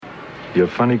You're a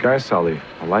funny guy, Sully.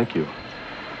 I like you.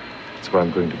 That's why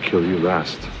I'm going to kill you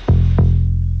last.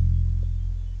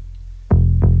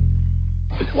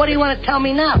 What do you want to tell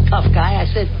me now, tough guy? I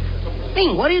said,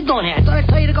 Bing, what are you doing here? I thought I'd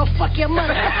tell you to go fuck your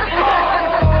mother.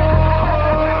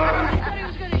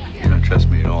 You don't trust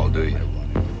me at all, do you?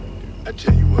 I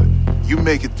tell you what, you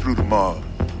make it through tomorrow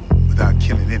without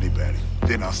killing anybody,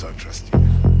 then I'll start trusting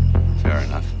you. Fair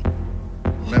enough.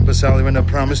 Remember, Sally, when I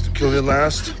promised to kill you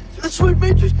last? That's right,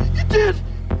 Major. You did.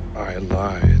 I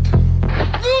lied.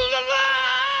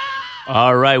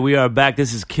 All right, we are back.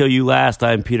 This is Kill You Last.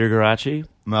 I'm Peter Garacci.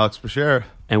 I'm Alex Bashir.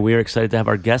 And we are excited to have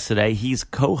our guest today. He's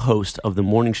co-host of the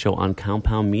morning show on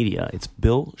Compound Media. It's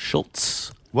Bill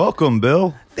Schultz. Welcome,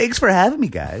 Bill. Thanks for having me,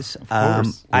 guys. I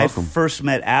Welcome. first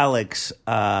met Alex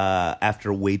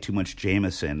after way too much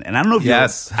Jameson, and I don't know if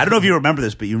Yes. I don't know if you remember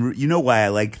this, but you know why I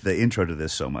like the intro to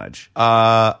this so much.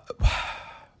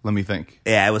 Let me think.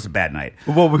 Yeah, it was a bad night.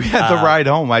 Well, we had the ride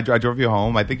home. I drove you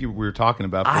home. I think we were talking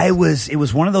about this. It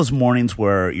was one of those mornings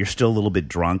where you're still a little bit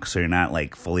drunk, so you're not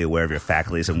like fully aware of your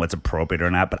faculties and what's appropriate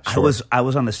or not. But Sure. I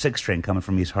was on the 6 train coming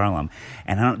from East Harlem,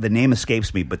 and the name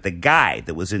escapes me. But the guy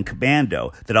that was in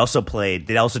Commando that also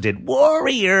did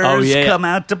Warriors come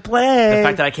out to play. The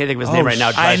fact that I can't think of his name right now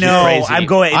I drives me know. crazy. I'm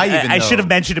going. I I should have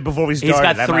mentioned it before we started. He's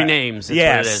got I'm 3 not- names. That's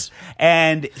yes, what it is.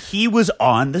 and he was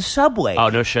on the subway. Oh,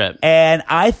 no shit. And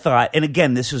I thought, and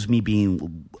again, this was me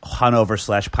being hungover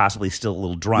 / possibly still a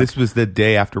little drunk. This was the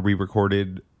day after we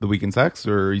recorded The Week in Sex,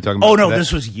 or are you talking about Oh no, today?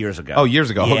 this was years ago. Oh, years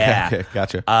ago. Yeah. Okay,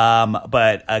 gotcha.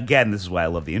 But again, this is why I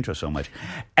love the intro so much.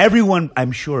 Everyone,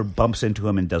 I'm sure, bumps into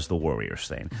him and does the Warriors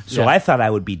thing. So Yeah. I thought I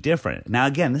would be different. Now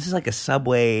again, this is like a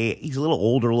subway. He's a little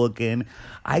older looking.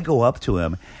 I go up to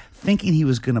him, thinking he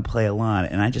was going to play along,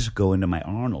 and I just go into my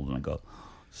Arnold and I go,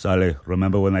 Sally,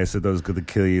 remember when I said I was going to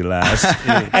kill you last?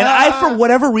 And I, for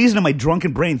whatever reason, in my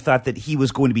drunken brain, thought that he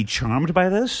was going to be charmed by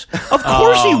this. Of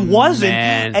course he wasn't.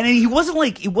 man. And he wasn't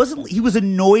like, he was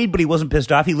annoyed, but he wasn't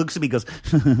pissed off. He looks at me and goes,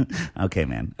 okay,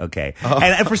 man, okay.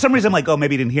 And for some reason, I'm like, oh,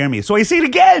 maybe he didn't hear me. So I say it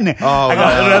again. I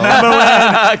go, remember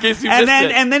when? In case you missed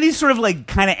it. And then he's sort of like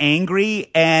kind of angry.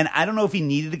 And I don't know if he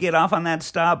needed to get off on that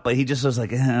stop, but he just was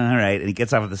like, all right. And he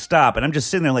gets off at the stop. And I'm just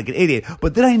sitting there like an idiot.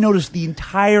 But then I noticed the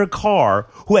entire car,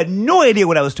 who had no idea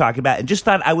what I was talking about and just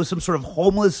thought I was some sort of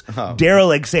homeless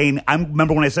derelict saying, I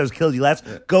remember when I said I was killed you last,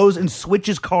 goes and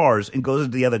switches cars and goes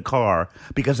into the other car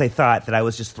because they thought that I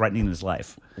was just threatening his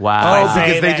life. Wow. Oh,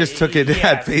 because they just took it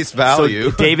at face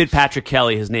value. So David Patrick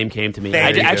Kelly, his name came to me. There I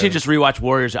you actually go. just rewatched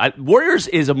Warriors. Warriors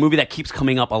is a movie that keeps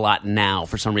coming up a lot now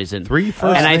for some reason. 3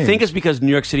 first and I names. think it's because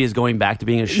New York City is going back to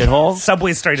being a shithole.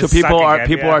 Subway's starting so to people suck are again,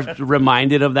 people yeah. are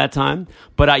reminded of that time.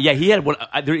 But yeah, he had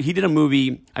he did a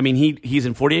movie. I mean, he's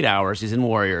in 48 Hours. He's in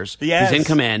Warriors. Yes. He's in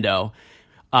Commando.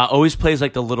 Always plays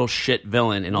like the little shit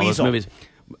villain in all Weasel. those movies.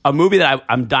 A movie that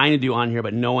I'm dying to do on here,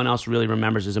 but no one else really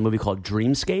remembers, is a movie called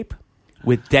Dreamscape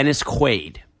with Dennis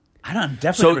Quaid. I don't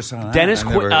definitely So never saw that. Dennis I've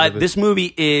never heard of it. this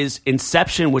movie is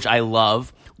Inception, which I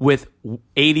love, with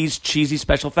 80s cheesy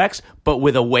special effects, but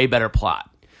with a way better plot.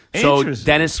 So Interesting.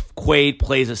 Dennis Quaid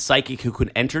plays a psychic who can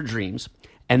enter dreams,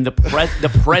 and the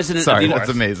president Sorry, of the, that's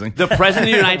amazing. The president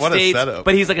of the United What a States, setup.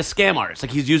 but he's like a scam artist.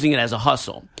 Like he's using it as a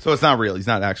hustle. So it's not real. He's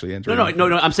not actually entering. No.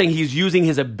 I'm saying he's using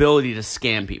his ability to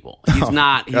scam people. He's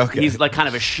not. He's, okay. he's like kind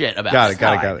of a shit about Got it. it.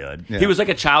 Got All it. right, Yeah. He was like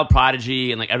a child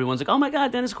prodigy, and like everyone's like, "Oh my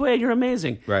God, Dennis Quaid, you're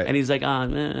amazing!" Right. And he's like, "Oh,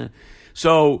 meh."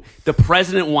 So the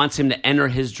president wants him to enter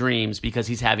his dreams because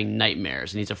he's having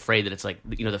nightmares, and he's afraid that it's like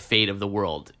the fate of the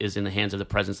world is in the hands of the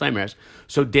president's nightmares.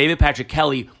 So David Patrick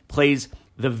Kelly plays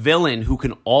the villain who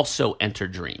can also enter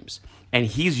dreams, and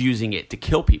he's using it to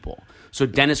kill people. So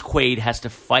Dennis Quaid has to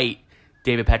fight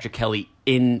David Patrick Kelly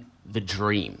in the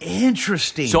dream.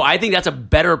 Interesting. So I think that's a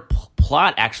better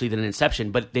plot actually than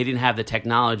Inception, but they didn't have the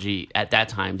technology at that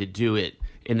time to do it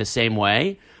in the same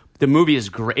way. The movie is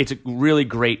great. It's a really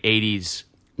great 80s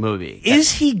movie.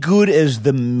 Is he good as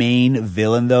the main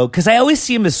villain, though? Because I always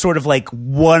see him as sort of like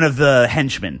one of the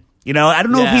henchmen. You know, I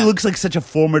don't know if he Yeah. looks like such a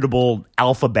formidable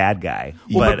alpha bad guy.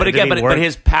 But did again, he work? but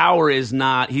his power is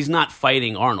not. He's not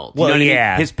fighting Arnold. You Well, know what I mean?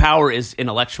 yeah. His power is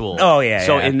intellectual. Oh, yeah,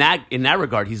 So yeah. in that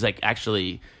regard, he's like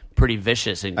actually pretty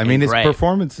vicious and I mean, his great.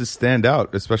 performances stand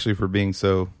out, especially for being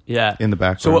so in the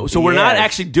background. So we're not Yes.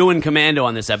 actually doing Commando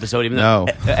on this episode, even though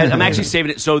No. I'm actually saving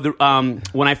it. So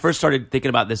when I first started thinking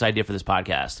about this idea for this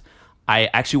podcast, I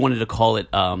actually wanted to call it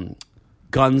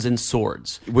Guns and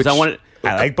Swords. Which I wanted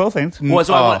I like both things. Well,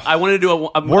 so I wanted to do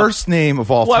a Worst name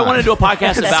of all time. Well, I wanted to do a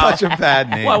podcast about such a bad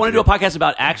name. Well, I want to do a podcast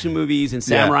about action movies and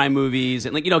samurai movies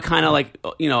and kind of like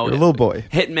You're a little boy.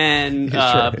 hitmen,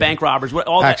 Sure. bank robbers,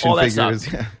 all Action that figures,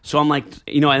 stuff. yeah. So I'm like,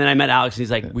 and then I met Alex, and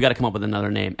he's like, we got to come up with another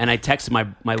name. And I texted my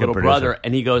little producer. brother,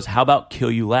 and he goes, "How about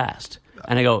Kill You Last?"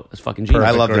 And I go, "That's fucking genius."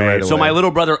 I loved it right away. So my little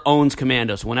brother owns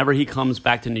Commando. So whenever he comes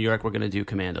back to New York, we're going to do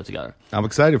Commando together. I'm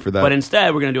excited for that. But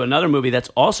instead, we're going to do another movie that's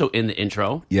also in the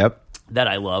intro Yep. that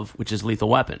I love, which is Lethal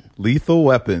Weapon. Lethal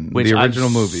Weapon, Which the original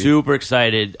I'm movie. Super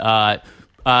excited.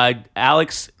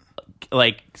 Alex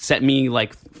sent me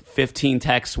 15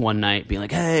 texts one night being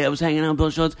like, "Hey, I was hanging out with Bill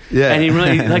Schultz, Yeah. and he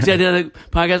really likes the idea of the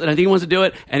podcast, and I think he wants to do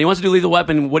it, and he wants to do Lethal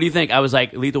Weapon. What do you think?" I was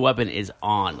like, "Lethal Weapon is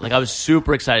on." I was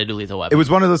super excited to do Lethal Weapon. It was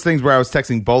one of those things where I was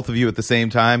texting both of you at the same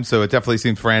time, so it definitely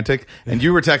seemed frantic. And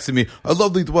you were texting me, "I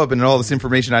love Lethal Weapon," and all this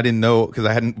information I didn't know because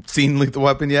I hadn't seen Lethal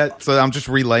Weapon yet. So I'm just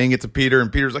relaying it to Peter, and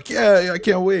Peter's like, "Yeah, I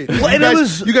can't wait."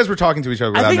 You guys were talking to each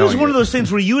other without I think it was knowing one of those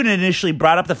things where you had initially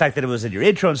brought up the fact that it was in your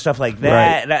intro and stuff like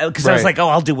that. Right. Because I was Right. like,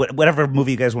 I'll do whatever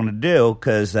movie you guys want to do,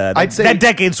 because I'd say- that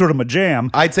decade's sort of my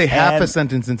jam. I'd say half And- a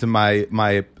sentence into my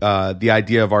the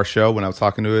idea of our show when I was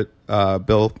talking to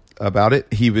Bill about it,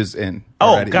 he was in.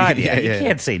 Oh, already. God, yeah. You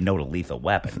can't say no to Lethal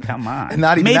Weapon. Come on.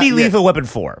 Not even- Maybe not yet. Lethal Weapon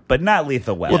 4, but not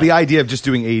Lethal Weapon. Well, the idea of just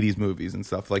doing 80s movies and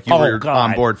stuff, like you were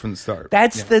God. on board from the start.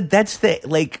 That's the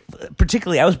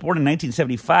particularly I was born in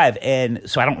 1975, and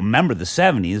so I don't remember the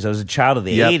 70s. I was a child of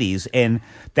the Yep. 80s, and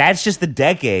that's just the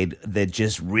decade that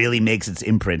just really makes its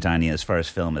imprint on you as far as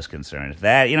film is concerned.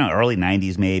 That, early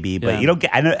 90s maybe, but Yeah. you don't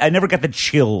get I never got the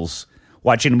chills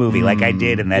watching a movie like I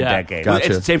did in that decade. Gotcha.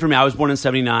 It's the same for me. I was born in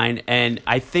 '79, and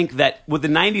I think that with the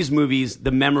 '90s movies, the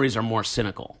memories are more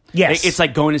cynical. Yes. It's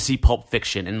like going to see Pulp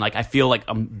Fiction, and I feel like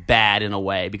I'm bad in a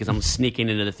way because I'm sneaking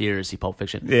into the theater to see Pulp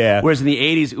Fiction. Yeah. Whereas in the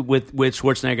 '80s, with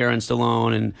Schwarzenegger and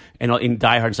Stallone and in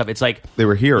Die Hard and stuff, it's like They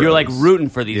were heroes. You're rooting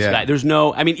for these Yeah. guys. There's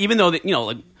no, I mean, even though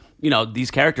these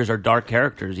characters are dark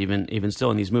characters, even still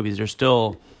in these movies, they're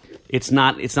still. It's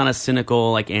not a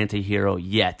cynical anti-hero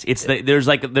yet. There's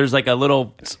a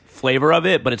little flavor of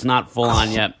it, but it's not full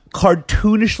on yet.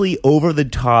 Cartoonishly over the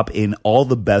top in all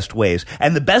the best ways.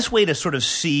 And the best way to sort of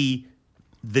see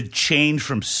the change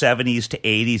from 70s to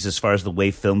 80s as far as the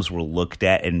way films were looked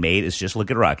at and made is just look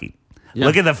at Rocky. Yeah.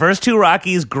 Look at the first two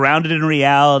Rockies, grounded in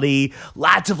reality,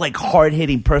 lots of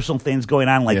hard-hitting personal things going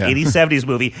on, Yeah. 80s, 70s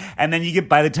movie. And then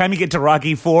by the time you get to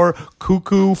Rocky 4,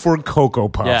 cuckoo for Cocoa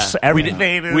Puffs.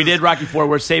 Everything We did Rocky 4.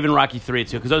 We're saving Rocky 3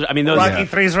 too, because those. Rocky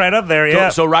 3's right up there, yeah.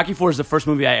 So Rocky 4 is the first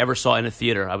movie I ever saw in a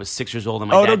theater. I was 6 years old, and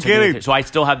my Oh, dad no took me to the kidding. theater. So I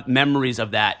still have memories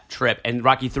of that trip. And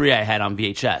Rocky 3 I had on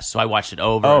VHS, so I watched it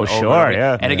over. Oh, and over sure, and over.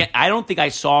 yeah. And again, I don't think I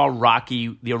saw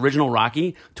Rocky, the original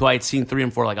Rocky, till I had seen 3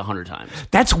 and 4 100 times.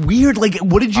 That's weird.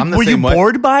 What did you? I'm the Were you same way.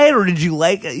 bored by it, or did you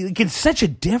like it? It's such a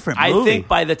different movie. I think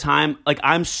by the time,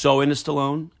 I'm so into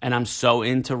Stallone and I'm so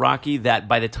into Rocky that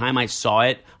by the time I saw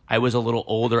it, I was a little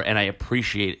older and I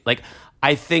appreciate it.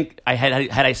 I think I had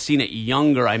I seen it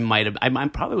younger, I might have. I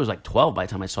probably was 12 by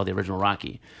the time I saw the original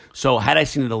Rocky. So had I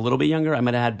seen it a little bit younger, I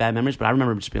might have had bad memories. But I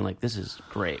remember just being like, "This is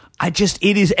great." It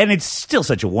is, and it's still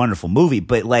such a wonderful movie.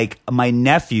 But my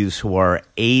nephews who are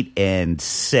 8 and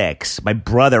 6, my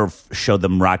brother showed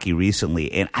them Rocky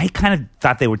recently, and I kind of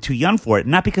thought they were too young for it.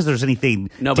 Not because there's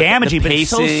anything No, but the damaging, but it's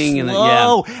so pacing and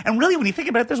slow. And really, when you think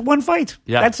about it, there's one fight.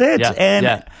 Yeah. That's it. Yeah. And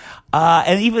Yeah.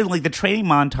 and even the training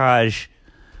montage.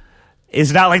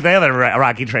 Is not like the other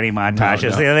Rocky training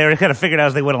montages. No. They were kind of figured out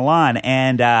as they went along,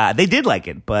 and they did like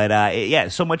it. But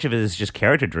so much of it is just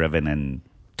character driven and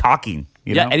talking.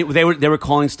 You know? And they were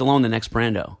calling Stallone the next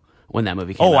Brando when that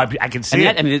movie came Oh, out. I can see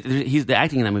and it. he's the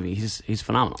acting in that movie. He's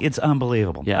phenomenal. It's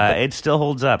unbelievable. Yeah. It still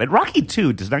holds up. And Rocky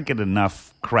 2 does not get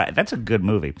enough credit. That's a good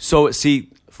movie. So, see,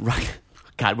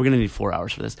 God, we're going to need 4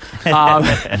 hours for this.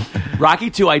 Rocky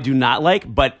 2 I do not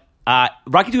like, but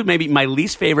Rocky 2 may be my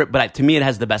least favorite, but to me it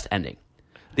has the best ending.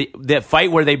 The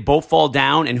fight where they both fall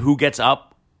down and who gets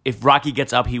up, if Rocky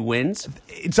gets up, he wins.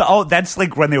 That's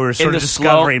when they were sort In of the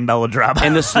discovering melodrama.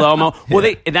 In the slow-mo.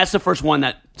 Well, and that's the first one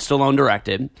that Stallone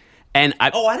directed. And I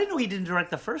didn't know he didn't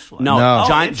direct the first one. No,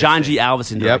 No. John G.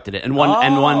 Alvison directed it and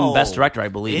won Best Director, I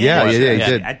believe. Yeah, he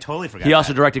did. I totally forgot. He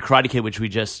also directed Karate Kid, which we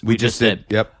just did.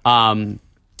 Yep.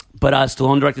 But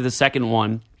Stallone directed the second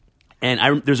one,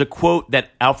 and there's a quote that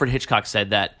Alfred Hitchcock said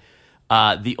that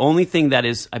the only thing that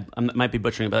is, I might be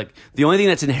butchering it, but the only thing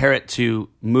that's inherent to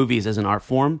movies as an art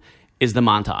form is the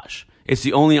montage. It's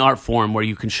the only art form where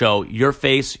you can show your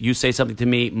face, you say something to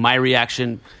me, my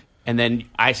reaction, and then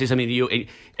I say something to you,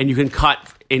 and you can cut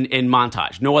in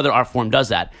montage. No other art form does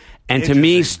that. And to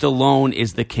me, Stallone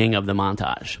is the king of the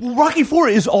montage. Well, Rocky IV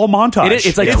is all montage.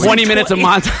 It's like 20 minutes of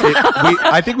montage.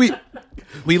 I think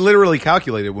we literally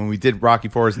calculated when we did Rocky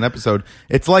IV as an episode.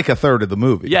 It's like a third of the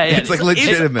movie. Yeah. It's like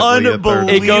legitimately a third. unbelievable.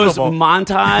 It goes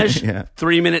montage, Yeah.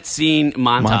 3-minute scene,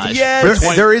 montage.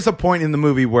 Yes. There is a point in the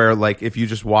movie where, like, if you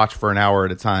just watch for an hour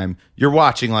at a time, you're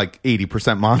watching like 80%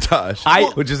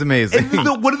 montage, which is amazing.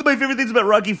 And one of my favorite things about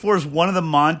Rocky IV is one of the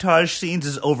montage scenes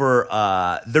is over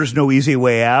There's No Easy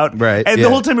Way Out. Right, And yeah. the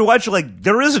whole time you're watching, like,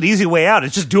 there is an easy way out.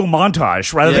 It's just do a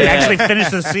montage rather than Yeah. actually finish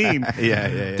the scene.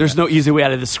 yeah. There's no easy way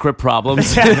out of the script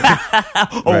problems.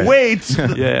 Oh, Right. wait.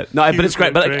 Yeah, no, but it's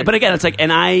great. But again, it's like,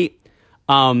 and I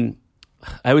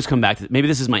always come back to maybe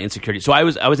this is my insecurity. So I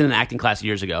was in an acting class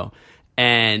years ago,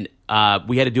 and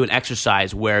we had to do an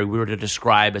exercise where we were to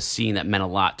describe a scene that meant a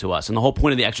lot to us. And the whole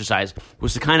point of the exercise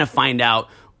was to kind of find out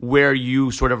where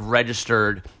you sort of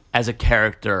registered as a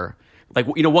character. Like,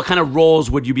 you know, what kind of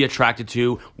roles would you be attracted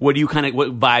to? What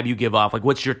vibe you give off? Like,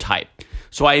 what's your type?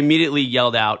 So I immediately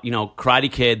yelled out, you know,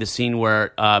 Karate Kid, the scene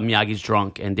where Miyagi's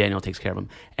drunk and Daniel takes care of him.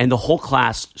 And the whole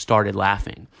class started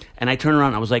laughing. And I turned around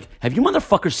and I was like, have you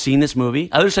motherfuckers seen this movie?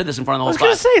 I just said this in front of the whole class.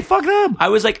 I was going to say, fuck them. I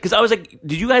was like,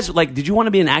 did you guys, like, did you want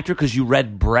to be an actor because you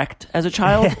read Brecht as a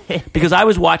child? Because I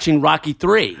was watching Rocky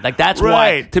III. Like, that's why,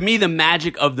 Right. to me, the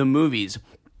magic of the movies.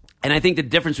 And I think the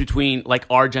difference between, like,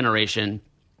 our generation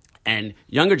and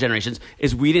younger generations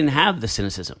is we didn't have the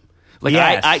cynicism. Like,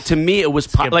 Yes. to me, it was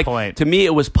point. to me,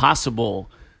 it was possible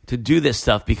to do this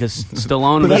stuff because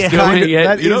Stallone was That's doing it.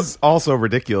 That you know? is also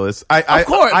ridiculous. Of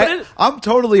course, but I'm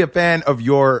totally a fan of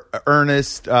your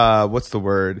earnest. What's the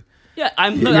word? Yeah,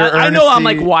 Your I know I'm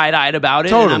like earnesty- wide eyed about it.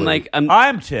 Totally. And I'm like,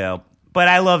 I'm too. But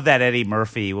I love that Eddie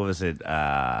Murphy, what was it?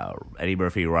 Eddie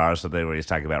Murphy Raw or something where he's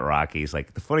talking about Rocky. He's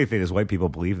like, the funny thing is white people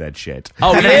believe that shit.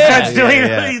 Oh, and yeah. then he starts doing,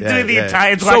 Yeah, doing the yeah.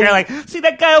 Italians So- walking like, see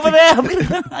that guy over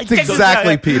there? It's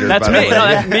exactly Peter. that's by me. the way. No,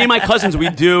 that's me and my cousins. We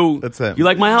do. That's him. You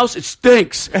like my house? It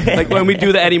stinks. Like when we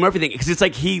do the Eddie Murphy thing, because it's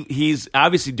like he's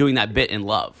obviously doing that bit in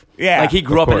love. Yeah, like he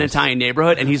grew of up in an course. Italian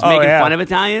neighborhood, and he's making yeah. fun of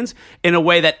Italians in a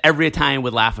way that every Italian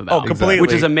would laugh about. Oh, completely.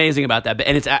 Which is amazing about that bit,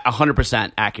 and it's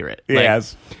 100% accurate. Like,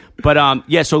 Yes. But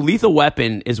yeah, so Lethal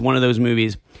Weapon is one of those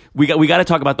movies. We got to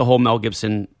talk about the whole Mel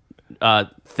Gibson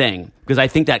thing because I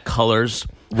think that colors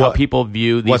how What- people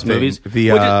view these What thing? movies.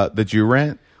 The Jew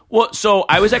rant? Well, so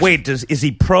I was actually Wait, is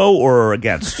he pro or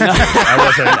against?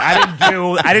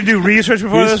 I didn't do research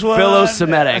before he's this one.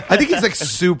 philo-Semitic. I think he's like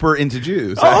super into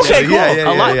Jews. Oh, okay, actually. cool.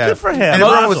 Yeah, A lot. Good for him. And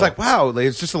everyone was Awesome. like, "Wow, like,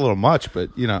 it's just a little much,"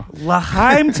 but you know,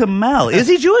 Lahaim to Mel. Is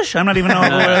he Jewish? I'm not even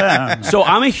aware of that. So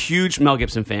I'm a huge Mel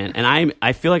Gibson fan, and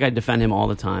I feel like I defend him all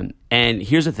the time. And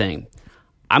here's the thing: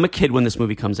 I'm a kid when this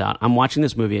movie comes out. I'm watching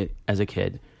this movie as a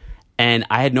kid, and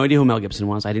I had no idea who Mel Gibson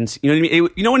was. I didn't, see, you know what I mean?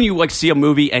 You know when you like see a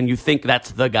movie and you think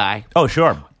that's the guy. Oh,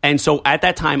 sure. And so at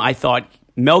that time, I thought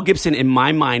Mel Gibson, in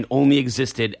my mind, only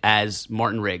existed as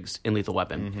Martin Riggs in Lethal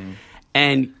Weapon.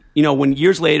 And you know, when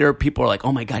years later, people are like,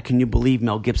 "Oh my God, can you believe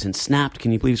Mel Gibson snapped?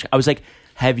 Can you believe?" I was like,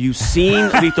 have you seen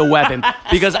Lethal Weapon?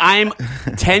 Because I'm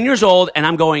 10 years old and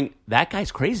I'm going, that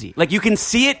guy's crazy. Like, you can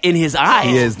see it in his eyes.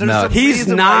 He is nuts. He's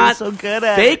reason why not he's so good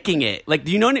at it. faking it. Like,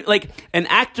 do you know, like, an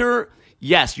actor,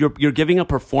 yes, you're giving a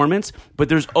performance,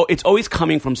 but it's always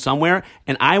coming from somewhere.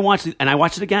 And I watched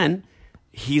it again.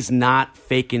 He's not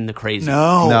faking the crazy.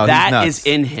 No. No, he's that nuts. is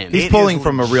in him. He's It pulling is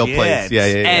from a real legit. place. Yeah.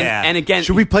 And again,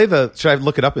 Should I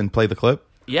look it up and play the clip?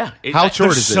 yeah. How short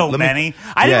There's is it? so Let me- many.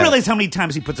 I didn't Yeah. realize how many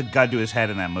times he puts a gun to his head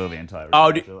in that movie until I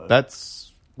Oh, realized it.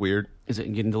 That's weird. Is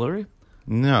it getting delivery?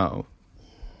 No.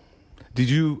 Did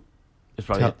you It's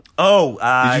probably it.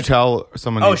 did you tell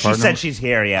someone? Oh, your she partner? said she's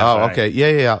here. Yeah. Oh, sorry. okay.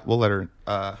 Yeah. We'll let her.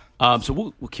 So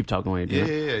we'll keep talking while you do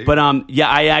that. Yeah. But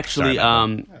I actually Sorry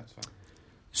about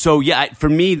so yeah, for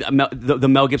me the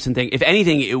Mel Gibson thing, if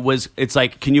anything, it's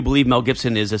like, can you believe Mel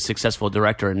Gibson is a successful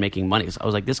director and making money? 'Cause I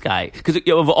was like, this guy, because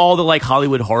of all the like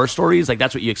Hollywood horror stories, like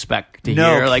that's what you expect to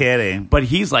No hear. Like, kidding. But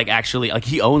he's like actually like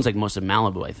he owns like most of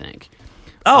Malibu, I think.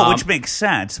 Oh, which makes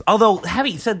sense. Although,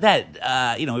 having said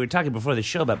that, we were talking before the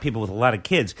show about people with a lot of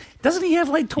kids. Doesn't he have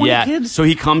like 20 Yeah, kids? so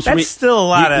he comes That's from still a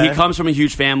lot he of. comes from a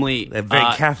huge family, A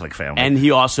very Catholic family. and he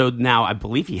also now I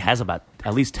believe he has about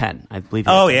at least 10. I believe.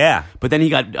 He Oh, has 10. yeah. But then he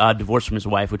got divorced from his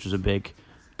wife, which was a big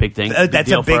thing. That's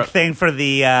deal a big for- thing for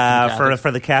the Catholics.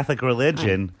 for the Catholic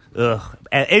religion. Ugh.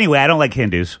 Anyway, I don't like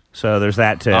Hindus, so there's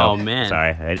that too. Oh, man.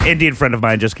 Sorry, an Indian friend of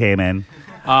mine just came in.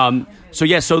 So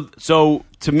yeah, so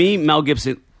to me, Mel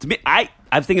Gibson. To me, I'm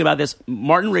thinking about this.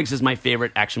 Martin Riggs is my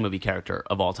favorite action movie character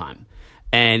of all time,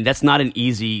 and that's not an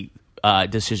easy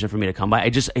decision for me to come by.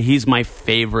 He's my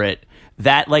favorite.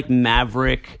 That like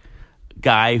maverick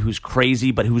guy who's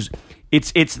crazy, but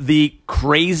it's the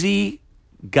crazy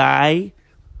guy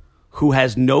who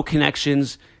has no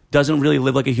connections, doesn't really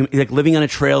live like a human, like living on a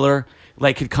trailer,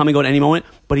 like could come and go at any moment,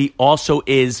 but he also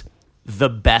is the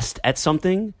best at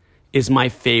something, is my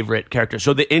favorite character.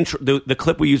 So the intro, the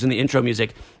clip we use in the intro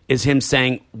music is him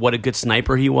saying what a good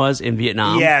sniper he was in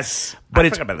Vietnam. Yes. But I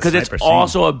it's forgot about the because it's sniper scene.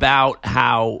 also about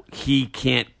how he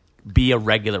can't be a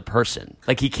regular person.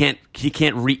 Like he can't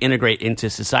reintegrate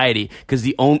into society because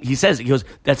he goes,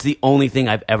 that's the only thing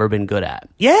I've ever been good at.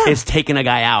 Yeah. Is taking a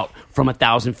guy out from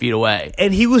 1,000 feet away.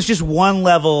 And he was just one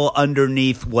level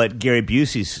underneath what Gary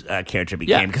Busey's character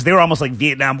became, because they were almost like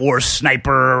Vietnam War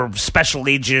sniper, special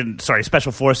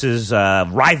forces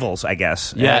rivals, I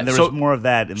guess. Yeah, and there was more of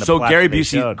that in the So plot Gary that they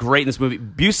Busey, showed. great in this movie.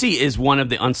 Busey is one of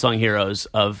the unsung heroes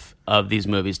of these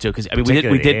movies too, because I mean we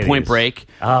Particularly did Point 80s. Break.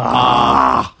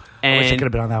 I wish I could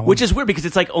have been on that one. Which is weird because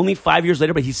it's like only 5 years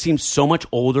later, but he seems so much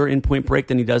older in Point Break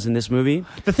than he does in this movie.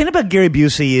 The thing about Gary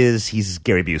Busey is he's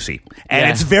Gary Busey, and Yeah.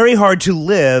 it's very hard to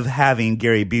live having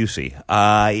Gary Busey.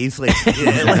 He's like,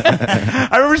 I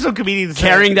remember some comedians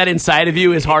saying- Carrying that inside of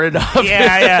you is hard enough.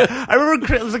 Yeah. I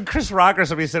remember it was like Chris Rock or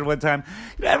somebody said one time,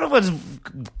 everyone's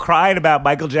crying about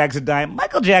Michael Jackson dying.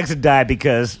 Michael Jackson died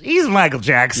because he's Michael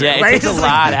Jackson. Yeah, it right? takes a It's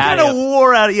lot out of kind you.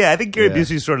 wore out. Yeah, I think Gary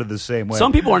Busey's sort of the same way.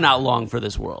 Some people are not long for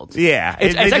this world. Yeah,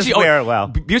 it's they just actually wear it well.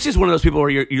 Busey's one of those people where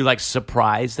you're like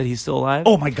surprised that he's still alive.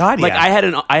 Oh my God, Like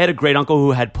yeah. I had a great uncle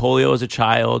who had polio as a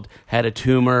child, had a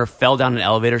tumor, fell down an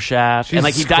elevator shaft, and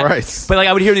like he Jesus died. Christ. But like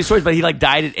I would hear these stories, but he like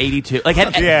died at 82. Like he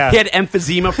had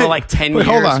emphysema for like 10 Wait, years.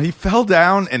 hold on. He fell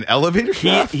down an elevator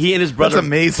shaft? He and his brother That's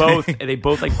amazing. they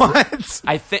both like What?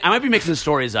 I might be mixing the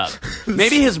stories up.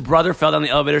 Maybe his brother fell down the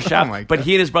elevator shaft, my but God.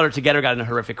 he and his brother together got in a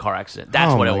horrific car accident.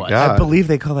 That's Oh what it my was. God. I believe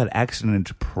they call that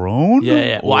accident prone.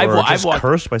 Yeah. Well, Or I've just walked,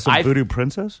 cursed by some I've- voodoo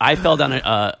princess. I fell down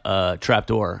a trap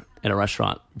door in a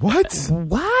restaurant. What?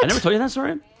 I never told you that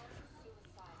story.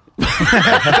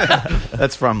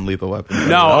 That's from Lethal Weapon.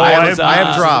 No, I I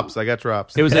have drops. I got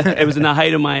drops. It was in the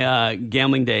height of my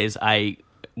gambling days. I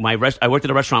worked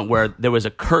at a restaurant where there was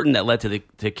a curtain that led to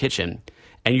the kitchen,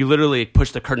 and you literally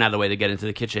push the curtain out of the way to get into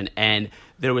the kitchen. And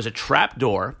there was a trap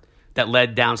door that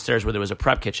led downstairs where there was a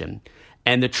prep kitchen.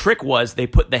 And the trick was they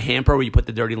put the hamper where you put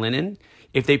the dirty linen.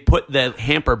 If they put the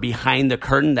hamper behind the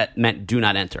curtain, that meant do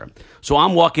not enter. So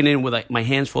I'm walking in with like my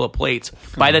hands full of plates.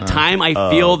 By the time I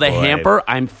feel the hamper,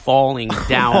 I'm falling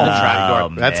down the trap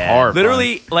door. That's hard.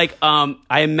 Literally, like, I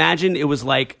imagine it was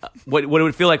like what it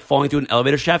would feel like falling through an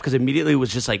elevator shaft, because immediately it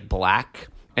was just like black,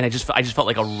 and I just felt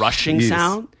like a rushing Jeez.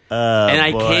 sound. And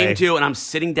I boy. came to, and I'm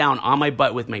sitting down on my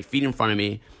butt with my feet in front of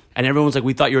me, and everyone's like,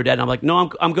 "We thought you were dead." And I'm like, "No,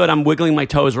 I'm good. I'm wiggling my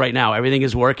toes right now. Everything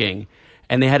is working."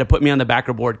 And they had to put me on the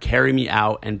backer board, carry me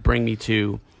out, and bring me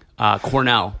to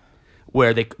Cornell,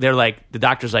 where they're like, the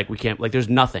doctor's like, we can't, like, there's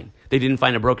nothing. They didn't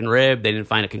find a broken rib. They didn't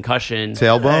find a concussion.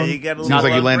 Tailbone? you got a Seems little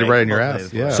like you landed break right in your both ass.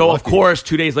 days. Yeah. So of lucky. course,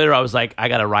 2 days later, I was like, I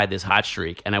gotta ride this hot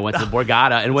streak, and I went to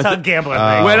Borgata and went That's to how gambling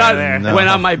went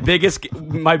on my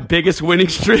biggest winning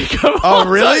streak. Of all Oh,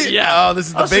 really? time. Yeah. Oh, this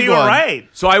is the So big you were one. right.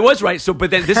 So I was right. So,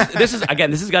 but then this is again,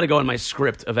 this has got to go in my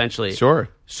script eventually. Sure.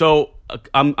 So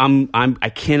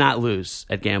I cannot lose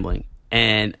at gambling.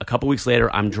 And a couple weeks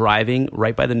later, I'm driving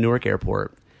right by the Newark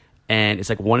airport, and it's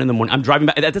like 1 a.m. I'm driving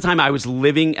back. At the time, I was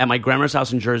living at my grandmother's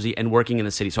house in Jersey and working in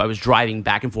the city, so I was driving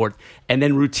back and forth, and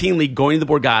then routinely going to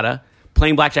the Borgata,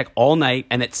 playing blackjack all night,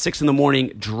 and at 6 a.m,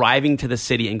 driving to the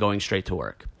city and going straight to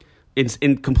work.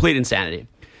 In complete insanity.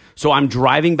 So I'm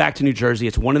driving back to New Jersey.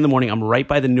 It's 1 a.m. I'm right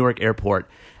by the Newark airport,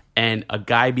 and a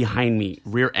guy behind me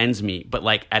rear ends me, but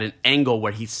like at an angle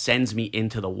where he sends me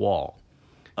into the wall.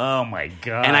 Oh my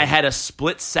God. And I had a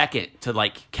split second to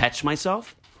like catch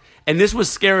myself. And this was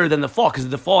scarier than the fall, because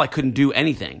the fall I couldn't do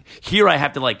anything. Here I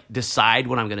have to like decide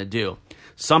what I'm going to do.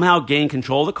 Somehow gain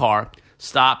control of the car,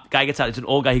 stop, guy gets out. It's an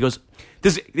old guy. He goes,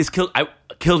 this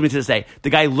kills me to this day. The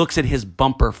guy looks at his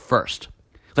bumper first.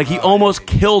 Like he almost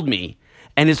killed me.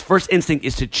 And his first instinct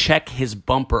is to check his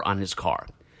bumper on his car.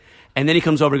 And then he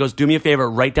comes over and goes, do me a favor,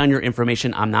 write down your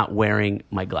information. I'm not wearing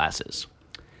my glasses.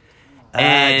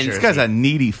 And This guy's a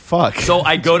needy fuck. so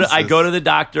I go Jesus. to the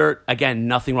doctor. Again,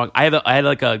 nothing wrong. I had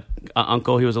like a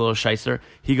uncle. He was a little shyster.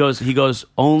 He goes,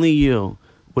 only you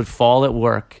would fall at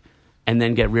work and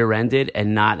then get rear-ended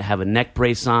and not have a neck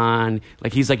brace on.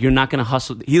 Like he's like, you're not gonna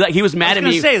hustle. He was mad at I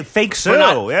was me. going to say, fake for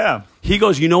not- Sue. Yeah. He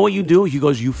goes, you know what you do? He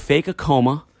goes, you fake a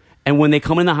coma And when they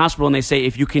come in the hospital and they say,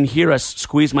 if you can hear us,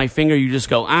 squeeze my finger, you just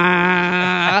go,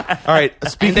 ah. All right. And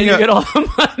then Speaking you of get all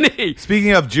the money.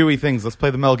 speaking of Jewy things, let's play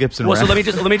the Mel Gibson. Well, so round. let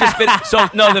me just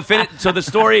finish. So the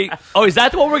story. Oh, is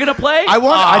that what we're gonna play? I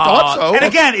thought so. And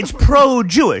again, it's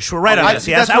pro-Jewish. We're right on this.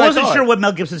 Yes, that's I what I wasn't thought. sure what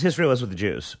Mel Gibson's history was with the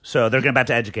Jews, so they're about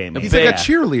to educate me. He's like a Yeah.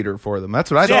 cheerleader for them.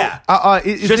 That's what I Yeah. thought.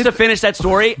 Just to finish that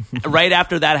story, right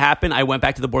after that happened, I went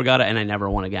back to the Borgata and I never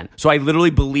won again. So I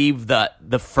literally believe the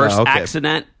first Oh, okay.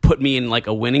 accident put me in like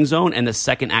a winning zone, and the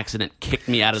second accident kicked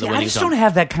me out of the I winning just zone. don't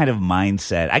have that kind of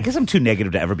mindset. I guess I'm too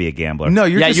negative to ever be a gambler. No,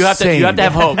 you're Yeah, just you have sane. to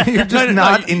have hope. You're just No,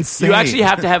 not you- insane. You actually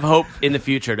have to have hope in the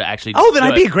future to actually. Oh, then do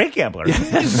I'd be it. a great gambler.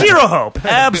 Zero hope.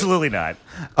 Absolutely not.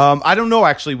 I don't know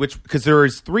actually because there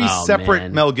is 3 Oh, separate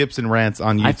man. Mel Gibson rants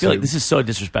on YouTube. I feel like this is so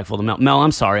disrespectful to Mel. Mel,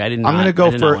 I'm sorry. I didn't. I'm gonna go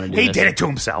for- He did it to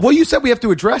himself. Well, you said we have to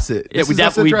address it. Yeah, This we is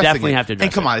us we addressing definitely it. have to address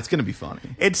And come it. on, it's going to be funny.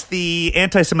 It's the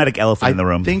anti-Semitic elephant in the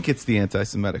room. I think it's the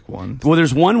anti-Semitic one. Well,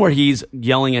 there's one where he's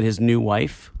yelling at his new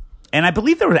wife. And I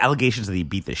believe there were allegations that he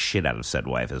beat the shit out of said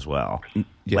wife as well. Yeah,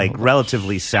 Like hold on.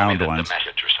 relatively sound the ones.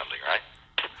 message or something, right?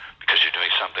 Because you're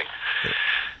doing something,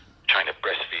 trying to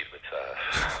breastfeed with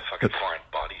fucking foreign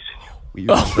bodies in you. We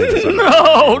used to say this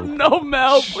on- No,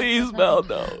 Mel, please, Mel,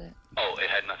 no. Oh, it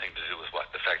had nothing to do with what?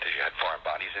 The fact that you had foreign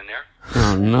bodies in there?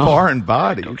 Oh no. Foreign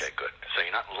bodies. Okay, good. So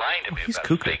you're not lying to me he's about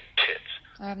cuckoo. fake tits.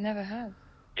 I've never had.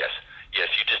 Yes,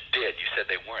 you just did. You said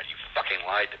they weren't. You fucking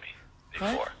lied to me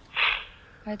before.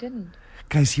 I didn't.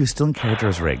 Guys, he was still in character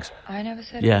as Riggs. I never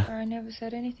said Yeah. I never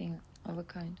said anything of a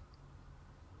kind.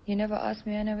 You never asked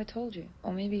me, I never told you.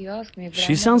 Or maybe you asked me, but I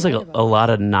She never sounds like thought a about it. lot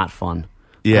of not fun.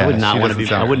 Yeah, I would not she want to doesn't be.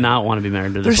 sound I would fun. not want to be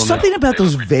married to this There's woman. something about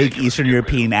those vague Eastern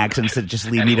European accents that just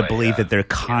lead me to believe that they're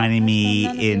conning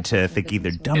me into thinking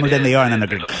they're dumber than they are, and then they're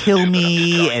going to kill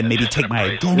me and maybe take my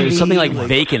identity. There's something like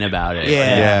vacant about it.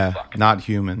 Yeah. Yeah, not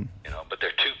human. You know, but they're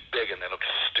too big and they look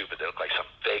stupid. They look like some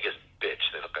Vegas bitch.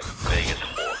 They look like Vegas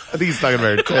whore. I think he's talking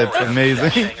about her tits.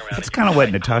 Amazing. That's kind of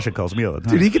what Natasha calls me all the time.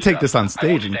 Dude, he could take this on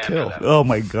stage and kill. Oh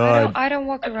my god. I don't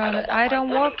walk around. I don't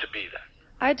walk. to be that.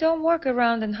 I don't walk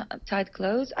around in tight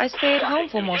clothes. I stay at home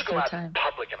for most of You go the out time. in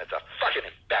public and it's a fucking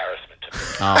embarrassment to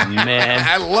me. Oh man.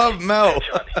 I love Mel.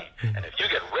 And if you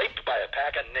get raped by a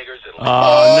pack of niggers, it'll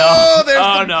Oh no. there's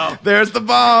Oh the, no. There's the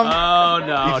bomb. Oh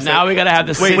no. Now we gotta have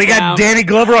the. Wait, we got Danny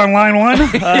Glover on line one?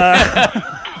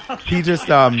 He just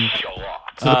so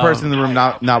the person in the room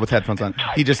not with headphones on,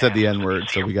 he just said the N-word,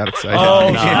 so we got excited.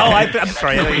 Oh, no. I'm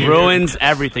sorry. I thought you- Ruins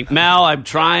everything. Mel, I'm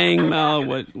trying. Mel,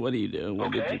 what do you do?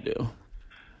 What did you do?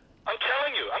 I'm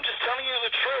telling you. I'm just telling you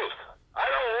the truth. I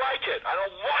don't like it. I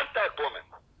don't want that woman.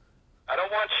 I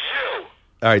don't want you.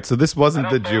 All right, so this wasn't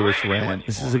the Jewish rant.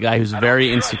 This is a guy who's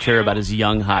very insecure about his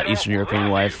young, hot Eastern European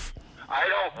wife. I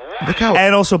don't want Look how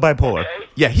And also bipolar.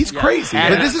 yeah, he's crazy,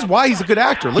 And- but this is why he's a good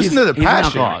actor. Listen He's- to the he's an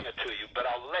passion. alcoholic. it to you, but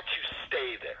I'll let you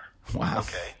stay there. Wow.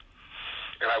 Okay?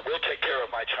 And I will take care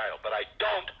of my child, but I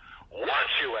don't want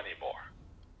you anymore.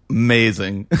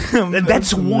 Amazing.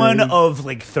 That's one of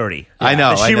like 30. I know,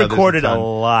 That she I know, there's recorded a a ton.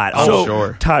 lot. I'm Oh,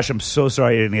 sure. Tosh, I'm so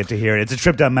sorry you didn't get to hear it. It's a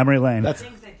trip down memory lane.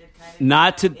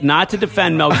 Not to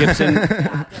defend Mel Gibson,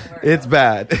 It's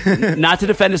bad. not to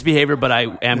defend his behavior, but I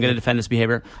am going to defend his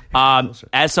behavior.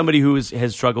 As somebody who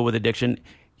has struggled with addiction,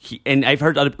 and I've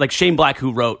heard like Shane Black,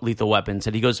 who wrote Lethal Weapon,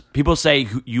 said, he goes, people say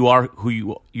you are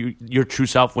who your true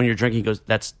self when you're drinking. He goes,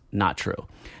 that's not true.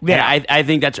 Yeah. And I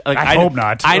think that's. Like, I hope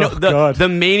not. I know Oh, God. the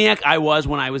maniac I was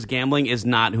when I was gambling is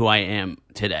not who I am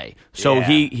today. So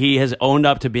Yeah. he has owned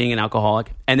up to being an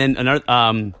alcoholic. And then another.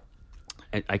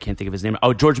 I can't think of his name.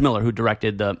 Oh, George Miller, who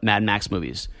directed the Mad Max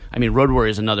movies. I mean, Road Warrior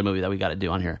is another movie that we got to do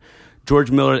on here.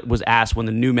 George Miller was asked when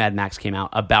the new Mad Max came out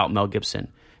about Mel Gibson.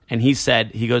 And he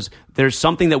said, he goes, there's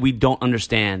something that we don't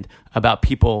understand about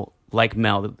people like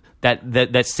Mel.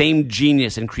 That same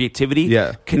genius and creativity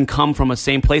Yeah. can come from a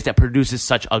same place that produces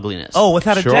such ugliness. Oh,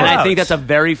 without a Sure. doubt. And I think that's a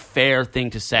very fair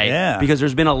thing to say. Yeah. Because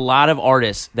there's been a lot of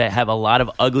artists that have a lot of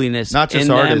ugliness Not just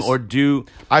in artists. them or do.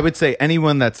 I would say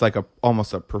anyone that's like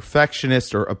almost a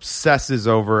perfectionist or obsesses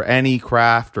over any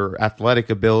craft or athletic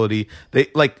ability. They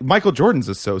like Michael Jordan's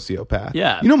a sociopath.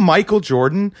 Yeah. You know, Michael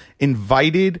Jordan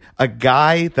invited a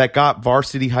guy that got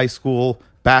varsity high school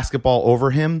basketball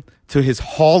over him to his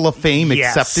Hall of Fame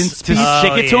Yes. acceptance To speech.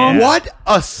 stick it to him? What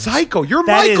a psycho! You're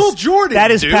That Michael is- Jordan.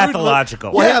 that is dude.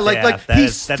 pathological. Like, yeah, Yeah, like that he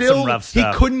is- that's still some rough he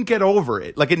stuff. couldn't get over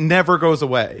it. Like it never goes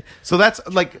away. So that's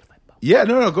like, yeah,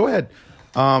 no, go ahead.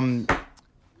 Yeah.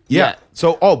 Yeah.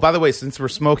 So, by the way, since we're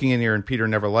smoking in here and Peter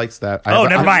never likes that. Oh,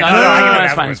 never mind. No, No, I can do it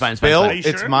it's fine. afterwards. It's fine. It's Bill, fine. Are you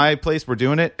it's sure? my place. We're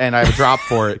doing it, and I have a drop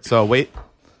for it. So wait.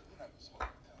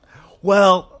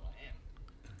 Well,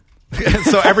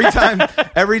 So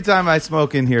every time I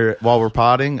smoke in here while we're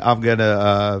potting, I'm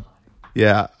gonna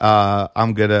Yeah,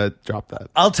 I'm gonna drop that.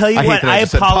 I'll tell you I hate what. that I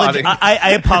just said potting.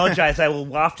 I apologize. I will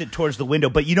waft it towards the window.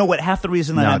 But you know what? Half the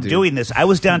reason that I'm doing this, I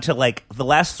was down to like the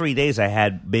last 3 days. I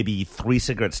had maybe 3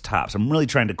 cigarettes tops. I'm really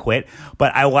trying to quit.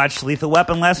 But I watched Lethal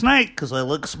Weapon last night because I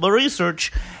looked at my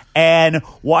research. And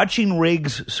watching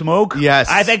Riggs smoke. Yes,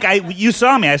 I think you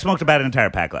saw me. I smoked about an entire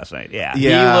pack last night. Yeah. He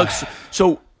looks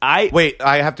so. Wait,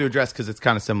 I have to address because it's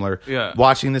kind of similar. Yeah.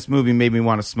 Watching this movie made me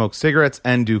want to smoke cigarettes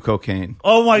and do cocaine.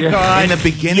 Oh my God. In the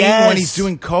beginning, when he's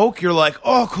doing coke, you're like,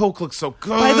 oh, coke looks so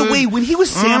good. By the way, when he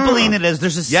was sampling it, as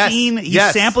there's a scene,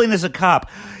 he's sampling as a cop.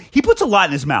 He puts a lot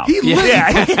in his mouth. He's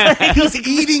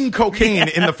eating cocaine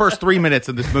in the first 3 minutes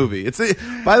of this movie.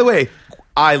 By the way,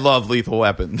 I love Lethal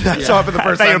Weapon. I saw it for the first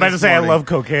time. I thought you were about to say I love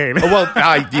cocaine. Well,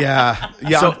 yeah.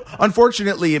 So,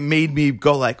 unfortunately, it made me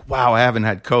go like, wow, I haven't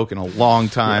had coke in a long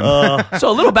time. So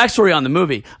a little backstory on the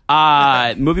movie.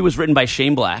 Movie was written by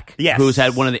Shane Black, who's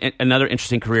had another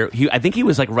interesting career. I think he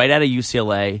was like right out of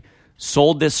UCLA,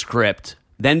 sold this script,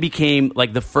 then became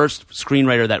like the first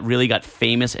screenwriter that really got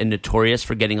famous and notorious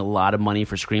for getting a lot of money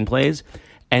for screenplays.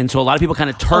 And so a lot of people kind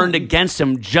of turned against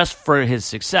him just for his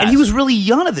success. And he was really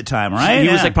young at the time, right? He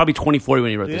was like probably 2040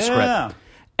 when he wrote the script.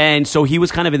 And so he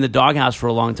was kind of in the doghouse for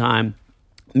a long time.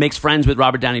 Makes friends with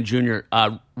Robert Downey Jr.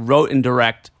 Wrote and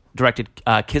directed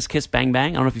Kiss Kiss Bang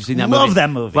Bang. I don't know if you've seen that movie. Love that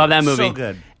movie. Love that movie. So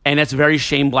good. And it's a very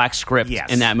Shane Black script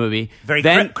in that movie. Very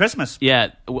Christmas.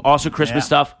 Yeah. Also Christmas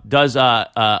stuff. Does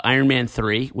Iron Man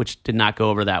 3, which did not go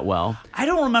over that well. I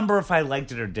don't remember if I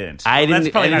liked it or didn't. I didn't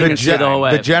see it the whole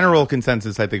way. The general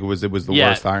consensus, I think, was it was the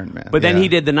worst Iron Man. But then he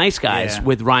did The Nice Guys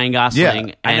with Ryan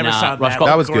Gosling I and never saw Rush that. Cole.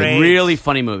 That was good. Really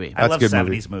funny movie. I love good 70s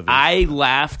movie. movies. I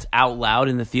laughed out loud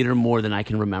in the theater more than I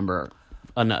can remember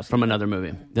from another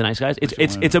movie. The Nice Guys.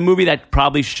 It's a movie that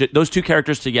probably should. Those two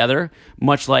characters together,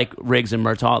 much like Riggs and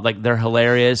Murtaugh, like they're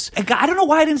hilarious. I don't know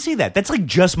why I didn't see that. That's like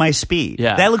just my speed.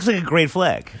 Yeah. That looks like a great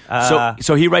flick.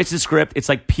 So he writes the script. It's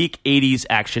like peak 80s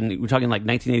action. We're talking like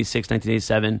 1986,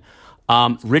 1987.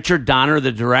 Richard Donner,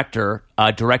 the director,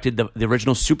 directed the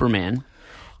original Superman.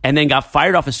 And then got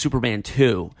fired off of Superman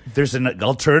 2. There's an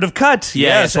alternative cut.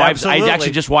 Yeah, yes, so I absolutely.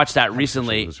 actually just watched that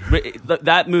recently.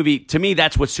 That movie, to me,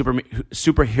 that's what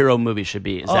superhero movies should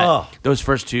be. Is that those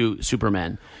first two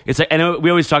Supermen? It's like, and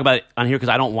we always talk about it on here because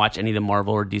I don't watch any of the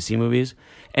Marvel or DC movies.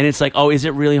 And it's like, oh, is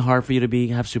it really hard for you to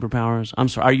have superpowers? I'm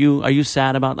sorry. Are you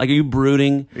sad about? Like, are you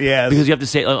brooding? Yes. Because you have to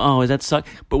say, oh, does that suck?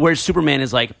 But whereas Superman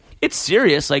is like, it's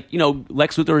serious. Like,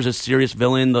 Lex Luthor is a serious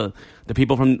villain. The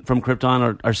people from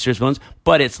Krypton are serious villains.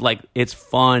 But it's like, it's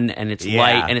fun and it's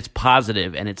light and it's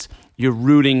positive and you're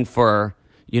rooting for,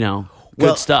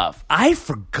 good stuff. I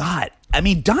forgot. I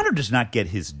mean, Donner does not get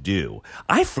his due.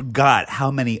 I forgot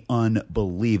how many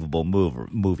unbelievable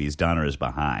movies Donner is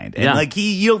behind. And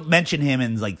you'll mention him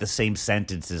in like the same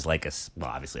sentence as like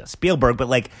obviously a Spielberg, but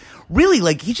like really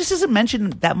like he just isn't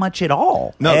mentioned that much at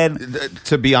all. No, and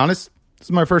to be honest, this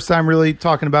is my first time really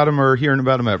talking about him or hearing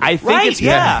about him ever. I think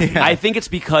I think it's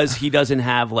because he doesn't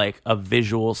have like a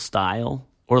visual style.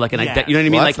 Or like an Yeah. you know what I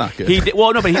mean? Well, like that's not good.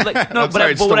 no, but he like no, I'm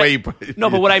sorry, it's the way you put it. No,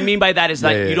 but what I mean by that is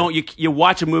that Yeah. you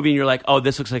watch a movie and you're like, oh,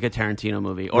 this looks like a Tarantino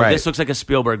movie, or Right. this looks like a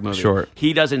Spielberg movie. Sure.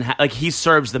 He doesn't he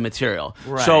serves the material.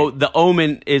 Right. So The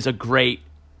Omen is a great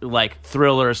like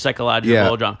thriller,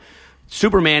 psychological drama.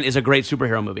 Superman is a great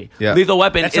superhero movie. Yeah. Lethal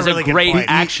Weapon That's is a really a good great point.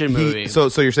 action movie. So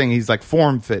you're saying he's like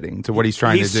form fitting to what he's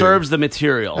trying He to do. serves the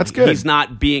material. That's good. He's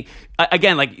not being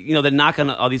again like the knock on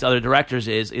all these other directors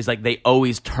is like they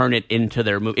always turn it into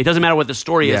their movie. It doesn't matter what the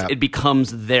story is; Yeah. it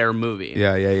becomes their movie.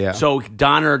 Yeah. So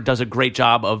Donner does a great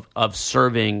job of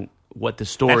serving what the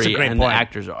That's a story great and point. the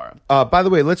actors are. By the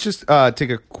way, let's just take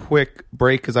a quick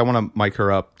break because I want to mic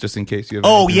her up just in case you have.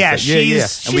 oh anything to yeah,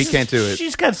 say. And we can't do it.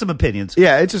 She's got some opinions.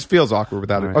 Yeah, it just feels awkward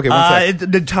without it. Okay, one sec.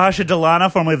 Natasha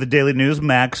Delana, formerly of the Daily News,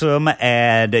 Maxim,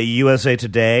 and USA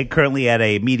Today, currently at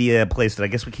a media place that I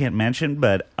guess we can't mention,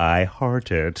 but I heart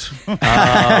it. Wink.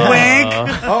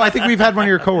 Oh, I think we've had one of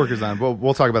your coworkers on.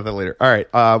 We'll talk about that later. All right,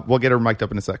 we'll get her mic'd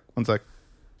up in a sec. One sec.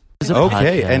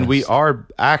 Okay, and we are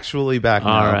actually back now.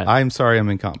 All right. I'm sorry I'm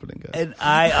incompetent, guys. And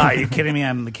are you kidding me?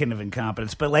 I'm the king of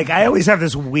incompetence. But like, I always have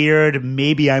this weird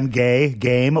maybe I'm gay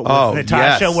game with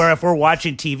Natasha yes. where if we're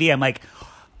watching TV, I'm like,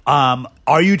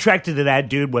 are you attracted to that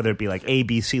dude, whether it be like A,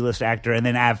 B, C-list actor, and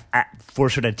then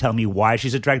force her to tell me why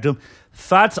she's attracted to him?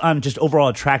 Thoughts on just overall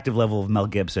attractive level of Mel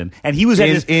Gibson? And he was at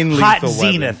his in hot Lethal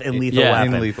zenith Weapon. in Lethal Yeah.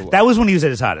 Weapon. In Lethal Weapon. That was when he was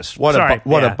at his hottest. What Sorry.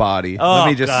 a body. Oh, Let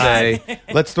me just God. say,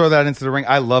 let's throw that into the ring.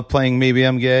 I love playing Maybe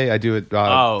I'm Gay. I do it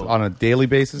on a daily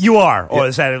basis. You are? Or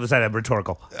was that a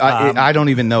rhetorical? I don't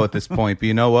even know at this point, but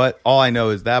you know what? All I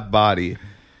know is that body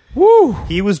Woo!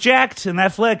 He was jacked in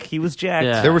that flick. He was jacked.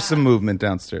 Yeah. There was some movement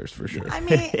downstairs for sure. I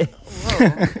mean,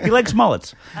 whoa. He likes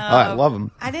mullets. I love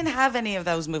him. I didn't have any of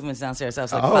those movements downstairs. I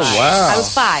was like Oh, 5.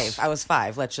 wow. I was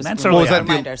 5. Let's just That's What was that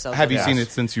remind deal? ourselves. Have of you that. seen it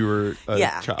since you were a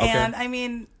Yeah, child? Okay. and I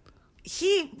mean,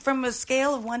 he from a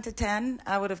scale of 1 to 10,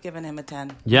 I would have given him a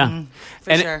 10. Yeah,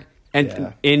 For sure.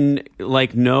 And in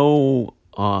like no,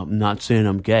 I'm not saying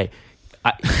I'm gay.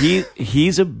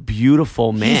 He's a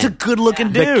beautiful man. He's a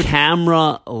good-looking dude. The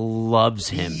camera loves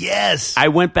him. Yes. I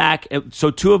went back.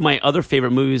 So two of my other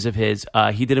favorite movies of his,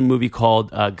 he did a movie called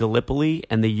Gallipoli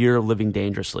and The Year of Living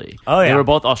Dangerously. Oh, yeah. They were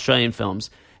both Australian films.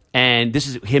 And this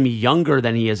is him younger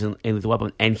than he is in Lethal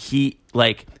Weapon. And he,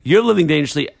 like, Year of Living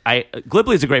Dangerously,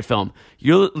 Gallipoli is a great film.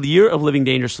 The Year of Living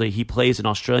Dangerously, he plays an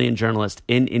Australian journalist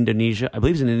in Indonesia. I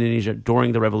believe he's in Indonesia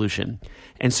during the revolution.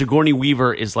 And Sigourney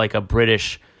Weaver is like a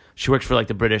British... She works for like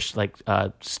the British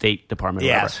State Department, or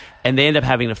Yes. whatever. And they end up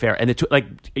having an affair. And the two,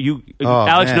 Oh,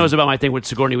 Alex man. knows about my thing with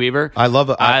Sigourney Weaver. I'd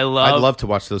love to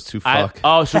watch those two fuck.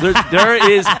 So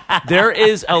there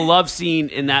is a love scene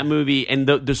in that movie, and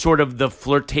the sort of the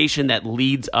flirtation that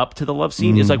leads up to the love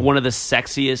scene is like one of the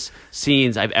sexiest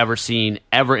scenes I've ever seen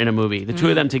in a movie. The two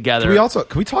of them together.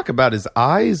 Can we talk about his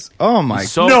eyes? Oh my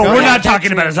So No, good. we're not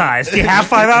talking about his eyes. Do you have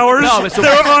 5 hours? No, but so-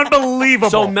 They're unbelievable.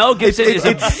 So Mel Gibson It's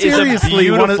is a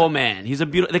seriously one of- beautiful man. He's a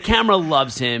beautiful. The camera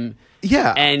loves him.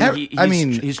 Yeah, and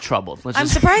he's troubled. I'm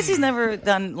surprised he's never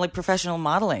done like professional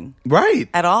modeling right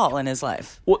at all in his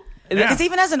life. Well, Because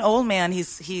even as an old man,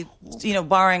 he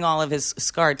barring all of his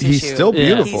scar tissue, He's still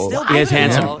beautiful. He's still He is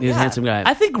handsome. beautiful. He's a Yeah. handsome guy.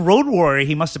 I think Road Warrior,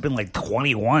 he must have been like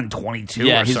 21, 22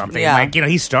 Yeah, or he's- something. Yeah. Like,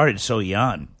 he started so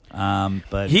young.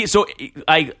 But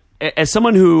As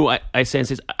someone who I say and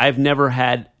says, I've never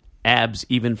had abs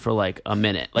even for like a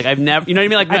minute. Like I've never, you know what I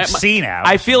mean? Like I've seen abs.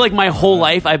 I feel like my whole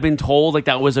life I've been told like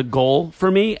that was a goal for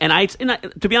me, and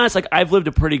to be honest, like I've lived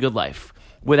a pretty good life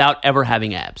without ever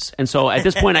having abs, and so at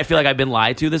this point I feel like I've been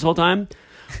lied to this whole time.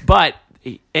 But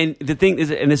and the thing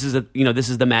is, and this is this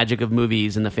is the magic of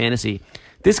movies and the fantasy.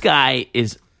 This guy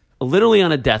is literally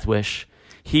on a death wish.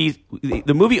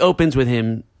 The movie opens with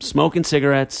him smoking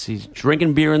cigarettes. He's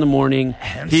drinking beer in the morning.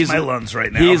 Hence He's my lungs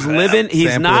right now. He's living. He's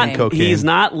Sampling cocaine. He's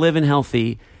not living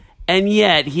healthy, and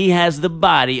yet he has the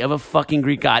body of a fucking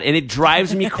Greek god, and it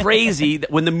drives me crazy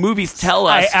that when the movies tell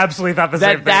us. I absolutely thought the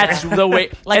same thing. That's the way.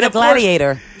 Like and a of course-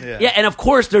 gladiator. yeah, and of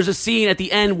course, there's a scene at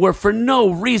the end where, for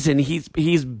no reason, he's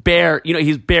bare.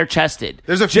 He's bare chested.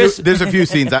 There's a few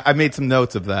scenes. I made some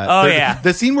notes of that. Oh, There's- yeah.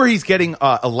 the scene where he's getting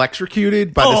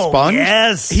electrocuted by the Oh, sponge.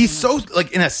 yes. He's so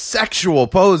like in a sexual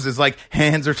pose. His like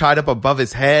hands are tied up above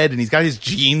his head, and he's got his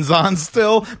jeans on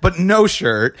still, but no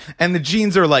shirt, and the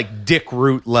jeans are like dick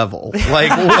root level.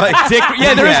 Like Dick,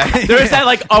 yeah, there is that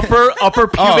like upper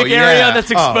pubic area that's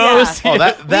exposed. Oh,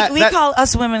 that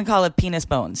Us women call it penis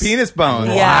bones. penis bone.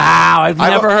 Yeah. Wow, I've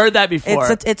never heard that before.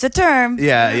 It's a term.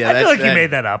 Yeah. I feel like you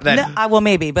made that up. No, well,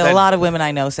 maybe, but that- a lot of women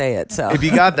I know say it. So If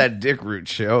you got that dick root,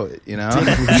 show it.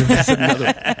 That's a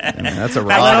That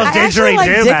raw. little I actually didgeridoo, like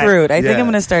dick man. root. I think Yeah. I'm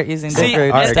going to start using See, dick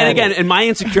root. and instead. again, and my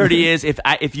insecurity is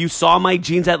if you saw my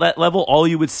jeans at that level, all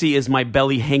you would see is my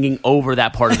belly hanging over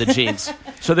that part of the jeans.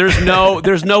 So there's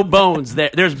no bones there.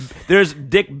 There's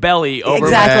dick belly over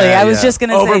exactly. Yeah, I was yeah. just going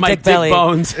to over say my dick belly.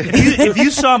 bones. If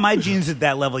you saw my jeans at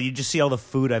that level, you'd just see all the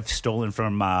food I've stolen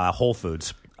from Whole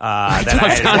Foods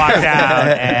that I walked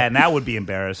out, and that would be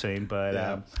embarrassing.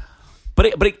 But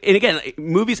But and again,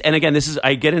 movies, and again,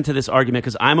 I get into this argument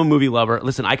because I'm a movie lover.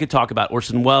 Listen, I could talk about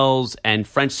Orson Welles and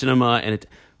French cinema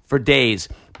for days,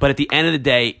 but at the end of the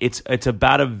day, it's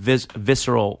about a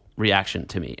visceral reaction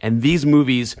to me. And these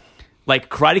movies, like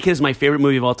Karate Kid, is my favorite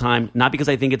movie of all time. Not because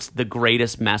I think it's the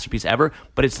greatest masterpiece ever,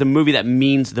 but it's the movie that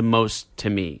means the most to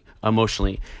me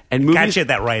emotionally. And movies, got you at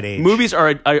that right age. Movies are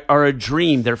a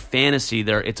dream. They're fantasy.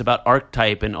 It's about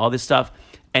archetype and all this stuff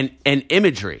and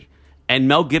imagery. And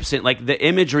Mel Gibson, like the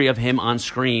imagery of him on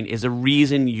screen, is a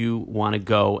reason you want to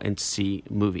go and see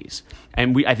movies.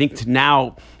 And I think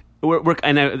now,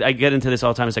 and I get into this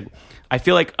all the time. It's like I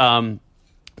feel like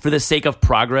for the sake of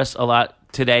progress, a lot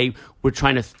today we're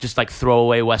trying to just like throw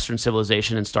away Western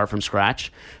civilization and start from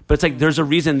scratch. But it's like there's a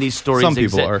reason these stories Some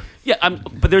people exist. are. Yeah,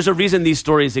 but there's a reason these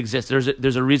stories exist. There's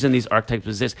a reason these archetypes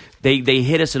exist. They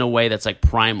hit us in a way that's like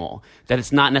primal, that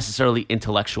it's not necessarily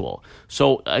intellectual.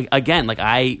 So again, like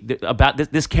about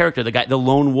this character, the guy, the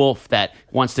lone wolf that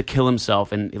wants to kill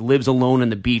himself and lives alone on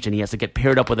the beach, and he has to get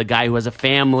paired up with a guy who has a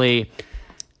family.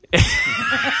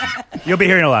 you'll be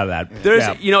hearing a lot of that. There's,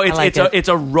 Yeah. it's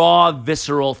a raw,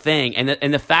 visceral thing,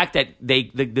 and the fact that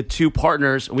the two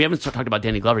partners, we haven't talked about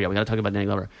Danny Glover yet. We got to talk about Danny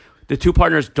Glover. The two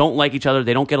partners don't like each other.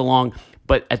 They don't get along,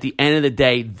 But at the end of the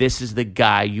day, this is the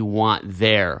guy you want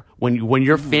there. When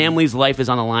your family's life is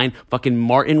on the line, fucking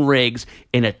Martin Riggs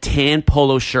in a tan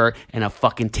polo shirt and a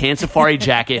fucking tan safari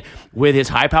jacket with his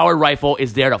high-powered rifle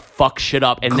is there to fuck shit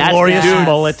up. And Glorious that's the dude,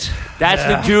 mullet. That's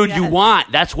the dude you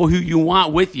want. That's who you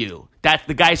want with you. That's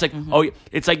the guy's like, oh,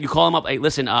 it's like you call him up. Hey,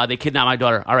 listen, they kidnapped my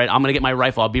daughter. All right, I'm gonna get my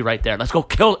rifle. I'll be right there. Let's go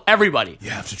kill everybody. You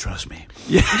have to trust me.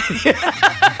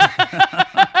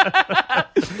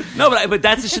 No, but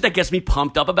that's the shit that gets me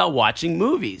pumped up about watching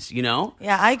movies. You know?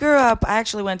 Yeah, I grew up. I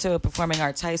actually went to a performing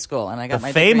arts high school, and I got The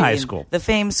my Fame degree High in School. The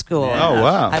Fame School. Yeah. Oh,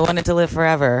 wow. I wanted to live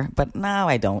forever, but now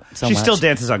I don't. So She much. still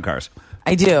dances on cars.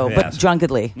 I do, but Yes.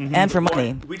 drunkenly and for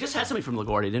money. We just had somebody from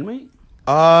LaGuardia, didn't we?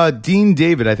 Dean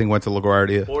David, I think, went to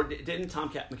LaGuardia. Or didn't Tom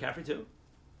McCaffrey too?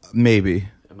 Maybe.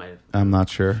 I might have. I'm not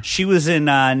sure. She was in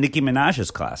Nicki Minaj's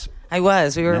class. I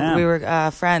was. We were. Yeah. We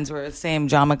were friends. We were the same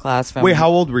drama class from. Wait, how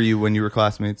old were you when you were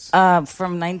classmates?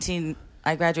 From 19.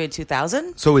 I graduated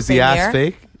 2000. So is the same ass year.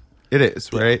 fake? It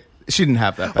is, right? She didn't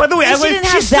have that. By the way, She didn't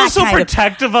have she's still that so kind of-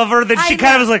 protective of her that I she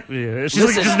kind know. of was like, yeah. She's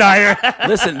like, just not here.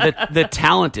 Listen, the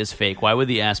talent is fake. Why would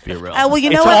the ass be real? Well, you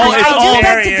know It's what? all- I it's do all-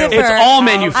 beg to differ. It's all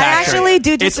manufactured. I actually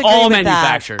do It's disagree all with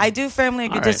manufactured. that. I do firmly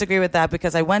All right. disagree with that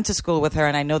because I went to school with her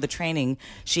and I know the training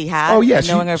she had. Oh, yeah, and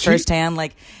knowing her she- firsthand,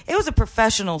 like it was a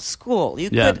professional school. You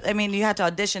Yeah. could, I mean, you had to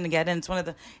audition to get in.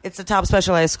 It's the top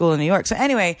specialized school in New York. So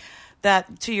anyway,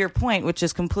 that to your point, which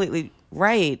is completely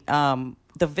right.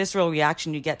 The visceral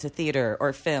reaction you get to theater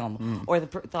or film or the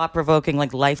thought-provoking,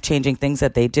 like life-changing things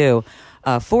that they do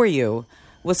for you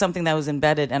was something that was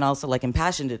embedded and also like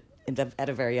impassioned at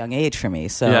a very young age for me.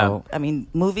 So, Yeah. I mean,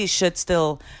 movies should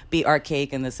still be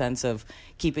archaic in the sense of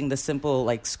keeping the simple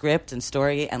like script and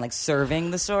story and like serving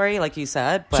the story, like you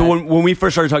said. But So when we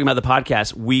first started talking about the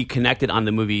podcast, we connected on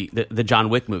the movie, the John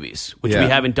Wick movies, which Yeah. we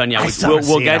haven't done yet. I We'll still haven't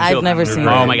seen get it. to. I've never seen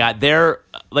Oh it. my god, they're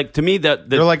like to me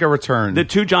They're like a return. the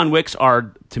two John Wicks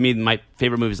are to me my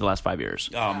favorite movies of the last 5 years.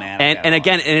 Oh, man, I And gotta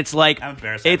again, watch and it's like I'm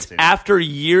embarrassed I haven't it's seen it. after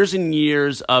years and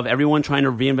years of everyone trying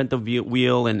to reinvent the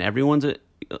wheel, and everyone's a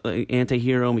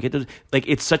anti-hero, and we get to like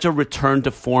it's such a return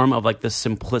to form of like the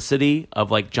simplicity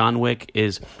of like John Wick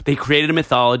is. They created a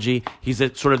mythology. He's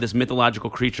a sort of this mythological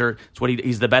creature. It's what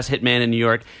he's the best hitman in New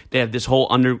York. They have this whole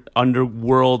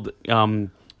underworld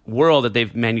world that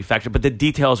they've manufactured, but the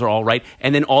details are all right.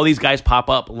 And then all these guys pop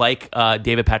up, like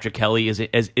David Patrick Kelly is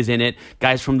in it.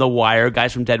 Guys from The Wire,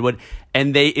 guys from Deadwood,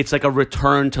 and it's like a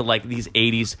return to like these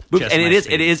 80s movies. Just And my it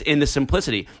speed. is in the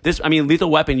simplicity. Lethal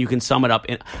Weapon, you can sum it up.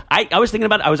 And I was thinking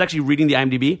about it. I was actually reading the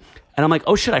IMDb. And I'm like,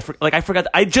 oh shit! I forgot.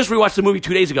 I just rewatched the movie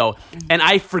 2 days ago, and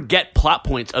I forget plot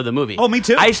points of the movie. Oh, me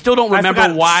too. I still don't I remember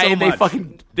forgot why so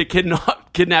they much.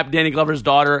 kidnapped Danny Glover's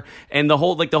daughter, and the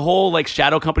whole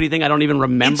Shadow Company thing. I don't even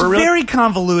remember. It's really. very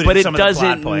convoluted, but it some of the plot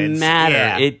doesn't points.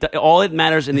 matter. Yeah. All it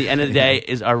matters in the end of the day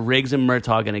is are Riggs and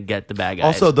Murtaugh going to get the bad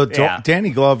guys? Also, Yeah. Danny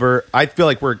Glover, I feel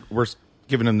like we're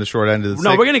giving him the short end of the stick.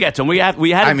 no, we're going to get to him. We had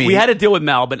to deal with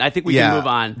Mel, but I think we can move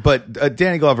on. But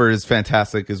Danny Glover is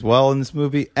fantastic as well in this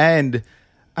movie. And,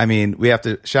 I mean, we have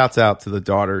to shouts out to the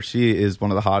daughter. She is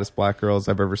one of the hottest black girls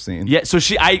I've ever seen. Yeah, so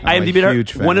I I'm a IMDb'd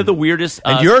huge her fan. one of the weirdest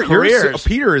And your careers.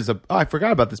 Peter is I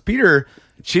forgot about this. Peter,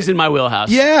 She's in my wheelhouse.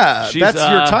 Yeah, that's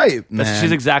your type, man.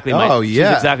 She's exactly my. Oh, yeah.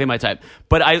 she's exactly my type.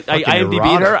 But I Fucking IMDb'd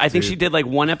erotic, her. I think dude. she did like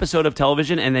one episode of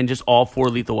television and then just all 4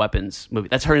 Lethal Weapons movie.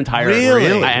 That's her entire Really?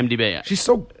 IMDb. Yeah. she's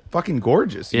so fucking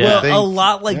gorgeous. Yeah. Well, They- a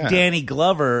lot like yeah. Danny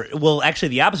Glover. Well, actually,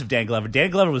 the opposite of Danny Glover. Danny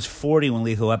Glover was 40 when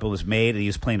Lethal Weapon was made, and he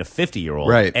was playing a 50-year-old.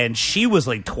 Right. And she was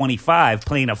like 25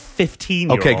 playing a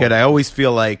 15-year-old. Okay, good. I always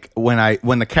feel like when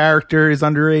the character is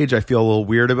underage, I feel a little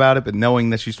weird about it. But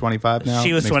knowing that she's 25 now,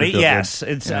 She was makes me 20. feel Yes. good.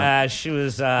 It's Yeah. she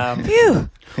was Phew.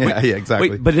 yeah,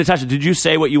 exactly. Wait, but Natasha, did you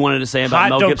say what you wanted to say about Hot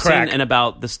Mel don't Gibson crack. and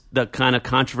about the kind of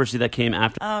controversy that came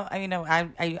after?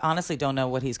 I honestly don't know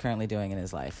what he's currently doing in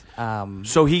his life.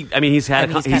 So he's had he's a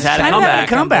kind of comeback. back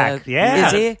from Comeback, the- yeah.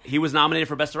 Is he? He was nominated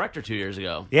for Best Director 2 years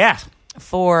ago. yeah.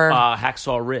 For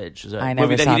Hacksaw Ridge, is a I never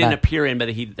movie that saw he didn't that. appear in, but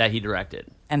that he directed.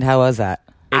 and how was that?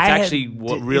 It's I had- actually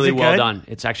is really it well good? done.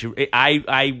 It's actually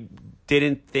I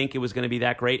didn't think it was going to be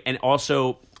that great, and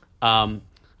also I'm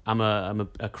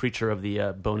a creature of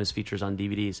the bonus features on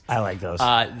DVDs. I like those.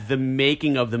 The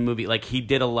making of the movie, like he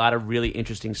did a lot of really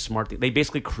interesting, smart things. They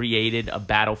basically created a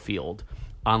battlefield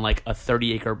on like a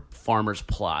 30-acre farmer's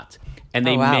plot, and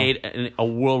they Oh, wow. made a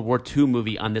World War II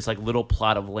movie on this like little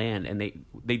plot of land, and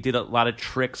they did a lot of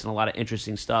tricks and a lot of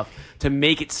interesting stuff to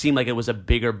make it seem like it was a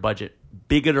bigger budget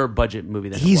movie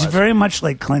than He's it was. very much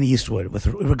like Clint Eastwood with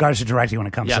regards to directing when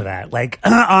it comes Yeah. to that. Like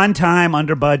on time,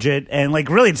 under budget, and like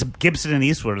really it's Gibson and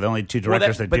Eastwood are the only two Well,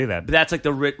 directors that but do that. But that's like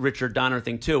the Richard Donner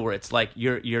thing too, where it's like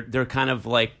they're kind of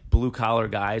like blue collar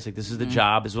guys. Like, this is the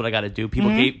job. This is what I got to do.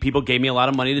 People gave me a lot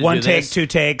of money to One do take, this. 2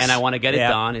 takes. And I want to get it Yeah.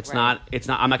 done. It's not.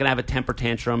 I'm not going to have a temper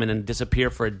tantrum and then disappear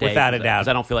for a day. Without a doubt. Because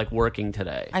I don't feel like working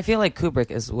today. I feel like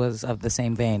Kubrick was of the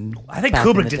same vein. I think back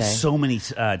in Kubrick the did day. so many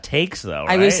takes, though.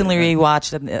 I right? recently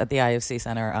rewatched at the IFC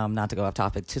Center, not to go off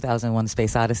topic, 2001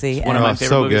 Space Odyssey. One of my favorite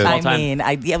so movies good. of all I time. mean,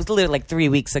 it was literally like 3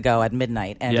 weeks ago at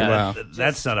midnight. And Yeah. Wow.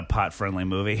 That's not a pot-friendly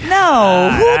movie. No,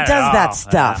 who I does don't that know.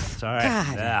 stuff? It's all right.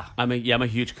 God. Yeah. I'm a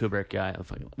huge Kubrick guy.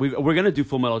 We're gonna do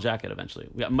Full Metal Jacket eventually.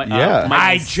 Yeah.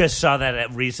 I just saw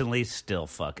that recently. Still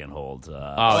fucking holds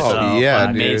up. Oh, Oh, yeah,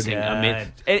 dude. amazing! God.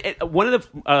 Amazing. One of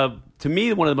the to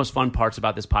me, one of the most fun parts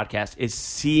about this podcast is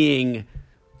seeing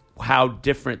how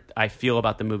different I feel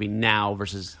about the movie now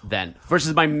versus then,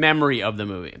 versus my memory of the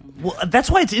movie. Well,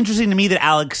 that's why it's interesting to me that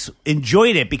Alex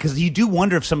enjoyed it, because you do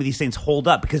wonder if some of these things hold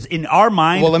up. Because in our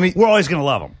mind, we're always going to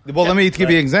love them. Well, let me give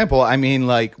you an example. I mean,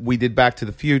 like, we did Back to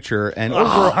the Future, and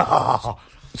overall,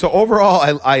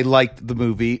 I liked the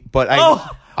movie, but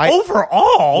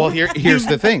overall, well, here's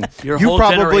the thing. Your you whole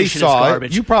probably generation is saw it.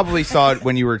 garbage. You probably saw it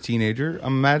when you were a teenager.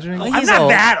 I'm imagining. I'm not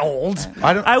that old.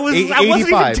 I wasn't even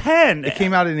 85. 10. It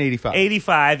came out in 85.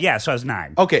 85, yeah, so I was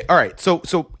 9. Okay, all right. So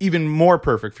even more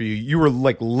perfect for you. You were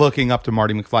like looking up to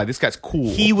Marty McFly. This guy's cool.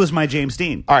 He was my James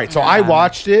Dean. All right, so I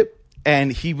watched it,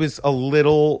 and he was a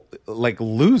little like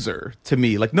loser to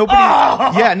me. Like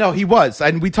nobody. Yeah, no, he was,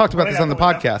 and we talked about this on the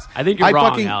podcast. I think you're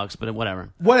wrong, Alex, but whatever.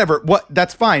 Whatever.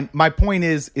 That's fine. My point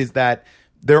is that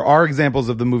there are examples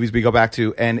of the movies we go back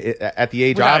to, and at the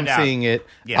age Without I'm a doubt. seeing it,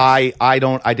 Yes. I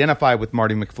don't identify with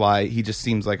Marty McFly. He just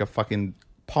seems like a fucking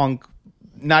punk.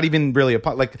 Not even really a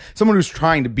punk, like someone who's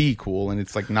trying to be cool, and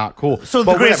it's like not cool. So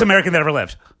But the greatest whatever. American that ever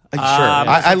lived. Sure,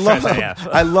 I love yeah.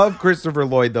 I love Christopher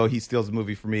Lloyd, though. He steals the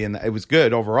movie for me, and it was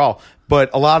good overall. But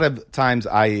a lot of times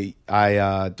I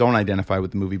don't identify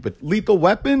with the movie. But Lethal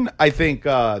Weapon, I think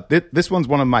this one's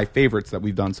one of my favorites that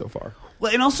we've done so far.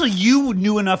 Well, and also you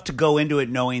knew enough to go into it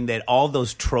knowing that all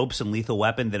those tropes in Lethal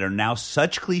Weapon that are now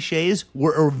such cliches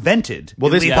were invented.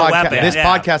 Well, in this Lethal Weapon.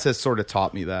 podcast has sort of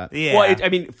taught me that. Yeah. Well, I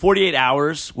mean, 48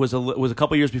 Hours was a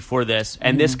couple years before this,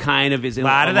 and this kind of is a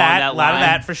lot of that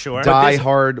line. for sure. Die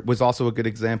Hard was also a good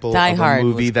example Die of a Hard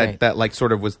movie was great. that like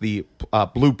sort of was the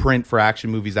blueprint for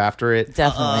action movies after it.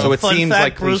 Definitely. So it Fun seems fact,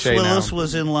 like Bruce cliche Willis now.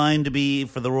 was in line to be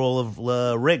for the role of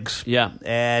Riggs. Yeah.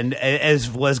 And as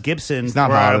was Gibson He's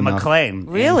not for hot enough. McClane.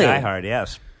 Really? In Die Hard,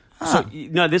 yes. So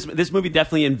no, this movie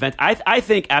definitely I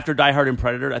think after Die Hard and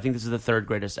Predator, I think this is the third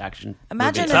greatest action.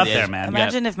 Imagine movie. It's up if, there, man.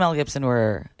 Imagine if Mel Gibson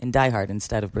were in Die Hard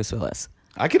instead of Bruce Willis.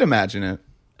 I could imagine it.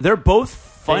 They're both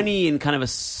funny in kind of a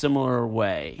similar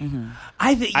way.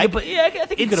 I think, I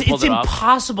think you could have pulled it's it off.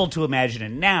 impossible to imagine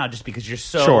it now, just because you're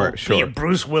so Sure. Yeah,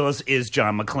 Bruce Willis is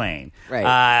John McClane, Right.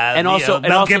 And also- and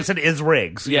Mel also- Gibson is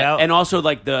Riggs. you Yeah, know? and also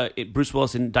like Bruce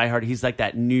Willis in Die Hard, he's like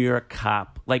that New York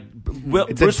cop. Like It's a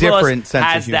Bruce different Willis sense of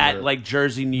has that humor. like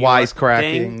Jersey New York Wisecracking.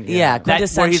 thing. Yeah, That,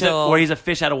 quintessential. where he's a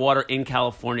fish out of water in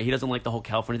California. He doesn't like the whole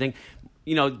California thing.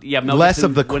 You know, yeah, Mel Less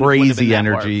Gibson of the wouldn't have been crazy that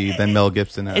energy part. than Mel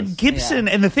Gibson has. And Gibson,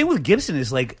 and the thing with Gibson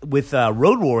is like with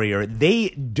Road Warrior, they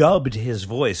dubbed his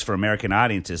voice for American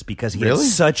audiences because he Really?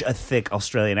 had such a thick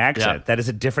Australian accent. Yeah. That is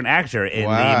a different actor in the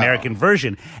Wow. American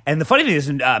version. And the funny thing is,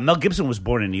 Mel Gibson was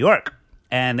born in New York,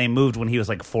 and they moved when he was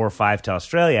like 4 or 5 to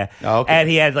Australia, Oh, okay. and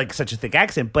he had like such a thick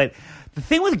accent. But the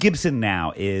thing with Gibson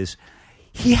now is,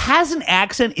 he has an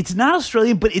accent. It's not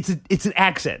Australian, but it's an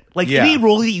accent. Like Yeah. any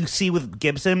role that you see with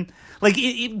Gibson, like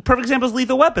perfect example is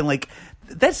Lethal Weapon. Like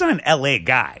that's not an LA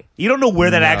guy. You don't know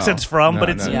where that No. accent's from, No, but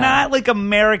it's no, no. not like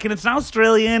American. It's not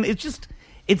Australian.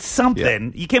 It's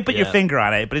something. You can't put your Yeah. finger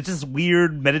on it, but it's just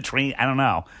weird Mediterranean. I don't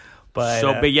know. But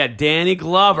But yeah, Danny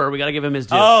Glover, we got to give him his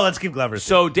due. oh, let's give Glover.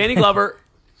 So Danny Glover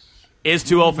is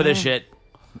too old for this shit.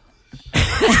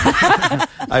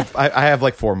 I have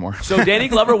like 4 more. So Danny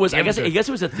Glover was, I guess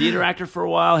he was a theater actor for a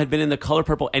while, had been in The Color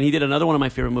Purple, and he did another one of my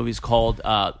favorite movies called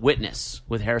Witness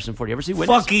with Harrison Ford. You ever see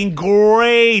Witness? fucking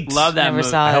great. Love that Never movie.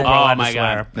 saw it. I hope we're allowed Oh to my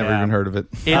swear. god. Never Yeah. even heard of it.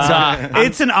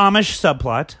 It's an Amish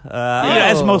subplot,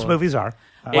 as most movies are.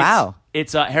 Wow.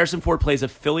 It's Harrison Ford plays a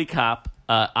Philly cop,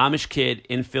 Amish kid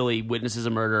in Philly witnesses a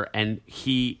murder, and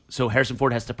so Harrison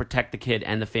Ford has to protect the kid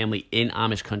and the family in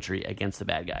Amish country against the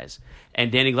bad guys. And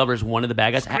Danny Glover is one of the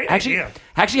bad guys. great Actually idea.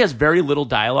 has very little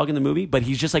dialogue in the movie, but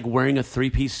he's just like wearing a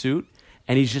 3-piece suit.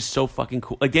 And he's just so fucking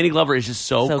cool. Like Danny Glover is just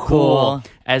so cool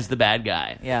as the bad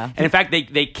guy. Yeah. And in fact,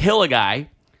 they kill a guy,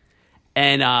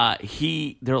 and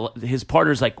his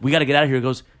partner's like, "We got to get out of here." He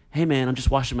goes, "Hey man, I'm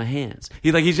just washing my hands."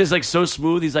 He's just like so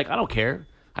smooth. He's like, "I don't care.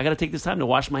 I got to take this time to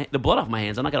wash the blood off my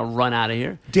hands. I'm not going to run out of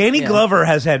here. Danny Glover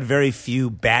has had very few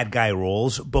bad guy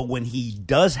roles, but when he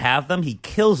does have them, he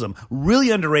kills them.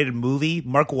 Really underrated movie,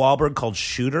 Mark Wahlberg, called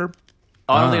Shooter.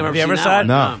 Oh, I don't think I've Have you ever ever seen saw that it?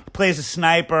 one. No. Plays a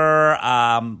sniper.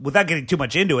 Without getting too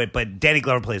much into it, but Danny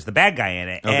Glover plays the bad guy in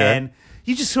it, Okay. and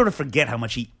you just sort of forget how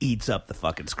much he eats up the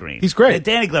fucking screen. He's great.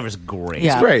 Danny Glover's great.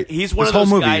 Yeah. He's great. He's one This of those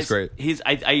whole movie guys. is great.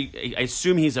 I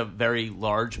assume he's a very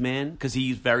large man because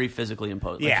he's very physically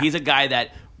imposing. Like, Yeah. he's a guy that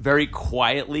very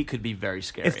quietly could be very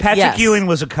scary. If Patrick Yes. Ewing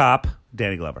was a cop,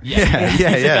 Danny Glover. Yeah, He's a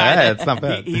guy that- it's not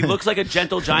bad. He looks like a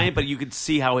gentle giant, but you could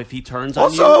see how if he turns on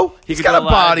Also, you, he he's could got do a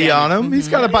lot of body damage. on him. He's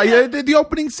got a body. The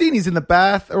opening scene, he's in the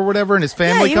bath or whatever, and his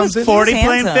family he comes was in. 40 He's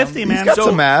playing handsome. 50, man. He's got So,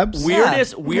 some abs.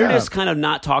 Weirdest Yeah. kind of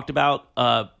not talked about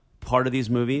part of these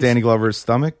movies. Danny Glover's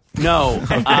stomach. No.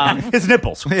 His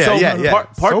nipples. Yeah, So yeah.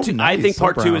 Part So two, nice, I think so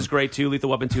part two brown. is great too. Lethal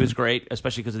Weapon 2 is great,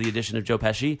 especially because of the addition of Joe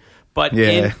Pesci. But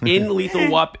Yeah. in Lethal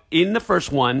Weapon, in the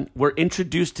first one, we're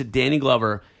introduced to Danny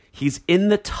Glover. He's in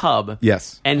the tub.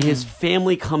 Yes. And his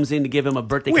family comes in to give him a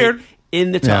birthday Weird. cake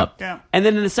in the tub. Yeah. And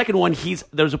then in the second one,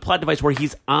 there's a plot device where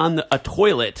he's on a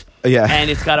toilet. Yeah. And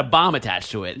it's got a bomb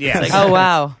attached to it. Yeah. It's Oh,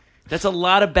 wow. That's a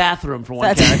lot of bathroom for one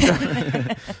That's-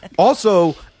 character.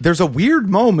 Also, there's a weird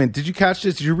moment. Did you catch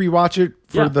this? Did you rewatch it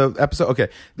for Yeah. the episode? Okay.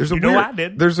 There's a You know weird. I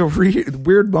did. There's a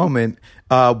weird moment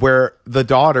where the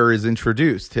daughter is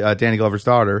introduced, Danny Glover's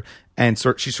daughter, and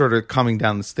she's sort of coming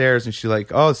down the stairs, and she's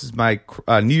like, "Oh, this is my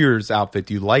New Year's outfit.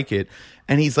 Do you like it?"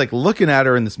 And he's like looking at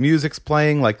her, and this music's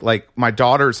playing, like my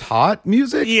daughter's hot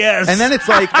music. Yes. And then it's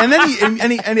like, and then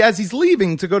and as he's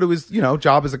leaving to go to his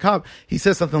job as a cop, he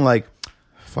says something like,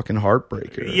 "Fucking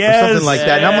heartbreaker," or Yes. something like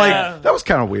that. And I'm Yeah. like, that was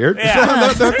kind of weird.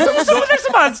 Yeah. There's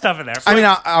some odd stuff in there. I mean,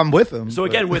 I'm with him. So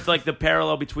again, with like the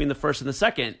parallel between the first and the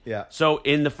second. Yeah. So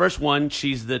in the first one,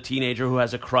 she's the teenager who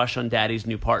has a crush on Daddy's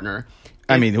new partner.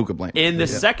 I mean, who could blame? In the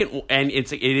Yeah. second, and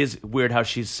it is weird how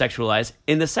she's sexualized.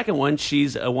 In the second one,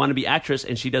 she's a wannabe actress,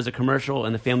 and she does a commercial,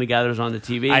 and the family gathers on the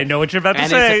TV. I know what you're about to and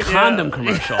say. it's a condom Yeah.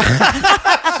 commercial.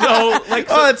 So, like,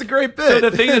 Oh, that's a great bit. so the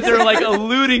thing that they're like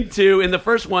alluding to in the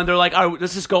first one, they're like, "Oh,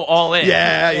 let's just go all in."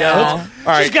 Yeah. All She's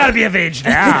right. got to be of age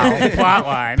now.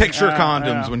 Plotline. Picture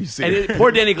condoms when you see And it.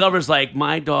 poor Danny Glover's like,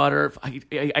 my daughter.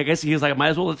 I guess he was like, I might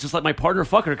as well just let my partner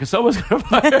fuck her because someone's gonna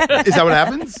fuck her. Is that what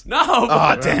happens? No.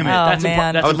 Oh, damn it. That's man.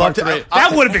 That's I would in love part to. three.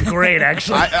 That would have been great,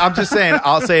 actually. I'm just saying.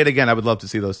 I'll say it again. I would love to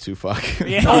see those two fuck.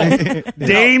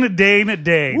 Dane.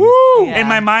 Woo! Yeah. In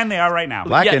my mind, they are right now.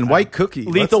 Black Yeah. and white cookie.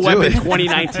 Lethal Let's do Weapon it.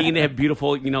 2019. They have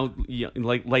beautiful,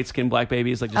 like light skinned black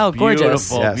babies, like just Oh, gorgeous.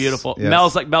 beautiful, Yes, beautiful. yes.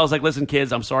 Mel's like, listen,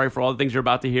 kids, I'm sorry for all the things you're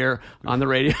about to hear on the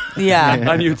radio, Yeah.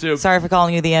 on YouTube. Sorry for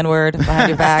calling you the N-word behind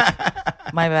your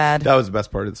back. My bad. That was the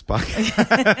best part of this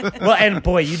podcast. Well, and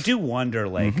boy, you do wonder,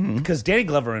 like, Mm-hmm. because Danny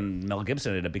Glover and Mel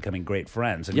Gibson ended up becoming great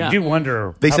friends, and Yeah. you do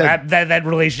wonder They how said- that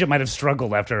relationship might have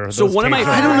struggled after. So those one of my tapes.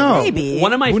 I don't know. Maybe.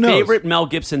 One of my Who knows? favorite Mel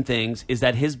Gibson things is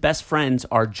that his best friends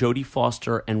are Jodie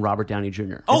Foster and Robert Downey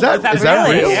Jr. Oh, Is that- is that is that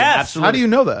really? real? Yes. Absolutely. How do you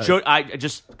know that? I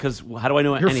just because how do I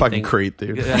know You're a anything? fucking creep,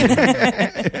 dude. Do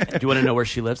you want to know where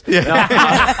she lives? Yeah.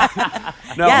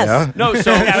 No, Yes. no.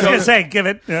 So Yeah, I was gonna say, give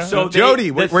it. Yeah. So Jody,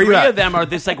 the where three you at? of them are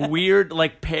this like weird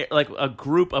like pair, like a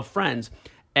group of friends.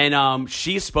 And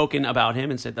she's spoken about him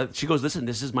and said that she goes, listen,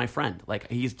 this is my friend. Like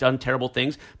he's done terrible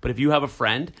things, but if you have a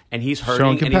friend and he's hurting,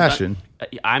 Showing and he's compassion.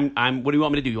 I'm. What do you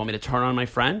want me to do? You want me to turn on my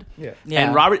friend? Yeah. Yeah.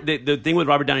 And Robert, the thing with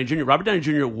Robert Downey Jr. Robert Downey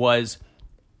Jr. was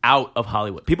out of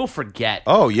Hollywood. People forget.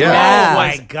 Oh, yeah. Yeah. Oh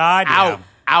my God!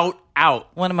 yeah. Out.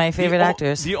 One of my favorite The o-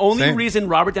 actors. The only Same. reason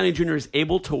Robert Downey Jr. is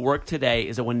able to work today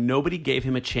is that when nobody gave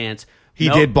him a chance, He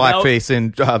did blackface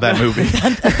in that movie.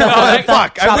 that-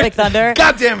 Fuck. Tropic Thunder.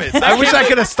 God damn it. I wish I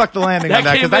could have stuck the landing That on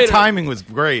that came because that later. timing was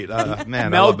great. Man, I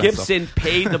Mel love that stuff. Gibson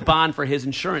paid the bond for his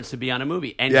insurance to be on a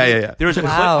movie, and Yeah. There's a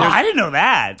Wow. clip. I didn't know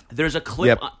that. There's a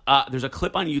clip. Yep. There's a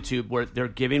clip on YouTube where they're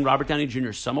giving Robert Downey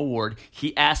Jr. some award.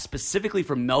 He asked specifically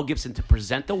for Mel Gibson to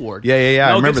present the award. Yeah. I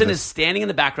Mel remember Gibson this. is standing in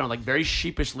the background, like very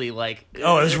sheepishly, like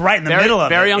Oh, it was right in the very, middle of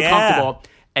very it. uncomfortable.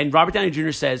 And Robert Downey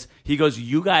Jr. says, he goes,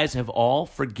 you guys have all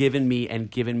forgiven me and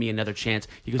given me another chance.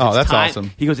 He goes, Oh, it's that's time.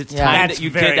 awesome. He goes, it's Yeah. time That's that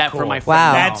you very did that for cool. my friend.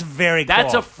 Wow. Mel." That's very cool.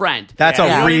 That's a friend. That's Yeah. a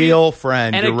You know what I mean? real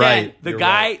friend. And You're again, right. the You're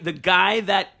guy, right. the guy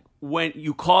that when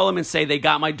you call him and say they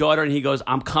got my daughter, and he goes,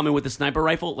 "I'm coming with the sniper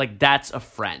rifle," like that's a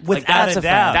friend. Like, Without That's a a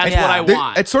doubt. friend. that's Yeah. what I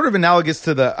want. It's sort of analogous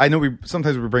to the. I know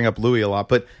sometimes we bring up Louis a lot,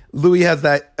 but Louis has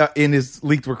that in his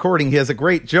leaked recording. He has a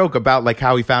great joke about like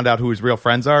how he found out who his real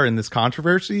friends are in this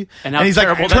controversy, And how he's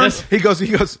terrible like, that is. He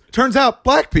goes, turns out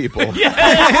black people.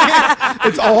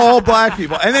 It's all black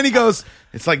people, and then he goes,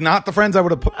 It's like not the friends I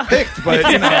would have picked, but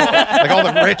like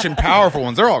all the rich and powerful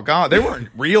ones, they're all gone. They weren't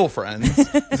real friends.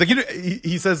 It's like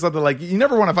he says something like, "You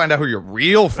never want to find out who your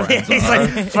real friends are." He's like,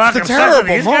 fuck, it's a I'm stuck with terrible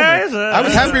these moment. guys. I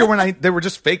was happier when they were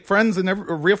just fake friends and never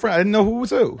a real friend. I didn't know who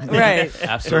was who. Right.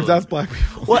 Absolutely. Turns out it's black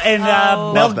people. Well, and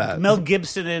Love that. Mel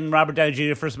Gibson and Robert Downey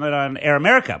Jr. first met on Air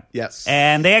America. Yes.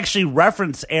 And they actually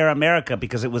reference Air America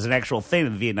because it was an actual thing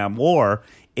in the Vietnam War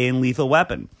in Lethal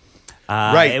Weapon.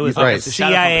 Right, It was right. like a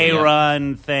CIA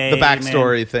run thing. The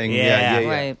backstory thing. Yeah. Yeah.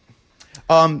 Right.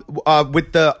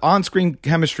 With the on-screen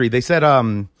chemistry, they said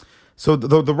so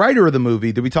the writer of the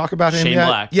movie, did we talk about him Shane yet?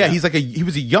 Black, Yeah, yeah. he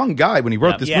was a young guy when he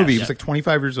wrote this movie. He was like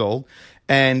 25 years old.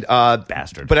 And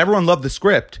Bastard. But everyone loved the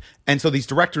script. And so these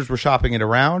directors were shopping it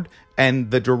around, and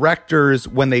the directors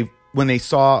when they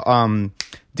saw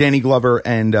Danny Glover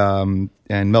and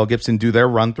Mel Gibson do their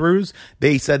run-throughs,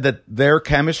 they said that their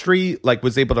chemistry like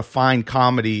was able to find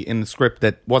comedy in the script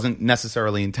that wasn't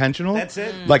necessarily intentional. That's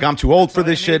it. Like, I'm too old for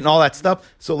this shit and all that stuff.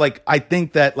 So like I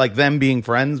think that like them being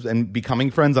friends and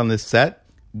becoming friends on this set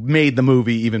made the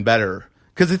movie even better.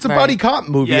 Because it's a buddy cop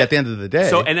movie at the end of the day.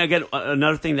 So, and again,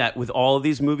 another thing that with all of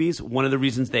these movies, one of the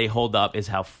reasons they hold up is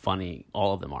how funny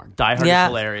all of them are. Die Hard is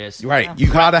hilarious. Right. You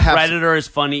gotta have Predator is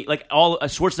funny. Like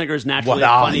Schwarzenegger is naturally What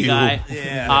a are funny you? guy.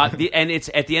 Yeah. And it's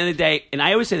at the end of the day, and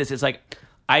I always say this, it's like,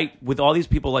 with all these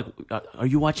people, like, are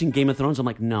you watching Game of Thrones? I'm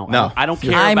like, no. I don't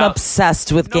care I'm about...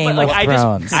 obsessed with Game but, of like,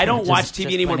 Thrones. I don't watch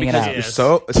TV anymore pointing it because out. You're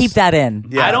so Keep that in.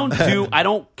 Yeah. I don't care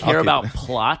I'll keep about it.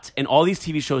 plot. And all these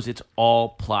TV shows, it's all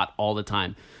plot all the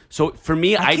time. So for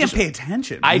me, I can't just pay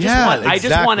attention. I just Yeah, want a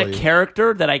exactly.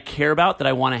 character that I care about, that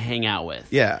I want to hang out with.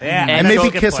 Yeah. Yeah. And That's maybe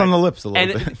a good kiss point. on the lips a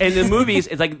little bit. And the movies,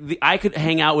 it's like I could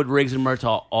hang out with Riggs and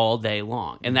Murtaugh all day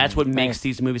long, and that's what makes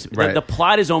these movies. Right. The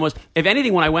plot is almost, if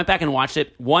anything, when I went back and watched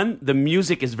it, one, the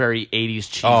music is very 80s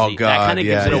cheesy. Oh, that God, kind of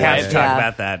yeah, gives it We away. have to talk Yeah.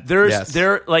 about that.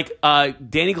 There, like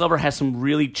Danny Glover has some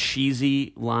really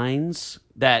cheesy lines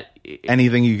that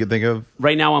Anything you could think of?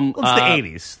 right now I'm. Well, it's the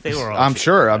 80s. They were all I'm cheap.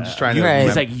 sure. I'm just trying to. Right.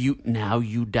 He's like, you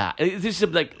die. This is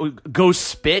like, go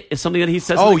spit is something that he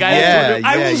says to Oh, the guy. yeah.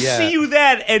 I will see you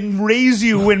that and raise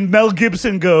you when Mel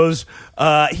Gibson goes,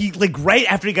 he like right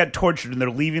after he got tortured and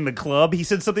they're leaving the club, he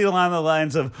said something along the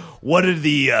lines of, what did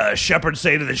the shepherd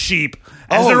say to the sheep?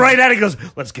 As they're right at it, he goes,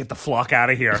 let's get the flock out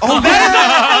of here. Oh,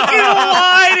 that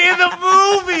is a fucking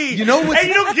line in the movie. You know what's-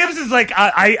 And Gibson's like,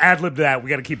 I ad-libbed that. We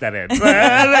got to keep that in.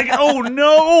 Like, oh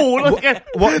no.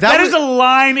 well, that was- is a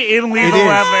line in Lethal It is.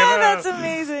 Weapon. Oh, that's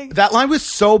amazing. That line was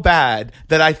so bad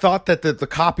that I thought that the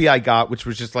copy I got, which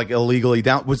was just like illegally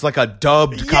down, was like a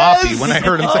dubbed copy. When I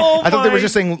heard him say, Oh I thought they were my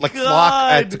just saying like God.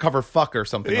 flock to cover fuck or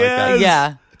something like that. Yes.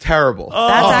 Yeah. Terrible.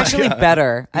 That's Oh my actually God.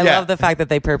 better. I Yeah. love the fact that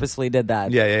they purposefully did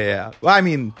that. Yeah. Well, I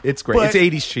mean, it's great. But- It's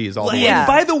 80s cheese all the way. Yeah. And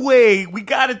by the way, we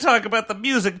got to talk about the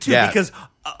music too, Yeah. because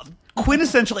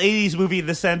quintessential 80s movie in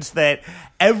the sense that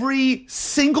every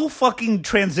single fucking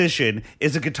transition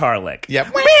is a guitar lick.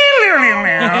 Yep. like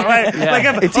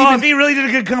It's if he really did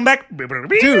a good comeback.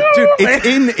 Dude,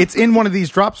 it's in one of these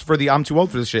drops for the I'm too old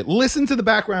for this shit. Listen to the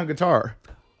background guitar.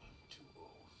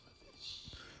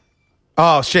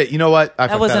 Oh shit! You know what? I That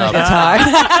fucked wasn't a up.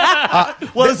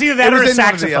 guitar. Well, it's either that It was or a in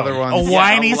one of the saxophone. other ones. A Yeah,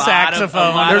 whiny a lot of-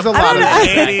 saxophone. There's a lot of the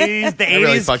that. 80s. The I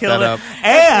really 80s fucked killed that it. up.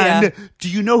 And Yeah. do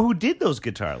you know who did those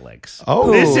guitar licks? Oh.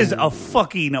 This is a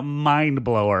fucking mind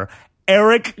blower.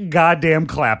 Eric goddamn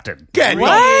Clapton. Get the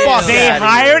What? fuck They outta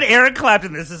hired here. Eric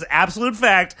Clapton. This is absolute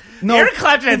fact. No. Eric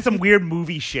Clapton had some weird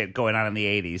movie shit going on in the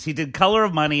 80s. He did Color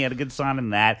of Money, had a good song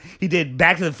in that. He did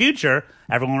Back to the Future.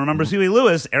 Everyone remembers Huey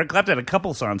Lewis. Eric Clapton had a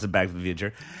couple songs in Back to the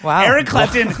Future. Wow. Eric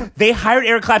Clapton, they hired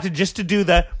Eric Clapton just to do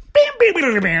the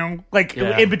like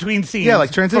Yeah. in between scenes. Yeah,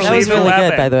 like transition. for That was Lethal really good,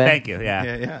 Weapon. by the way. Thank you.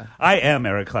 Yeah. Yeah. I am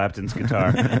Eric Clapton's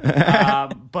guitar.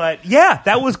 But yeah,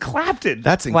 that was Clapton.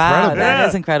 That's Wow, incredible. that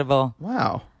is incredible.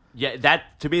 Wow. Yeah, that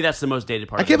to me, that's the most dated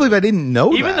part. I can't believe I didn't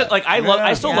know Even that.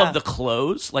 I still Yeah. love the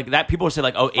clothes. Like that, people say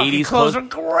like, oh, Fucking 80s clothes are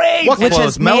great. What Which clothes?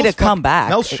 has made a comeback.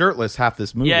 Mel's shirtless half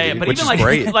this movie. Yeah, but which even is like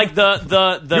great. like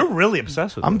the You're really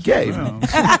obsessed with I'm this. gay.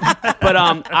 but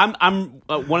I'm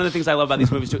one of the things I love about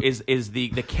these movies too is the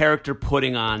character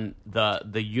putting on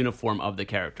the uniform of the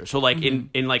character. So like in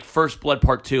like First Blood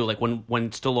Part 2, like when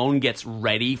Stallone gets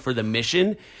ready for the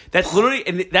mission, that's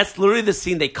literally the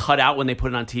scene they cut out when they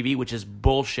put it on TV, which is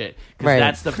bullshit. Because Right.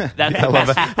 that's the I love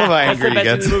it. I love how that's the angry he best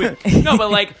gets. in the movie. No,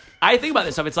 but like I think about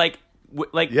this stuff. It's like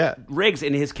Yeah. Riggs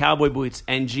in his cowboy boots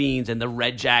and jeans and the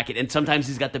red jacket, and sometimes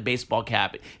he's got the baseball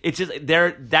cap. It's just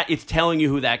it's telling you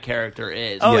who that character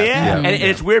is. Oh, Yeah. yeah. And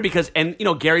it's weird because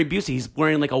Gary Busey, he's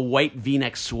wearing like a white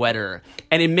V-neck sweater,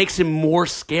 and it makes him more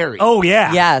scary. Oh,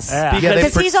 yeah. Yes. Yeah. Because-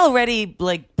 Because he's already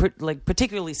like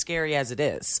particularly scary as it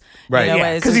is. Right. You know, Yeah,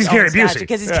 as 'cause his he's Gary own stature, Busey.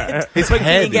 'cause he's Yeah. His like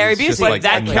head Gary is Busey. just But like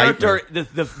that a character,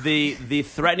 nightmare. the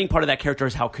threatening part of that character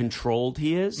is how controlled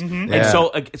he is, and Yeah.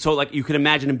 so like you can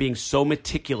imagine him being so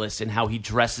meticulous in how he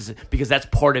dresses because that's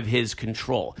part of his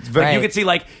control. Right. You can see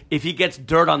like if he gets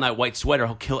dirt on that white sweater,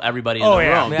 he'll kill everybody in Oh, the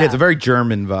yeah. room. Yeah, it's a very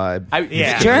German vibe.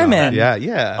 Yeah. German.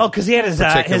 Yeah. Oh, because he had his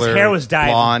Particular hair was dyed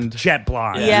blonde. jet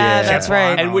blonde. Yeah, that's Jet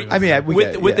right. blonde. And I mean,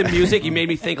 with the music, you made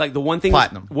me think like the one thing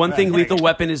Platinum. Lethal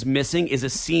Weapon is missing is a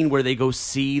scene where they go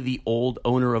see the old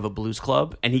owner of a blues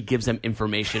club and he gives them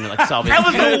information like solving. That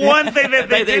was the one thing that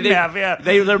they didn't have. Yeah,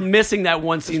 they're missing that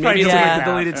one scene. probably Maybe it's yeah. like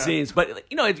the deleted scenes, but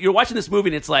you know, you're watching this movie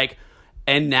and it's like.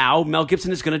 And now Mel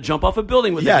Gibson is going to jump off a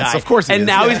building with the Yes, guy. of course he and is.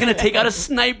 now Yeah. he's going to take out a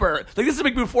sniper. Like this is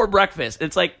like before breakfast.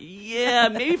 It's like, yeah,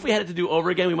 maybe if we had it to do over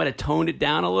again, we might have toned it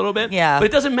down a little bit. Yeah. but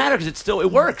it doesn't matter because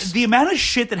it works. the amount of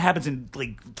shit that happens in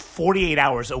like 48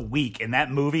 hours a week in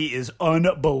that movie is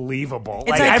unbelievable.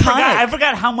 It's Like iconic. I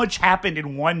forgot how much happened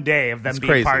in one day of them It's being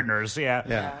crazy. partners. Yeah.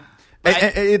 Yeah.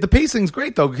 And the pacing's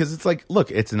great though because it's like,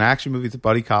 look, it's an action movie, it's a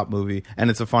buddy cop movie,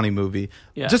 and it's a funny movie.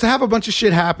 Yeah. Just have a bunch of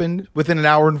shit happen within an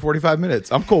hour and 45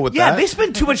 minutes. I'm cool with Yeah, that. they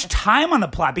spend too much time on the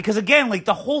plot because again, like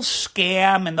the whole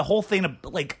scam and the whole thing, of,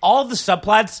 like all of the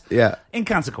subplots, Yeah.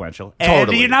 inconsequential, and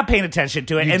Totally. you're not paying attention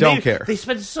to it. You and don't they, care. They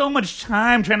spend so much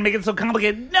time trying to make it so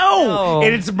complicated. No,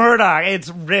 and it's Murdoch, it's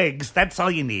Riggs. That's all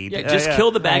you need. Yeah, just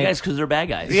kill the bad guys because they're bad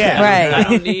guys. Yeah. Right. I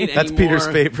don't need That's any Peter's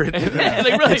more- favorite. Yeah,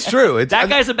 like, really, It's true. that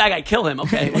guy's a bad guy. Kill him.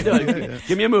 Okay, we'll do it.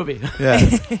 Give me a movie. Yeah.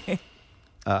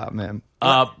 Man.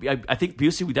 I think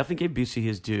Busey. We definitely gave Busey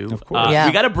his due. Of course. Yeah.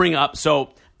 We got to bring up. So,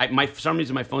 for some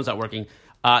reason, my phone's not working.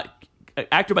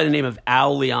 Actor by the name of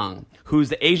Al Leong, who's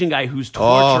the Asian guy who's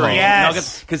torturing.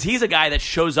 yes. Because he's a guy that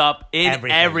shows up in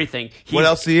everything. What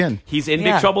else is he in? He's in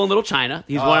Yeah. Big Trouble in Little China.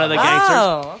 He's one of the gangsters.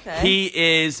 Oh, okay.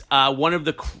 He is one of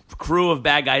the crew of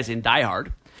bad guys in Die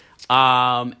Hard.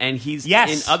 And he's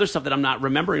Yes. in other stuff that I'm not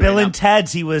remembering Bill right and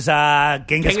Ted's. He was Genghis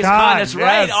Genghis Khan. Khan, that's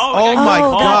right. Yes. Oh my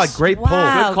Oh, God, that's- great pull.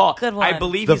 wow. Good call. Good one. I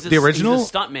believe The- he's the original? He's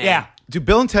a stuntman. Yeah. Dude,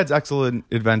 Bill and Ted's Excellent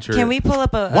Adventure. Can we pull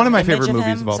up a one of my image favorite of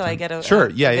movies him of all so time? I get a Sure.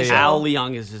 Yeah. visual? Al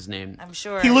Leong is his name. I'm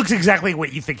sure He looks exactly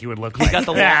what you think he would look like. got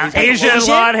the long- Yeah. he's got the Asian, Asian?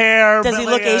 blonde hair. Does he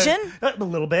look Asian? A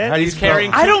little bit. How do you He's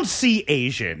carrying. I don't see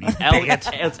Asian. You bigot.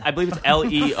 I believe it's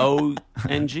Leong.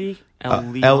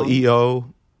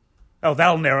 Leo. Oh,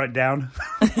 that'll narrow it down.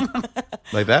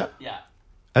 Like that? Yeah.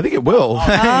 I think it will.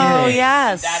 Oh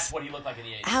yes, That's what he looked like in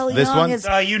the 80s. Al This Young one? is.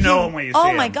 You know him when you see Oh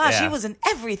him. my gosh, Yeah. he was in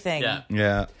everything. Yeah.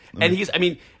 Yeah. And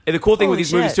and the cool thing with Holy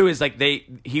these movies shit. too is like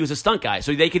he was a stunt guy,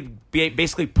 so they could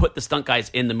basically put the stunt guys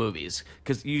in the movies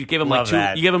because you give him Love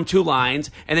that. you give him two lines,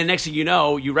 and then next thing you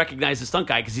know, you recognize the stunt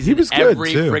guy because he's He in was good,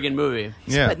 every too. friggin' movie.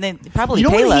 Yeah. But they probably You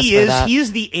know pay what less he for is? that. He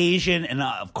is the Asian, and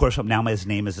of course now his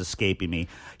name is escaping me.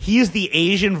 He is the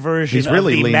Asian version He's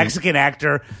really of the leaning. Mexican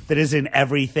actor that is in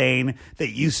everything. That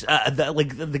used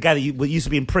like the guy that used to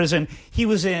be in prison. He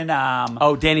was in.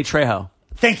 Oh, Danny Trejo.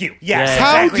 Thank you. Yes. Yeah.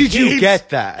 How exactly. did you He's- get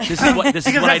that? This is what Because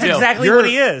I that's do. exactly You're- what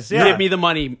he is. Yeah. Give me the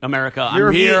money, America. I'm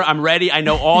You're- here. I'm ready. I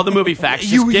know all the movie facts.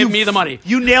 Just give me the money.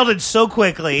 You nailed it so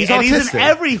quickly. He's and he's autistic. in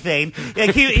everything.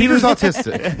 Like he Peter's was,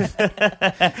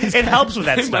 autistic. it helps with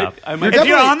that I stuff. might- I might- if you're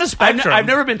definitely- on the spectrum, I've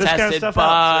never been this kind of tested, stuff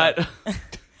helps. but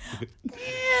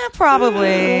Yeah,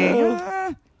 probably.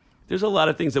 there's a lot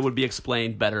of things that would be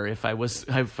explained better if I was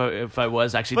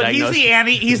actually But diagnosed.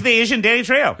 he's the Asian Danny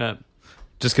Trejo.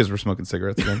 Just because we're smoking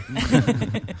cigarettes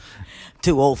again.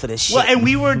 Too old for this shit. Well, and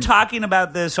we were talking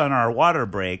about this on our water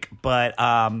break, but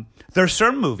there are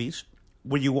certain movies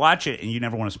where you watch it and you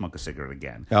never want to smoke a cigarette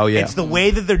again. Oh, yeah. It's the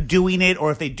way that they're doing it, or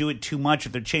if they do it too much,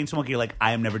 if they're chain smoking, you're like,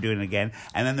 I am never doing it again.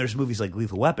 And then there's movies like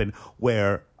Lethal Weapon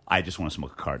where I just want to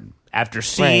smoke a carton after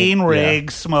seeing Right.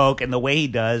 Riggs smoke and the way he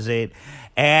does it.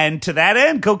 And to that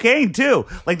end, cocaine too.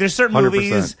 Like there's certain 100%.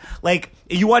 movies, like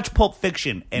you watch Pulp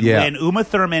Fiction, and Yeah. when Uma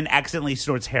Thurman accidentally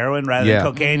snorts heroin rather Yeah.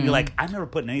 than cocaine, you're like, I'm never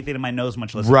putting anything in my nose,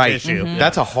 much less Right. a tissue. Mhm.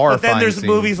 That's a But horrifying then there's scene.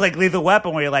 movies like Lethal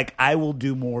Weapon where you're like, I will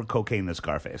do more cocaine than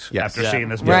Scarface Yes. after Yeah. seeing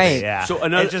this movie. Right. Yeah. So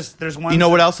another- It just there's one. You know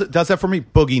what else does that for me?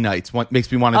 Boogie Nights. What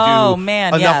makes me want to Oh, do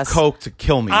man, enough yes. coke to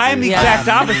kill me. I'm the dude. exact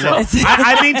opposite.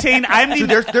 I maintain. I'm the.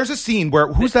 Dude, there's a scene where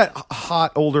who's that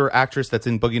hot older actress that's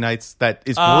in Boogie Nights that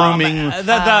is grooming?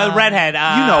 the redhead.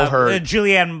 You know her.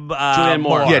 Julianne Julianne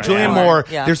Moore. Yeah, Julianne Yeah. Moore.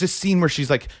 Yeah. There's this scene where she's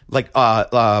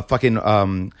fucking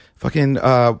Fucking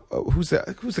who's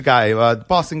the guy?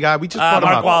 Boston guy. We just brought him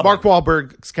Mark up. Wahlberg. Mark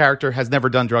Wahlberg's character has never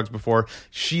done drugs before.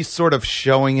 She's sort of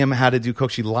showing him how to do coke.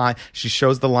 She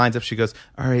shows the lines up. She goes,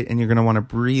 "All right, and you're gonna want to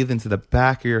breathe into the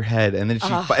back of your head." And then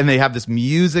and they have this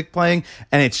music playing,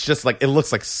 and it's just like it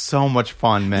looks like so much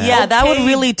fun, man. Yeah, that would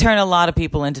really turn a lot of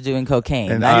people into doing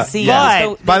cocaine. And, I see. yeah.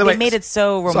 So By the way, they made it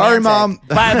so romantic. Sorry, Mom.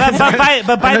 But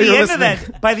by I know the you're end of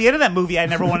listening. that, by the end of that movie, I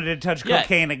never wanted to touch Yeah.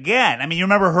 cocaine again. I mean, you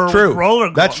remember her True. with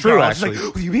roller. That's true, girl. actually. She's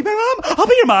like, "Will you be my mom? I'll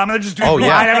be your mom." And then just do Oh, line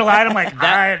yeah. after line. I'm like,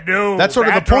 I do. That's sort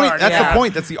of the that point. drug. That's Yeah. the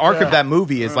point. That's the arc of that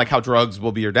movie. Is like how drugs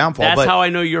will be your downfall. That's but how I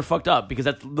know you're fucked up because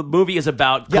the movie is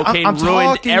about Yeah, cocaine I'm ruined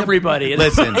talking everybody.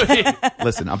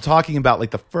 Listen. I'm talking about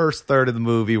like the first third of the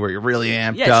movie where you're really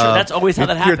amped Yeah, sure, up. that's always how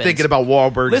that You're happens. thinking about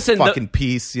Wahlberg's Listen, fucking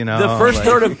piece. You know, the first like-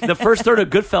 third of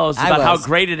Goodfellas is I about how was.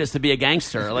 great it is to be a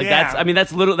gangster. Like Yeah.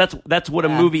 that's what a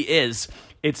movie is.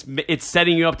 It's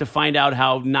setting you up to find out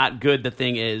how not good the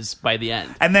thing is by the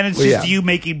end. And then it's Well, just yeah. you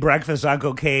making breakfast on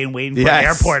cocaine, waiting for an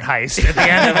Yes. airport heist at the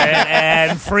end of it,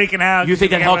 and freaking out. You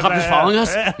think that helicopter's following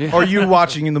us? Or you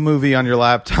watching the movie on your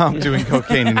laptop doing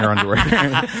cocaine in your underwear.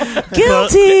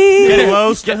 Guilty. Getting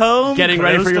close to home. Getting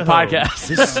ready close for your to home. podcast.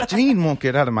 This Gene won't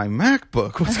get out of my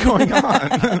MacBook. What's going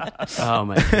on? Oh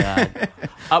my god!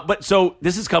 But so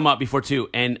this has come up before too,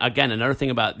 and again, another thing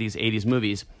about these '80s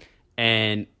movies,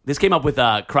 and this came up with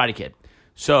Karate Kid.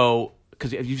 So,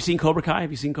 because have you seen Cobra Kai?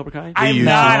 Have you seen Cobra Kai? I'm You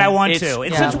not. too. I want It's to.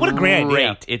 It's such, what a great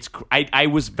idea. It's I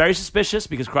was very suspicious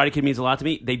because Karate Kid means a lot to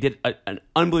me. They did an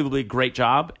unbelievably great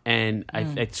job, and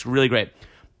it's really great.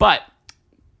 But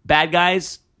bad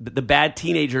guys, the bad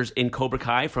teenagers in Cobra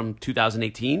Kai from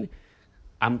 2018,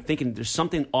 I'm thinking there's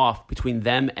something off between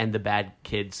them and the bad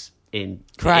kids in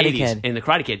the Karate 80s, Kid. in the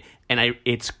Karate Kid, and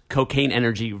it's cocaine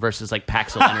energy versus like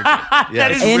Paxil energy.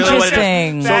 That is It's really what it is.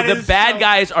 Interesting. So That the is bad so-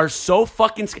 guys are so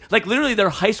fucking like literally they're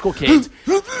high school kids.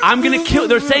 I'm gonna kill.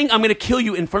 They're saying I'm gonna kill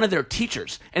you in front of their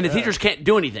teachers, and the teachers can't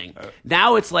do anything.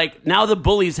 Now it's like now the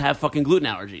bullies have fucking gluten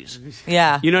allergies.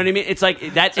 Yeah. You know what I mean? It's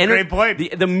like that. a great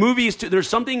point. The movies too. There's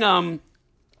something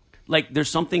like there's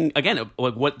something again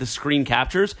like what the screen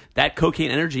captures. That cocaine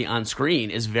energy on screen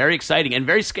is very exciting and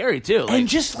very scary too. Like, And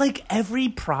just like every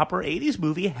proper 80s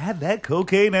movie had that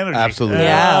cocaine energy. Absolutely.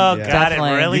 Yeah, Oh, God, definitely.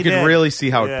 it really You could did. really see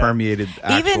how it Yeah. permeated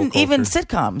actual even culture.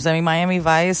 sitcoms. I mean, Miami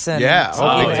Vice and Yeah. you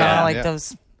Oh, know, yeah. like Yeah.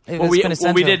 those. It Well, was we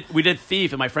quintessential. did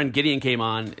Thief, and my friend Gideon came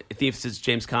on. Thief's his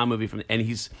James Caan movie and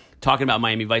he's talking about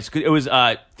Miami Vice. It was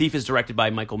Thief is directed by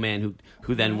Michael Mann,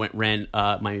 who then ran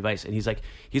Miami Vice, and he's like,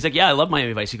 yeah, I love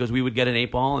Miami Vice. He goes, we would get an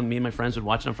 8-ball, and me and my friends would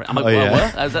watch it on Friday. I'm like, Oh, yeah.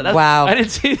 what? That's- Wow. I didn't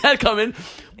see that coming,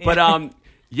 but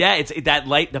yeah, it's that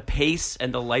the pace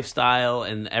and the lifestyle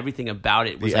and everything about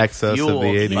it was The like excess of the fueled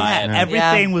 80s. by Yeah, it.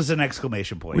 everything Yeah. was an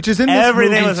exclamation point. Which is in this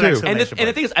everything movie, was an too. exclamation And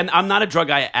the point. thing is, I'm not a drug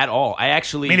guy at all. I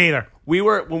actually Me neither.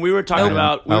 When we were talking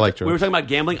about I like we were drugs. talking about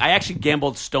gambling. I actually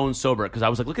gambled stone sober because I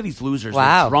was like, look at these losers.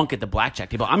 Wow. They're drunk at the blackjack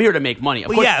table. I'm here to make money. Of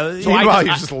Well, course, yeah, so meanwhile, I,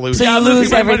 you're I- just losing. So Yeah, you I'm lose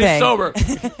losing my money everything. sober.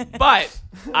 But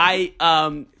I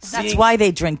That's seeing- why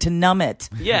they drink, to numb it.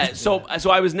 yeah, so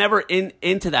I was never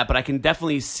into that, but I can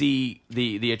definitely see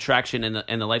the attraction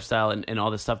and the lifestyle and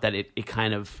all the stuff that it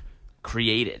kind of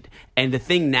created. And the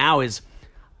thing now is,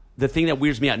 the thing that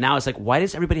weirds me out now is like, why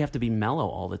does everybody have to be mellow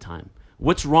all the time?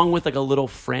 What's wrong with like a little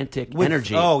frantic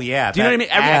energy? oh, yeah, Do you know what I mean?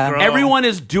 that aggro. Everyone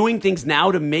is doing things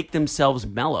now to make themselves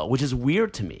mellow, which is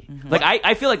weird to me. Like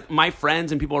I feel like my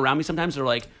friends and people around me sometimes they're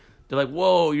like,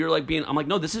 whoa, you're like being. I'm like,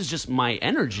 no, this is just my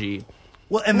energy.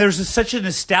 Well, and there's such a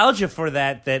nostalgia for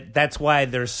that's why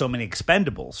there's so many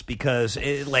Expendables, because Right,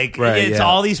 it's yeah.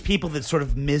 all these people that sort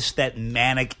of miss that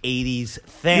manic 80s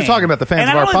thing. You're talking about the fans And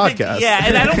of I our don't think- podcast. yeah,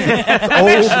 and I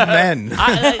don't. Old men.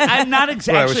 I'm not what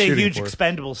I was actually a shooting huge for.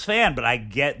 Expendables fan, but I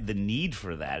get the need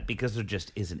for that because there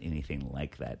just isn't anything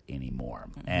like that anymore.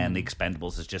 And the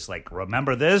Expendables is just like,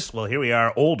 remember this? Well, here we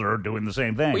are, older, doing the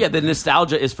same thing. Well, yeah, the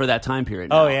nostalgia is for that time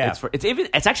period. Oh, now. yeah.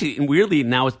 It's actually weirdly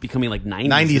now it's becoming like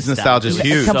 90s nostalgia is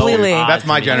huge. Completely. That's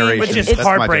my generation. Which is That's my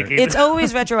heartbreaking. generation. It's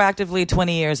always retroactively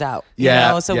 20 years out. Yeah,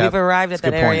 You know? So yeah. we've arrived at That's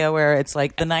a that good point. area where it's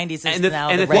like the 90s is And the- now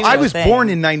and the the thing- retro I was thing. born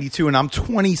in 92 and I'm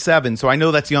 27, so I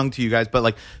know that's young to you guys, but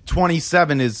like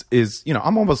 27 is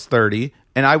I'm almost 30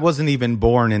 and I wasn't even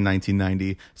born in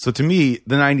 1990. So to me,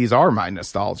 the 90s are my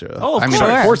nostalgia. Oh, of I mean, course.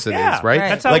 of course it is, Yeah, right? right.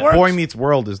 That's how it like Boy works. Meets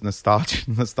World is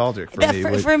nostalgic for Yeah,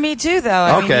 me. for me too, though.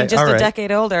 I Okay, mean, just all a right.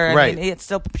 decade older. I Right. mean, it's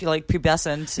still like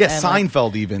pubescent. yeah, and, like,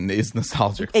 Seinfeld even is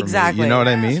nostalgic for Exactly. me. You know what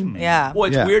I mean? yeah. Well,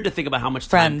 it's Yeah. weird to think about how much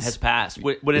time Friends. has passed.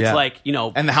 When it's Yeah. like,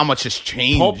 And how much has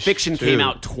changed. Pulp Fiction too. came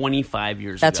out 25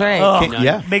 years That's ago. right. Oh, You know?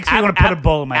 yeah. Makes me want to put a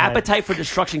bowl in my head. Appetite for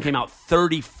Destruction came out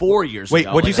 34 years Wait,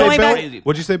 ago. what'd you Like, say, Going Bill? back-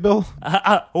 What'd you say, Bill?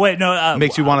 Wait, no.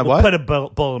 Makes you wanna what? Put a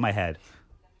bowl in my head.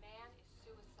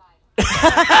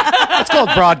 That's called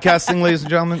broadcasting, ladies and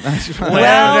gentlemen. Well done,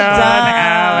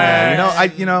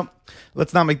 Alex.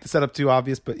 Let's not make the setup too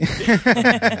obvious, but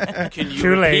Can you Too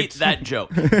repeat late. that joke?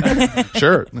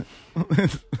 sure.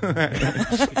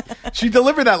 She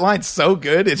delivered that line so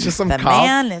good. It's just some The cop.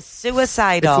 man is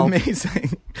suicidal. It's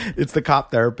amazing. It's the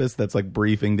cop therapist that's like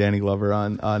briefing Danny Glover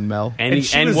on Mel. And,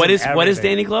 she and was what in is everything.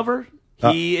 Danny Glover?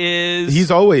 He is.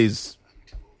 He's always.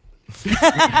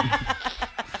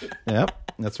 Yep,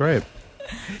 that's right.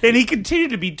 And he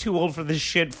continued to be too old for this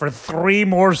shit for 3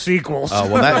 more sequels.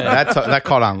 Oh well, that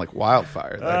caught on like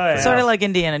wildfire. yeah. Sort of like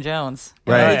Indiana Jones.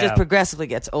 Right. He Yeah. just progressively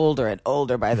gets older and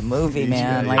older by the movie,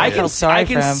 man. Like, yeah. I feel sorry I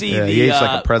can for him. see Yeah, the he aged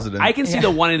like a president. I can see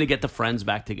the wanting to get the friends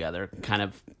back together kind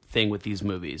of thing with these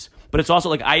movies. But it's also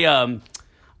like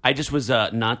I just was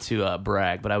not to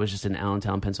brag, but I was just in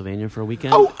Allentown, Pennsylvania for a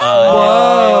weekend. I'm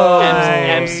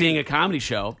seeing a comedy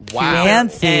show. Wow.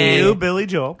 Fancy. You, Billy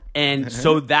Joel. And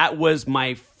so that was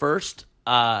my first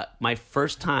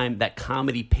time that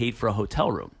comedy paid for a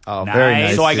hotel room. Oh, very Nice.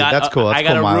 nice. So I dude. got That's cool. That's I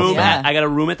got cool a room. milestone. I got a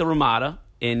room at the Ramada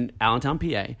in Allentown,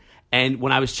 PA. And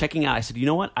when I was checking out, I said, you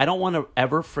know what? I don't want to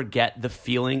ever forget the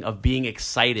feeling of being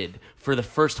excited for the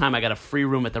first time I got a free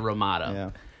room at the Ramada.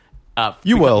 Yeah.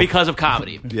 You will. because of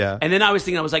comedy. Yeah. And then I was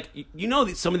thinking, I was like,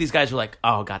 some of these guys are like,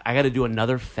 oh God, I got to do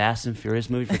another Fast and Furious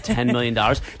movie for $10 million.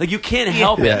 Like you can't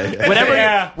help it.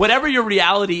 Yeah. Whatever your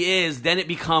reality is, then it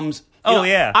becomes.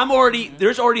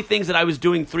 There's already things that I was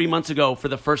doing 3 months ago for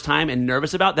the first time and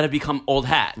nervous about that have become old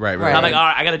hat. Right. I'm like, all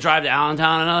right, I got to drive to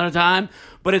Allentown another time.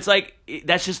 But it's like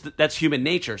that's human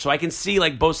nature. So I can see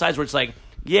like both sides where it's like,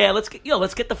 yeah, let's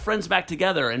get the friends back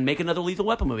together and make another Lethal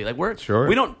Weapon movie. Like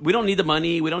we don't need the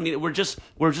money. We don't need it. We're just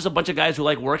a bunch of guys who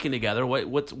like working together.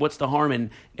 What's the harm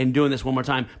in doing this one more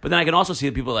time? But then I can also see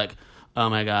the people like, oh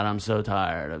my God, I'm so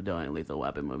tired of doing a Lethal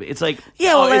Weapon movie. It's like,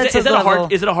 Yeah, well, is that's it a a level-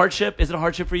 is it a hardship? Is it a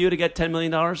hardship for you to get $10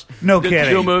 million? No to kidding.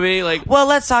 do a movie like. Well,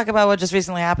 let's talk about what just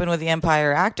recently happened with the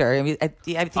Empire actor. I mean, I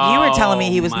think you were telling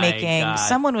me he was Oh, my making. God.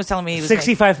 Someone was telling me he was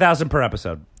 $65,000 per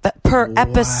episode. per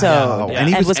episode, Yeah. and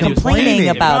he was complaining complaining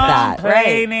about that.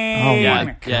 Right? Oh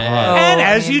my God. And Oh,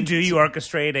 as I you mean- do, you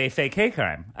orchestrate a fake hate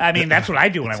crime. I mean, that's what I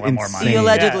do when I want more money. insane. You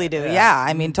allegedly Yeah. do, yeah.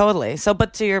 I mean, totally. So,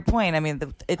 but to your point, I mean,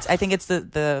 I think it's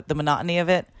the monotony of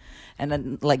it, and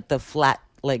then like the flat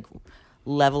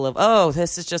level of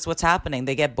this is just what's happening.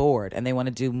 They get bored and they want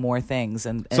to do more things,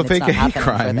 and So it's fake not a hate happening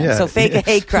for crime. them. Yeah. So fake a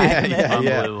hate crime.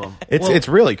 Unbelievable. It's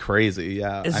really crazy.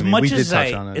 Yeah. As I mean, much we did as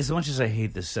touch on it. as much as I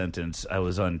hate this sentence, I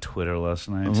was on Twitter last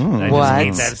night. What?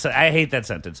 I hate that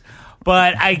sentence.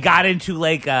 But I got into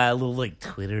like a little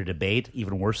Twitter debate,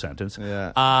 even worse sentence,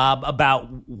 about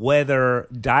whether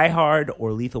Die Hard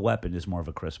or Lethal Weapon is more of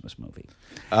a Christmas movie.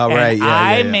 Oh, And right. Yeah,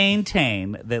 I yeah, yeah.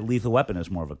 maintain that Lethal Weapon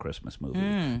is more of a Christmas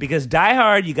movie because Die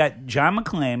Hard, you got John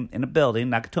McClane in a building,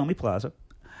 Nakatomi Plaza,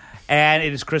 and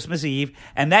it is Christmas Eve,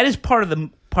 and that is part of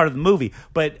the movie.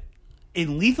 But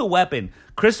in Lethal Weapon,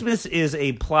 Christmas is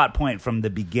a plot point from the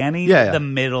beginning, the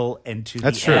middle, and to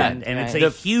That's the true. end, and it's a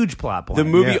huge plot point. The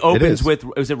movie Yeah, it opens is. with,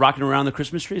 is it Rocking Around the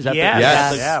Christmas Tree? Is that Yes.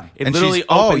 Yes. Yeah. It And literally she's-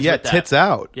 opens yeah, with that. Tits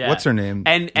Out. Yeah. What's her name?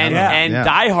 And Yeah.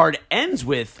 Die Hard ends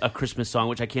with a Christmas song,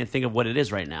 which I can't think of what it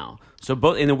is right now. So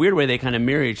both, in a weird way, they kind of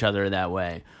mirror each other that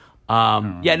way.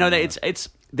 And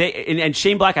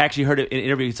Shane Black, I actually heard it in an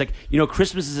interview. It's like,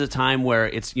 Christmas is a time where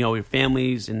it's, your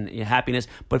families and your happiness,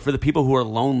 but for the people who are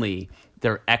lonely,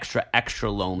 they're extra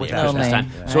lonely at Christmas time.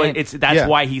 Lonely. So Right. that's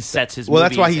why he sets his Well,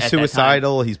 that's why movies he's at that time.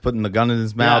 suicidal. He's putting the gun in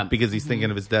his mouth Yeah. because he's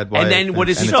thinking of his dead wife. And then what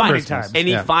does he it's find? Christmas. And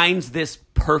he Yeah. finds this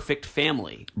perfect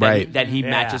family that Right. that he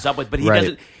matches up with, but he Right.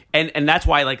 doesn't. And that's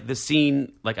why the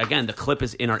scene, again, the clip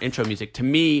is in our intro music. To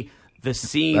me, the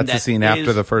scene That's the scene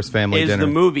after the first family is dinner.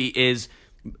 the movie is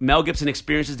Mel Gibson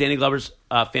experiences Danny Glover's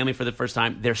family for the first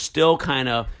time. They're still kind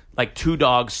of like two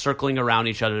dogs circling around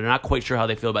each other. They're not quite sure how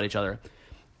they feel about each other.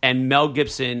 And Mel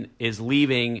Gibson is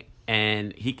leaving.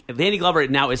 And Danny Glover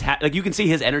now is you can see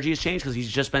his energy has changed because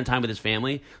he's just spent time with his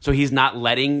family, so he's not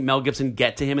letting Mel Gibson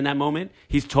get to him in that moment.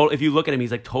 He's if you look at him,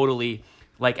 he's totally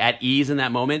at ease in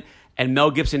that moment. And Mel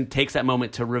Gibson takes that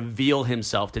moment to reveal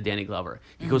himself to Danny Glover.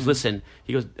 He goes, "Listen,"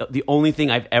 he goes, "the only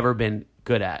thing I've ever been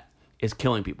good at is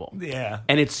killing people." Yeah.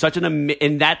 And it's such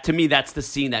and that to me, that's the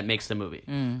scene that makes the movie.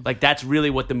 That's really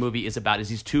what the movie is about. Is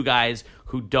these two guys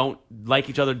who don't like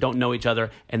each other, don't know each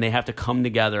other, and they have to come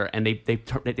together, and they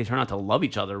turn out to love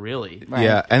each other, really. Right.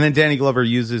 Yeah, and then Danny Glover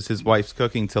uses his wife's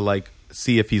cooking to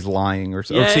see if he's lying or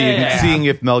Yeah. seeing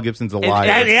if Mel Gibson's a liar.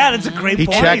 That's a great He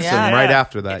point. checks him right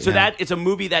after that. So yeah. that it's a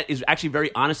movie that is actually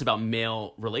very honest about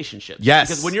male relationships. Yes,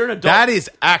 because when you're an adult, that is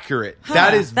accurate.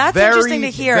 That is That's very, interesting to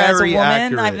hear as a very woman.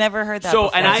 accurate. I've never heard that So,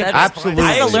 before. and I Absolutely.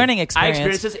 This is a I- learning I experience.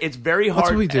 experienced this. It's very That's what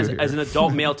hard we do as, here. as an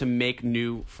adult male to make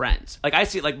new friends. Like I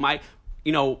see, like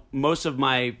most of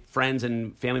my friends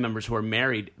and family members who are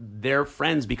married, their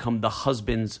friends become the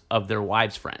husbands of their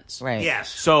wives' friends. Right. Yes.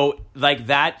 So like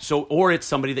that. So or it's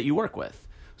somebody that you work with.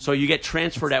 So you get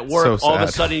transferred at work. So all of a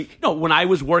sad. sudden, when I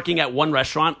was working at one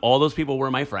restaurant, all those people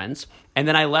were my friends. And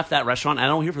then I left that restaurant. I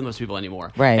don't hear from those people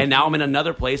anymore. Right. And now I'm in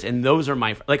another place, and those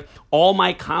are all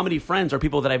my comedy friends are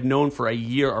people that I've known for a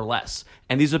year or less.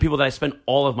 And these are the people that I spend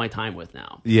all of my time with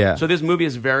now. Yeah. So this movie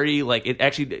is very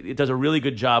it does a really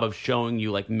good job of showing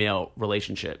you like male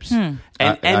relationships. And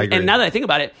I agree. and now that I think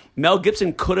about it, Mel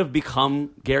Gibson could have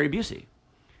become Gary Busey.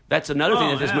 That's another thing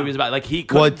that this movie is about. Like he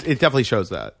could. Well, it definitely shows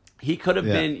that. He could have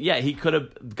been, he could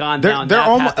have gone They're down that path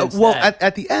almost well instead.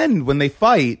 at the end when they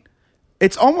fight.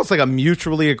 It's almost like a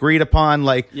mutually agreed upon,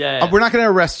 like, Yeah. we're not going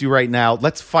to arrest you right now.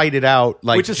 Let's fight it out,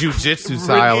 like Which is jujitsu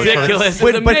style. ridiculous.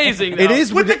 But- It's but amazing, It though.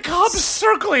 is With the ridic- cops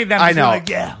circling them. I know. Like,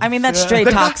 yeah. I mean, that's straight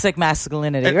toxic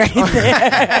masculinity, right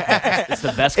there. It's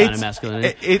the best kind of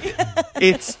masculinity.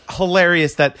 It's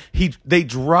hilarious that they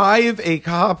drive a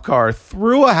cop car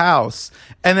through a house,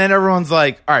 and then everyone's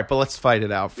like, "All right, but let's fight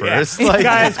it out first." Yeah. Like,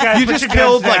 Guys, you put just your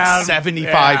killed guns like down.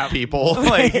 75 Yeah. people.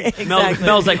 Like,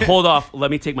 Mel's like, hold off.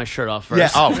 Let me take my shirt off first. yeah,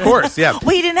 oh, of course, yeah.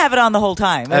 Well, he didn't have it on the whole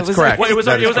time. That's it was correct. Well, it was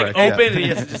That is like correct, yeah. open, and he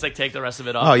has to just like take the rest of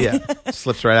it off. Oh yeah,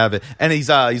 slips right out of it, and he's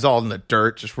all in the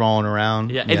dirt, just rolling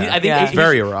around. Yeah, and I think Yeah. he's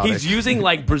very erotic. He's using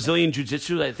like Brazilian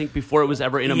jiu-jitsu. I think before it was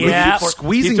ever in a movie. Yeah. Before-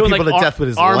 Squeezing he's doing, people like, to death with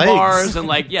his arm legs. bars and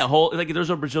like there's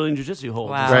a Brazilian jiu-jitsu hold.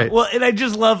 Wow. Right. Well, and I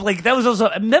just love that was also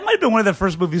that might have been one of the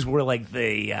first movies where like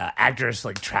the actors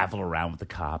like travel around with the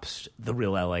cops, the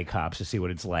real LA cops, to see what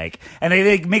it's like, and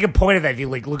they make a point of that. If you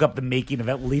like look up the making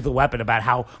of Lethal Weapon about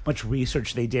how much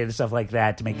research they did and stuff like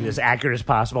that to make it as accurate as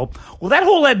possible. Well, that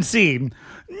whole end scene,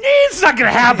 it's not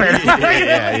going to happen.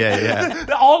 yeah.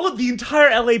 All of the entire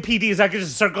LAPD is not going to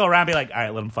just circle around and be like, all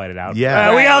right, let them fight it out.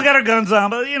 Yeah. We all got our guns on,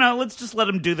 but let's just let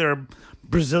them do their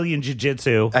Brazilian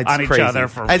jiu-jitsu That's on crazy. each other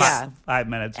for That's- 5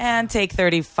 minutes. And take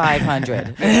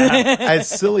 3,500. As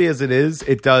silly as it is,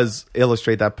 it does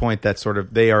illustrate that point that sort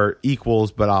of they are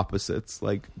equals but opposites,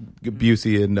 like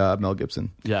Busey and Mel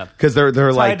Gibson. Yeah. because they're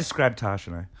That's how I like described Tosh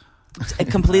and I.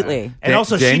 Completely. And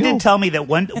also, she Daniel? did tell me that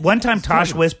one time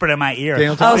Tosh whispered in my ear.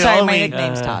 Daniel Oh, Tosh? sorry, my Only-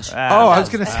 nickname's Tosh. Oh, I was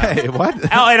gonna say what?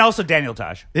 Oh, and also Daniel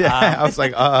Tosh. Yeah, I was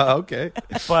like, okay.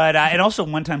 But and also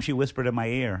one time she whispered in my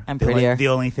ear. I'm "The prettier." The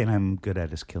only thing I'm good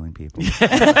at is killing people. Where the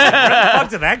fuck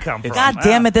did that come from? God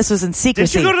damn it, this was in Did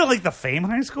secrecy. you go to like the Fame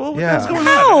High School? What Yeah. the hell's going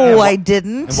No, on? I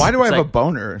didn't. And why do I have like- a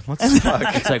boner? What the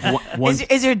fuck? It's like one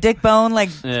Is your dick bone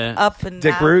like Yeah. up and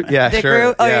Dick out? root? Yeah, Dick sure.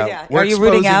 root? Oh, yeah. Are you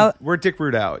rooting out? We're dick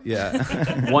root out. Yeah.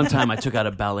 One time I took out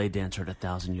a ballet dancer at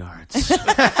 1,000 yards. It's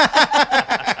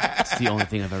the only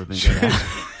thing I've ever been good at.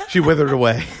 She withered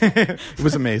away. It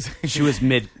was amazing. She was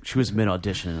mid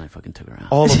audition and I fucking took her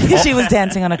out. All of She was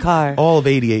dancing on a car. all of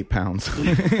 88 pounds. Put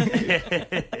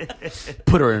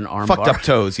her in an arm Fucked bar. up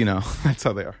toes. That's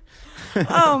how they are.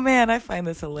 Oh man, I find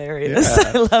this hilarious.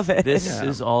 I love it. This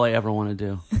is all I ever want to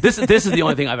do. This is the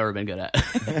only thing I've ever been good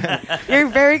at. You're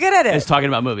very good at It's it. talking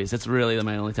about movies. It's really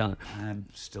my only talent. I'm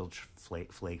still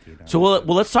flaky. So well,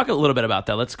 let's talk a little bit about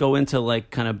that. Let's go into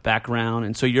like kind of background.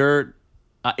 And so you're,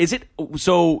 is it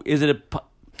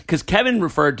because Kevin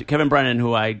Brennan,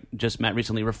 who I just met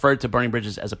recently, referred to Burning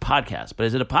Bridges as a podcast. But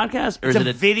is it a podcast or It's is a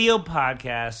it video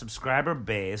podcast, subscriber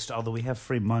based. Although we have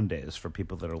free Mondays for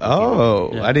people that are looking.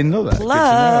 Oh, I didn't know that. Good to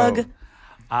Plug.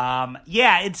 know.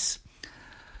 Yeah, it's.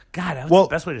 God, that's Well, the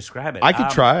best way to describe it. I could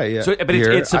try. Yeah, So, but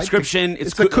here. it's subscription.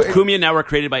 It's a Kumia Network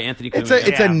created by Anthony Kumia.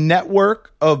 It's a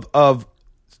network of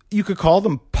you could call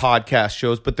them podcast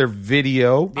shows, but they're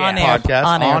video podcasts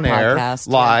on air, podcast,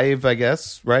 live, I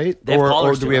guess, right? They have Or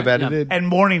callers do too, we have right? Yeah. edited? And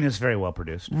morning is very well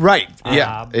produced. Right.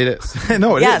 Yeah, it is.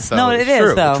 No, it is. Yes, though. no, It's it is,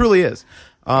 true. though. It truly is.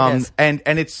 is. And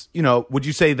it's, would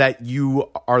you say that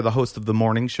you are the host of the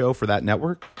morning show for that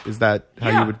network? Is that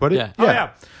how you would put it? Yeah. Oh, yeah.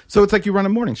 So it's like you run a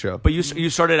morning show. But you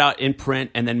started out in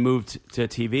print and then moved to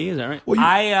TV. Is that right? Well,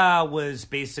 I was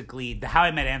basically how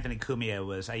I met Anthony Cumia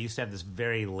was I used to have this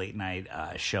very late night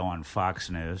show on Fox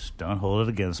News. Don't hold it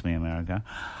against me, America.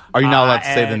 Are you not allowed to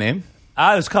say the and- name?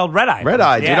 It was called Red Eye. Red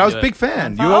Eye, dude. Yeah. I was a big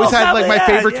fan. You Oh, always had like my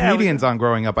probably, favorite yeah. comedians on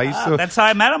growing up. I used to. That's how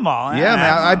I met them all. Yeah,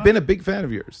 man. I've been a big fan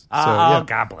of yours. So, yeah.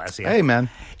 God bless you. Hey, man.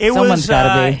 It Someone's was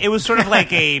gotta be. It was sort of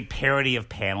like a parody of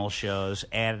panel shows,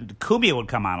 and Cumia would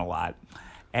come on a lot,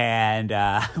 and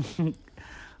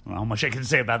don't know how much I can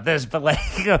say about this, but like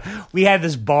we had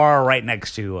this bar right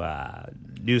next to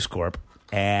News Corp.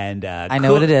 And I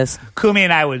know what it is. Kumi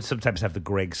and I would sometimes have the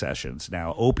Greg sessions.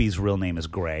 Now, Opie's real name is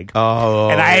Greg. Oh,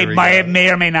 and I may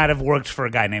or may not have worked for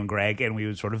a guy named Greg, and we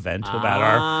would sort of vent about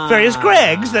our various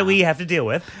Gregs that we have to deal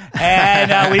with.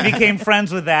 And we became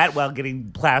friends with that while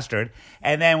getting plastered.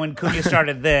 And then when Kumi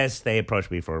started this, they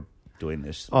approached me for doing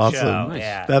this Awesome. show. Nice.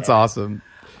 Yeah, That's awesome.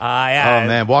 Yeah. Oh,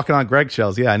 man. Walking on Greg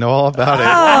shells. Yeah, I know all about it.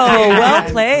 Oh, well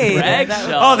played. Greg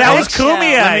Oh, that was Kumia.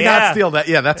 Let me not steal that.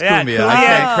 Yeah, that's Kumia. I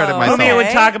can't credit myself. Kumia would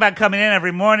talk about coming in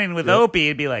every morning with Opie.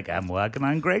 He'd be like, I'm walking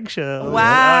on Greg's show.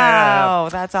 Wow.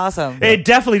 That's awesome. It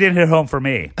definitely didn't hit home for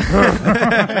me.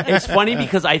 It's funny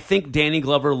because I think Danny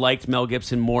Glover liked Mel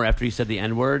Gibson more after he said the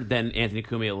N-word than Anthony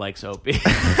Cumia likes Opie.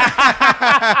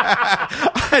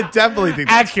 I definitely think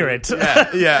that's accurate.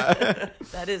 Yeah.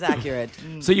 That is accurate.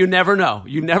 So you never know.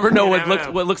 You never know what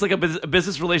looks like a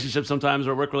business relationship sometimes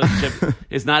or a work relationship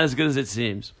is not as good as it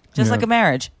seems. Just like a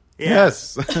marriage.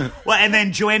 Yes. Well, and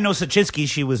then Joanne Nosachitsky,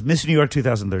 she was Miss New York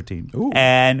 2013. Ooh.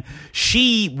 And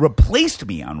she replaced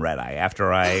me on Red Eye after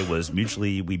we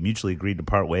mutually agreed to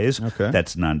part ways. Okay.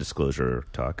 That's non-disclosure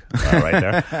talk right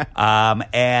there.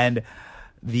 And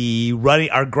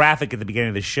our graphic at the beginning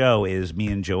of the show is me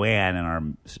and Joanne and our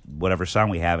whatever song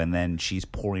we have, and then she's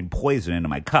pouring poison into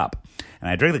my cup. And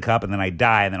I drink the cup, and then I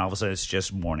die, and then all of a sudden it's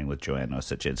just Morning with Joanne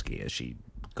Nosachitsky as she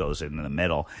goes into the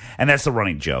middle. And that's the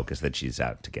running joke, is that she's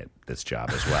out to get this job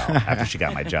as well after she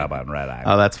got my job on Red Eye.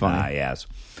 Oh, that's funny. Yes.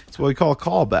 That's what we call a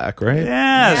callback, right?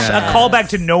 Yes. A callback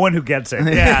to no one who gets it.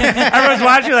 Yeah. Everyone's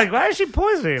watching like, why is she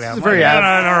poisoning him? It's a very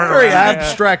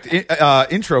abstract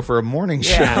intro for a morning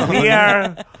show.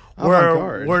 Yeah,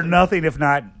 we're nothing if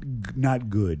not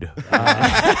good.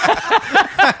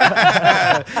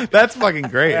 That's fucking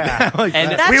great. Yeah. Like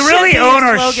And that. we really own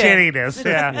our shittiness.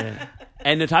 Yeah.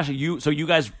 And Natasha, you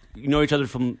guys know each other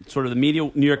from sort of the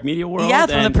New York media world? Yeah,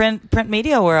 from the print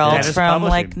media world That is from publishing.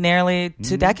 like nearly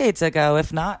 2 decades ago,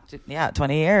 if not,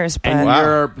 20 years. But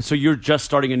And you're just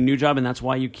starting a new job, and that's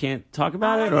why you can't talk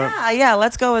about it? Or? yeah,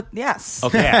 let's go with yes.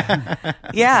 Okay.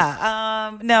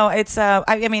 Yeah. No, it's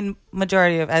I mean,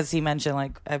 majority of, as he mentioned,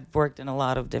 like I've worked in a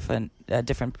lot of different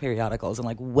periodicals, and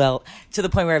like to the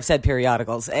point where I've said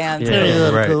periodicals and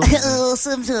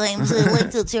sometimes I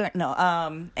like to turn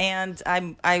and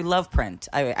I love print.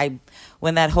 I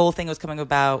when that whole thing was coming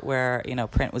about where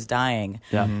print was dying,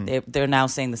 they're now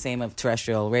saying the same of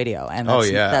terrestrial radio, and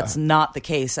that's not the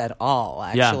case at all.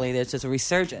 Actually, there's just a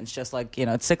resurgence, just like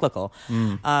it's cyclical.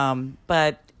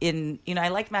 But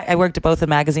I worked at both in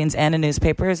magazines and in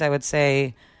newspapers. I would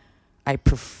say I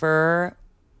prefer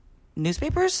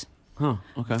newspapers. Huh,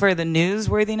 okay. For the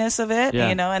newsworthiness of it,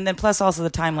 and then plus also the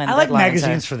timeline. I like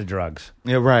magazines for the drugs.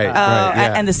 Yeah, right.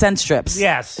 Yeah. And the scent strips.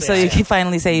 Yes. So you can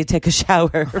finally say you take a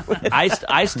shower. I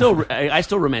still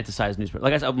romanticize newspaper.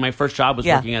 Like I said, my first job was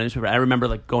working at a newspaper. I remember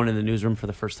like going in the newsroom for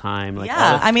the first time. Like,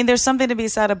 I mean, there's something to be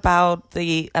said about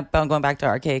going back to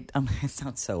archaic. It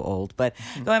sounds so old, but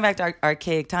going back to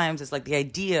archaic times is like the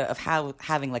idea of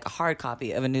having like a hard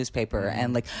copy of a newspaper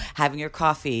and like having your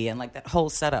coffee and like that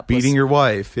whole setup. Beating your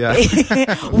wife,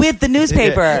 with the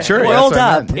newspaper, sure, rolled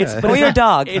up, or your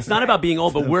dog. It's not about being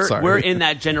old, but we're in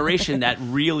that generation that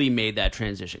really made that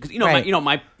transition. Because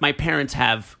my parents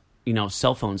have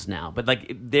cell phones now, but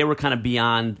like they were kind of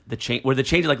beyond the change. Where the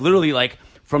change, like literally, like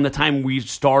from the time we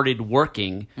started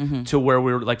working to where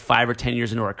we were like 5 or 10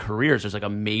 years into our careers, there's like a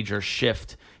major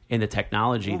shift in the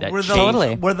technology that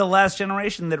changed. We're the last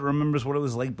generation that remembers what it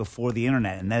was like before the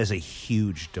internet, and that is a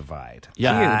huge divide.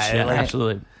 Yeah,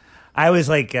 absolutely. I was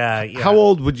like, how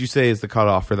old would you say is the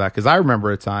cutoff for that? Because I remember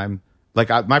a time, like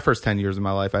my first 10 years of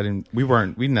my life, we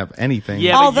didn't have anything.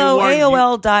 Yeah, although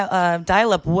AOL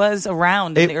dial-up was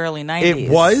around in the early 90s. It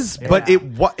was, but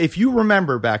if you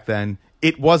remember back then,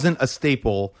 it wasn't a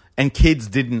staple, and kids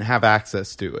didn't have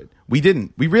access to it. We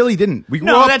didn't. We really didn't. We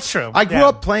grew up, that's true. I grew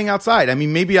up playing outside. I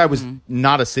mean, maybe I was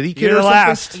not a city kid or something.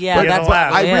 Last. Yeah, that's what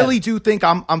I really do think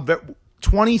I'm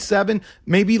 27,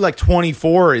 maybe like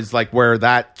 24 is like where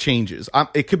that changes.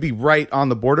 It could be right on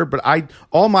the border, but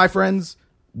all my friends,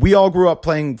 we all grew up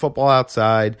playing football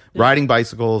outside, riding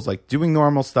bicycles, like doing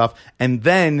normal stuff. And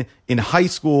then in high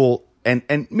school and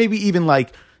maybe even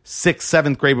like 6th,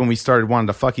 7th grade when we started wanting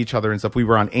to fuck each other and stuff, we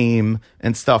were on AIM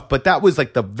and stuff. But that was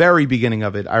like the very beginning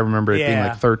of it. I remember it being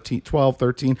like 12,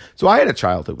 13. So I had a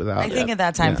childhood without it. I think in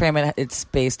that time frame, it's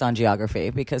based on geography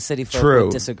because city folk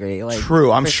would disagree. Like,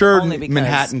 True. I'm sure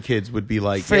Manhattan kids would be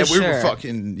like, we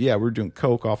were doing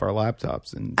coke off our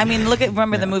laptops. And I mean,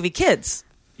 remember the movie Kids?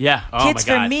 Yeah. Kids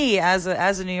for me as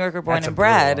a New Yorker born and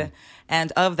bred,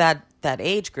 and of that that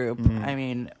age group, I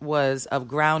mean, was a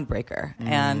groundbreaker,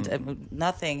 and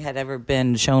nothing had ever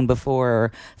been shown before,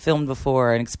 or filmed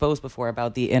before, and exposed before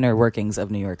about the inner workings of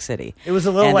New York City. It was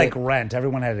a little And like Rent.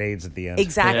 Everyone had AIDS at the end.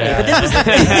 Exactly, but this was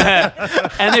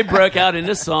the And they broke out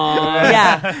into song.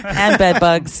 and bed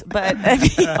bugs. But I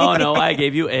mean, Oh no, I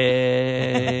gave you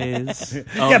AIDS.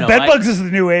 Oh, Yeah, no, bedbugs is the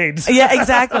new AIDS. yeah,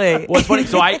 exactly. Well, it's funny.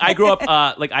 So I grew up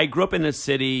I grew up in a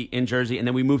city in Jersey, and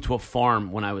then we moved to a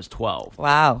farm when I was 12.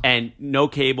 Wow. And no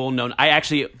cable, no. I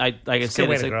actually, like I said,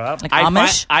 way it's to grow up. Like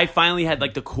Amish? I finally had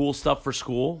like the cool stuff for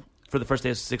school for the first day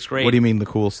of 6th grade. What do you mean the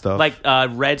cool stuff? Like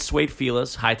red suede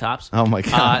Fila's, high tops. Oh, my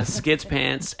God. Skids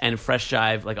pants and Fresh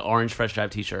Jive, like an orange Fresh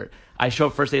Jive t-shirt. I show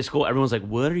up first day of school. Everyone's like,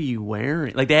 "What are you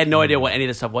wearing?" Like they had no idea what any of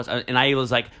this stuff was, and I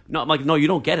was like, "No, I'm like, no, you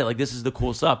don't get it. Like this is the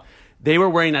cool stuff." They were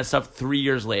wearing that stuff 3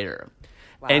 years later.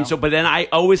 And so, but then I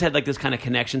always had like this kind of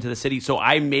connection to the city. So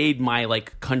I made my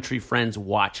like country friends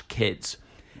watch Kids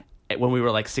when we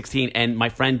were like 16. And my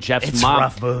friend Jeff's It's mom, a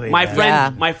rough movie, my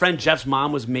man. friend Jeff's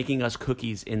mom was making us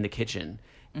cookies in the kitchen.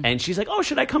 And she's like, "Oh,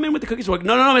 should I come in with the cookies?" We're like,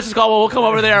 no, Mrs. Caldwell, we'll come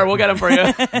over there. We'll get them for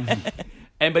you.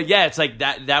 And but yeah, it's like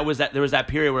that. There was that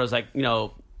period where I was like, you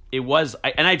know, it was,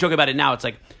 and I joke about it now. It's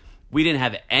like, we didn't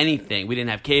have anything. We didn't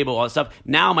have cable, all that stuff.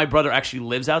 Now my brother actually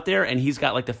lives out there, and he's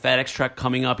got like the FedEx truck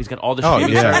coming up. He's got all the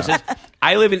streaming services.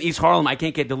 I live in East Harlem. I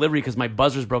can't get delivery because my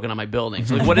buzzer's broken on my building.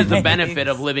 So like, what is the benefit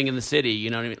of living in the city?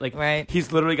 You know what I mean? Like,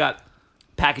 he's literally got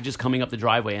packages coming up the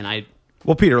driveway, and I.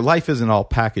 Well, Peter, life isn't all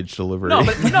package delivery. No,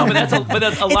 but that's a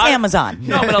It's lot. Amazon.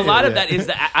 No, but a lot of that is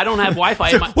that I don't have Wi-Fi.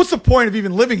 So what's the point of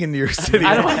even living in New York City?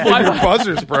 I don't have when your Wi-Fi.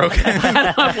 buzzer's broken. I don't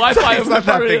have Wi-Fi. It's not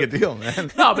that big a deal, man.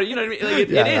 No, but you know what I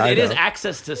mean. Like, it is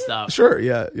access to stuff. Sure,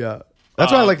 yeah.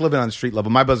 That's why I like living on the street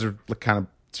level. My buzzer kind of.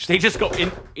 They just go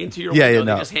into your Yeah, window. yeah,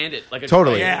 no. They just hand it like a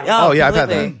Totally. tray. Oh, yeah, I've had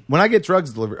that. completely. When I get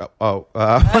drugs delivered, when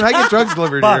I get drugs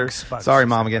delivered Bugs. here, sorry,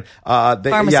 Mom, again.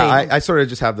 Pharmacy. Yeah, I sort of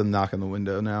just have them knock on the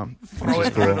window now. Throw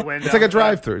it through the window. It's like a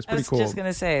drive-through. It's I pretty was cool. just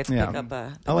gonna say it's Yeah. pick up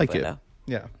a. I like window.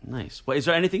 it. Yeah. Nice. Well, is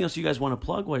there anything else you guys want to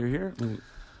plug while you're here?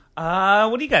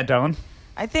 What do you got, darling?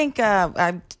 I think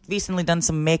I've recently done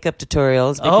some makeup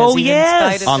tutorials. Because Oh, even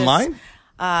yes. in spite of Online? this,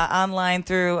 online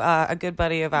through a good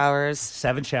buddy of ours.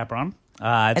 Seven Chaperone.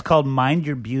 It's called Mind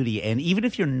Your Beauty. And even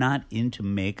if you're not into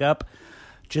makeup,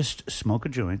 just smoke a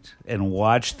joint and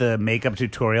watch the makeup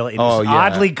tutorial. It is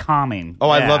oddly calming. Oh,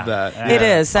 I love that. Yeah. It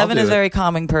is. Seven I'll is do a it. very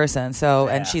calming person. So,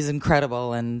 and she's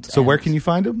incredible. And So where can you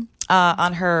find them?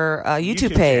 on her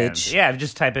YouTube page. channel. Yeah,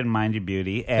 just type in Mind Your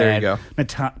Beauty. And There you go.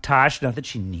 Natasha, not that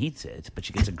she needs it, but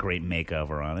she gets a great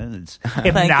makeover on it. It's Thank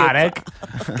you. hypnotic.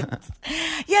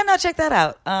 Yeah, no, check that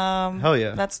out. Hell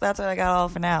yeah. That's what I got all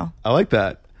for now. I like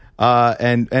that.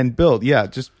 And Bill, yeah,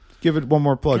 just give it one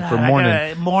more plug for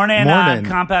morning. Morning.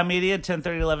 Compound Media,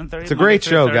 10:30, 11:30. It's a great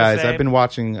show, guys. I've been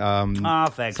watching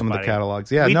thanks, some of buddy. the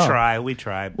catalogs. Yeah, we no. try.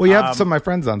 Well, you have some of my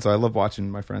friends on, so I love watching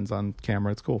my friends on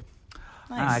camera. It's cool.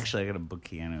 Actually, I got to book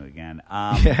Keanu again.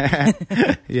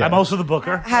 Yeah. I'm also the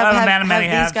booker. Have I'm a man of many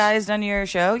these hats. guys done your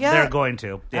show yet? They're going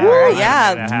to. All right,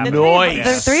 yeah. Nice.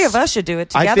 The three of us should do it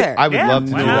together. I would love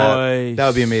to do that. Nice. That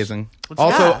would be amazing.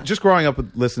 Also, just growing up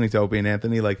with listening to Opie and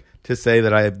Anthony, like to say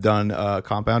that I have done a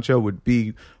Compound show would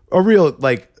be a real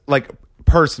like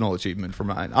personal achievement for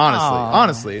mine.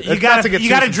 Honestly, You got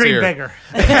to dream bigger.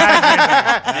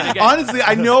 Honestly,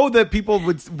 I know that people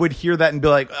would hear that and be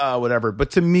like, whatever.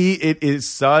 But to me, it is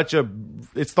such a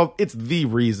it's the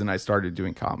reason I started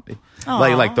doing comedy.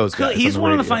 Like those guys. He's on the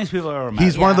one of the radio. funniest people I've ever met.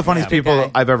 He's one of the funniest good people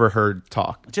guy. I've ever heard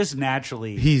talk. Just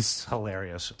naturally, He's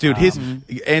hilarious, dude. His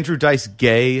Andrew Dice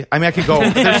gay. I mean, I could go.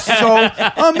 There's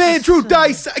I'm Andrew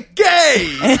Dice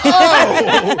gay.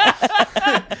 Oh,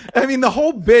 I mean, the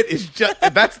whole bit is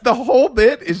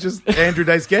just Andrew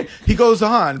Dice gay. He goes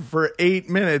on for 8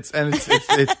 minutes, and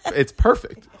it's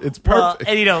perfect. It's perfect. Well,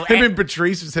 and you know, him and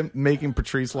Patrice, just him making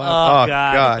Patrice laugh. Oh,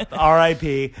 God.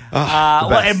 R.I.P.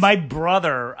 best. And my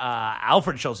brother,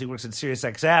 Alfred Schultz, he works at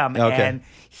SiriusXM, Okay.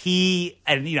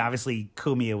 and obviously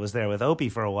Kumia was there with Opie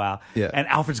for a while. Yeah. And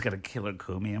Alfred's got a killer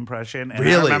Kumia impression. And I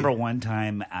Really? remember one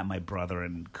time my brother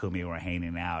and Kumia were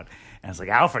hanging out, and I was like,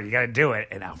 Alfred, you got to do it.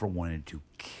 And Alfred wanted to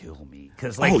kill me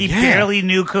because he barely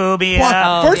knew Kumia.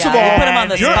 Well, first of all, you put him on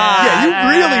the spot. Yeah,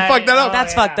 you really fucked that up.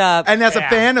 That's fucked up. And as a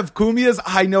fan of Kumia's,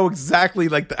 I know exactly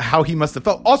how he must have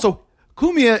felt. Also,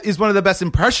 Kumia is one of the best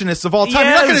impressionists of all time.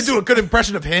 You're not going to do a good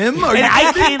impression of him. Are And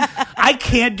you I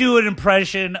can't do an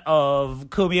impression of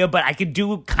Kumia, but I could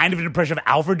do kind of an impression of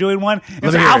Alfred doing one. And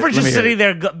Let so me hear it. Alfred's Let me just hear sitting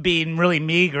there being really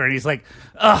meager, and he's like,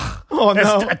 "Ugh, Oh, that's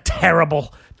no.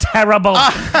 terrible."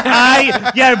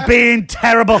 You're being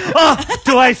terrible. Oh,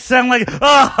 do I sound like?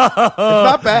 Oh, It's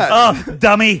not bad. Oh,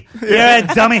 dummy. You're a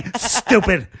dummy.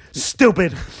 Stupid.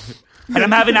 And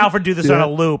I'm having Alfred do this on a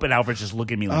loop, and Alfred's just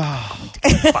looking at me like, I'm going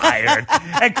to get fired.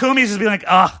 And Kumi's just being like,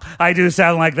 I do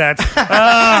sound like that.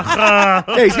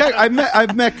 Yeah,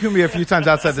 I've met Kumi a few times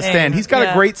outside the stand. He's got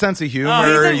a great sense of humor. Oh,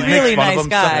 he's a he makes really fun nice of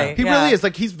himself. guy. He really is.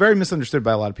 Like, he's very misunderstood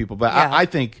by a lot of people. But I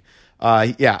think,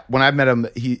 when I met him,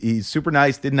 he's super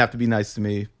nice. Didn't have to be nice to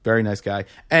me. Very nice guy.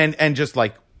 And just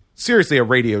like, seriously, a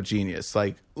radio genius.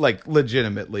 Like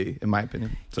legitimately, in my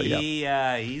opinion. So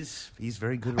he's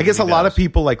very good. I guess a lot of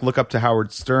people like look up to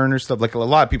Howard Stern or stuff. Like a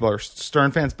lot of people are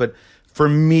Stern fans, but for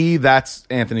me, that's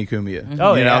Anthony Cumia. Mm-hmm.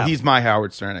 Oh, you know, yeah. he's my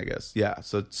Howard Stern, I guess. Yeah.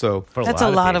 So That's a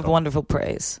lot of wonderful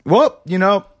praise. well, you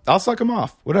know, I'll suck him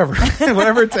off. Whatever,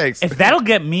 whatever it takes. If that'll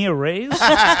get me a raise,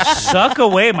 suck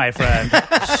away, my friend.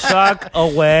 Suck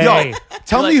away. Yo,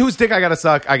 tell me whose dick I gotta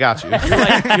suck. I got you.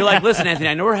 You're like, listen, Anthony,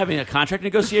 I know we're having a contract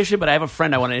negotiation, but I have a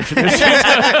friend I want to introduce you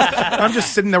to. I'm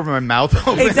just sitting there with my mouth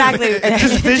open. Exactly.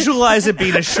 Just visualize it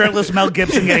being a shirtless Mel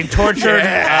Gibson getting tortured,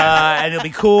 and it'll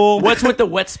be cool. What's with the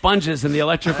wet sponges and the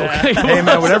electrical? Hey man,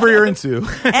 whatever you're into.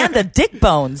 And the dick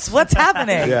bones. What's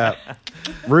happening? Yeah.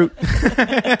 Root.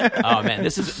 Oh man,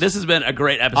 this has been a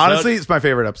great episode. Honestly, it's my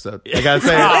favorite episode. I gotta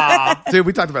say, dude,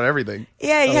 we talked about everything.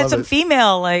 Yeah, you I had love some it.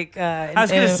 female I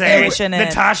was going to say,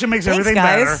 Natasha makes everything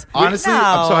better. Honestly,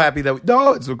 I'm so happy that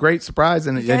it's a great surprise,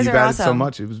 and you've guys added are so awesome.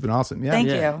 much. It's been awesome. Yeah. Thank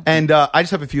you. And I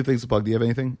just have a few things to plug. Do you have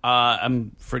anything?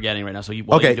 I'm forgetting right now. So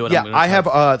while Okay. you do it, Yeah, I'm gonna I have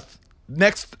talk.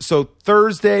 next. So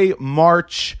Thursday,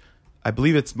 March. I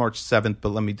believe it's March 7th, but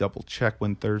let me double check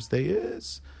when Thursday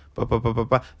is.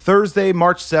 Thursday,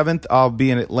 March 7th, I'll be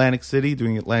in Atlantic City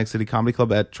doing Atlantic City Comedy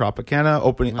Club at Tropicana.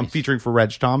 Opening, I'm featuring for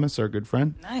Reg Thomas, our good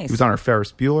friend. Nice. He was on our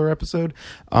Ferris Bueller episode.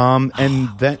 And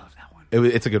then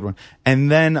it's a good one. And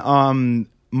then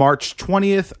March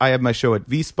 20th, I have my show at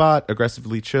V Spot,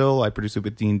 Aggressively Chill. I produce it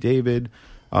with Dean David.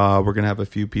 We're gonna have a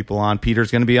few people on.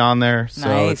 Peter's gonna be on there, so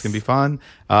Nice. it's gonna be fun.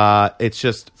 It's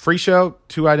just free show,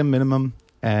 2-item minimum.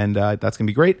 And that's going to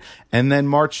be great. And then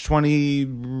March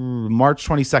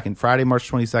 22nd, Friday, March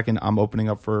 22nd, I'm opening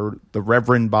up for the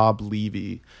Reverend Bob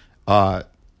Levy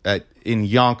in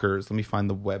Yonkers. Let me find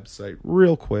the website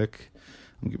real quick.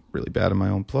 I'm really bad at my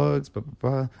own plugs.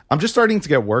 I'm just starting to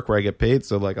get work where I get paid.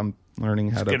 So, like, I'm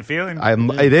learning how to... Good feeling.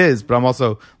 It is, but I'm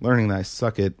also learning that I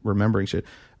suck at remembering shit.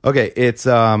 Okay, it's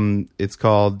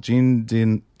called Gene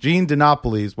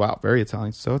DiNapoli's. Wow, very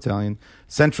Italian, so Italian.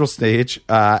 Central Stage,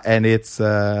 and it's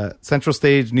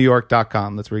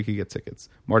centralstagenewyork.com. That's where you can get tickets.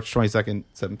 March 22nd,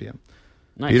 7 p.m.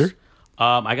 Nice. Peter?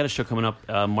 I got a show coming up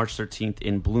March 13th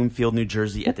in Bloomfield, New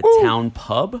Jersey at the Town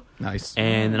Pub. Nice.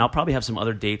 And then I'll probably have some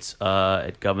other dates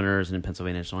at Governor's and in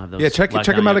Pennsylvania. I just don't have those. Yeah, check locked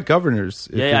them down out yet. at Governor's.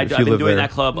 I've been doing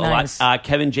that club Nice. a lot.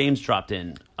 Kevin James dropped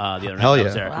in the other night. Hell I yeah.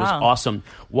 was there. It was Wow. awesome.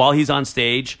 While he's on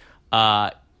stage,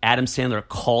 Adam Sandler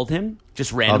called him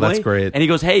just randomly. that's great. And he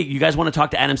goes, "Hey, you guys want to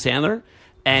talk to Adam Sandler?"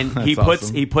 And he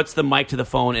awesome. puts the mic to the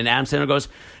phone, and Adam Sandler goes,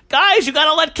 "Guys, you got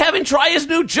to let Kevin try his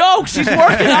new jokes. He's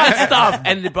working on stuff."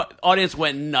 And the audience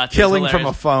went nuts. It was Killing from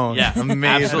hilarious. a phone. Yeah, Amazing.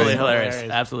 absolutely hilarious.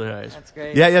 Absolutely hilarious. That's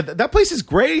great. Yeah, that place is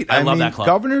great. I love mean, that club.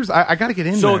 Governor's, I got to get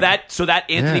in So there. that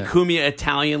Anthony Yeah. Cumia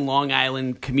Italian Long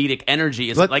Island comedic energy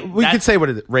is like we that- could say what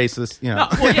it is, racist, you know.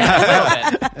 No, well, yeah, a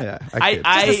little bit. Yeah, I,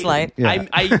 Just a slight.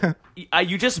 Yeah.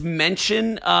 you just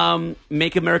mention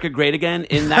 "Make America Great Again"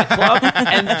 in that club,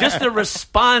 and just the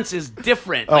response is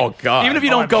different. Oh, God. Even if you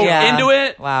don't go Yeah. into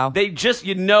it, Wow. they just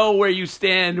you know where you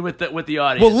stand with the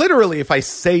audience. Well, literally, if I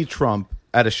say Trump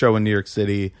at a show in New York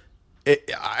City,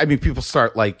 people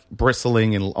start like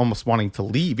bristling and almost wanting to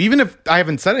leave, even if I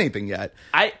haven't said anything yet.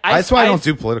 That's why I don't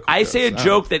do political. I say a jokes.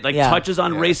 joke that like Yeah. touches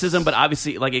on racism, but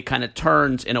obviously like it kind of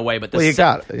turns in a way. But the Well, you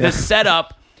got it, yeah. the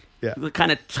setup Yeah.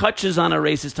 kind of touches on a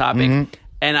racist topic.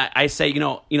 And I say, you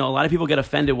know, a lot of people get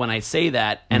offended when I say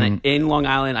that. And in Long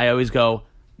Island, I always go,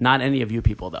 not any of you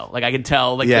people, though. Like, I can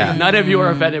tell, like, Yeah. none of you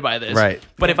are offended by this. Right.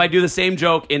 But if I do the same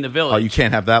joke in the village, Oh, you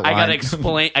can't have that I gotta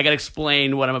line.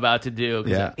 explain what I'm about to do.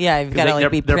 'cause Yeah. Yeah, you've got to like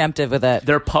be they're- preemptive with it.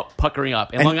 They're puckering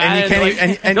up. In And- Long and you Island, can't they're even-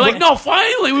 like, and they're like, what- no,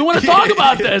 finally, we want to talk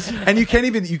about this. And you can't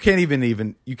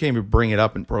even bring it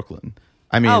up in Brooklyn.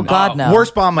 I mean, Oh, God, no.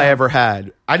 worst bomb I ever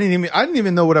had. I didn't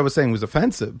even know what I was saying was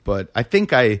offensive, but I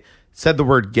think I said the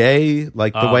word gay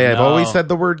like the Oh, way I've no. always said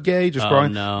the word gay, just Oh,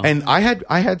 growing. no. And I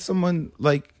had someone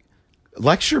like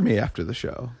lecture me after the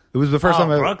show. It was the first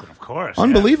time I Brooklyn, of course.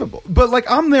 unbelievable. But like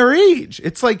I'm their age.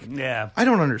 It's like Yeah. I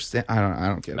don't understand. I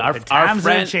don't get it. Our times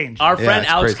friend, have changed. our Yeah, friend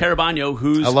it's Alex crazy. Carabano,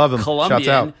 who's I love him. Shouts Colombian,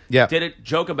 out. Yeah. did a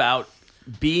joke about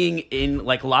being in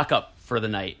like lockup for the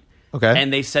night. Okay.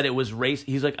 And they said it was race.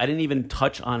 He's like, I didn't even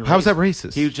touch on race. How's that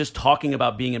racist? He was just talking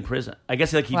about being in prison. I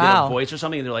guess like he did Wow. a voice or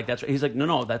something, and they're like, that's right. He's like,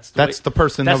 no, that's That's way, the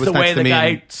person that's that was the way next to the me guy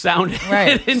and- sounded.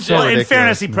 Right. in So jail. Well, in ridiculous.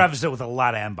 fairness, he prefaced it with a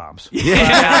lot of M-bombs.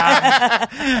 I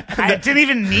didn't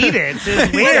even need it. It's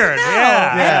weird.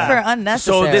 Yeah. For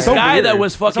unnecessary. So this So guy weird. that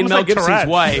was fucking almost Mel like Gibson's Tourette's.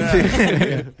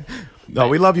 wife. No,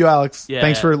 we love you, Alex. Yeah.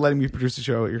 Thanks for letting me produce the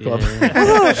show at your club.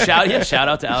 Shout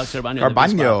out to Alex Arbano.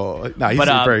 Arbano. No, he's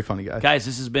a very funny guy. Guys,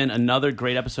 this has been another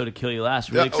great episode of Kill You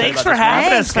Last. Really excited Thanks about for this one. having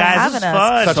Thanks us, for guys. having This is us.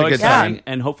 fun. Such So a good exciting, time.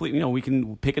 and hopefully, we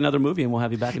can pick another movie and we'll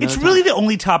have you back. It's another really time. the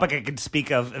only topic I can speak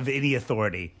of any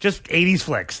authority. Just 80s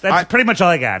flicks. That's pretty much all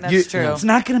I got. That's true. It's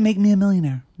not going to make me a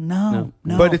millionaire. No.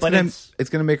 But it's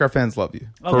gonna make our fans love you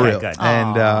for Okay, real. good.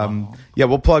 And yeah,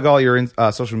 we'll plug all your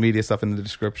social media stuff in the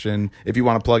description. If you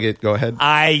want to plug it, go ahead.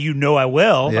 I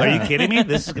will. Yeah. Are you kidding me?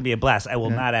 This is going to be a blast. I will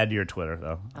not add to your Twitter,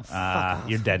 though.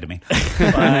 You're dead to me.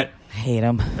 But Hate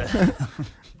him.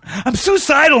 I'm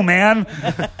suicidal, man.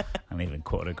 I'm even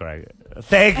quoting Greg.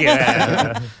 Thank you.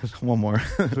 One more.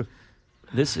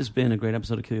 This has been a great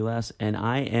episode of Kill You Last, and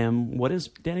I am. What is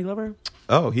Danny Glover?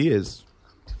 Oh, he is.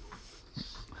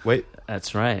 Wait,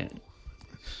 That's right.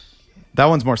 that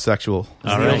one's more sexual.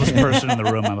 As the oldest person in the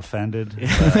room, I'm offended.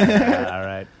 But, all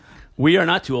right. We are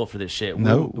not too old for this shit.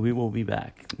 No. We will be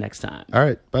back next time. All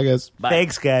right, bye guys. Bye.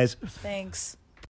 Thanks, guys. Thanks.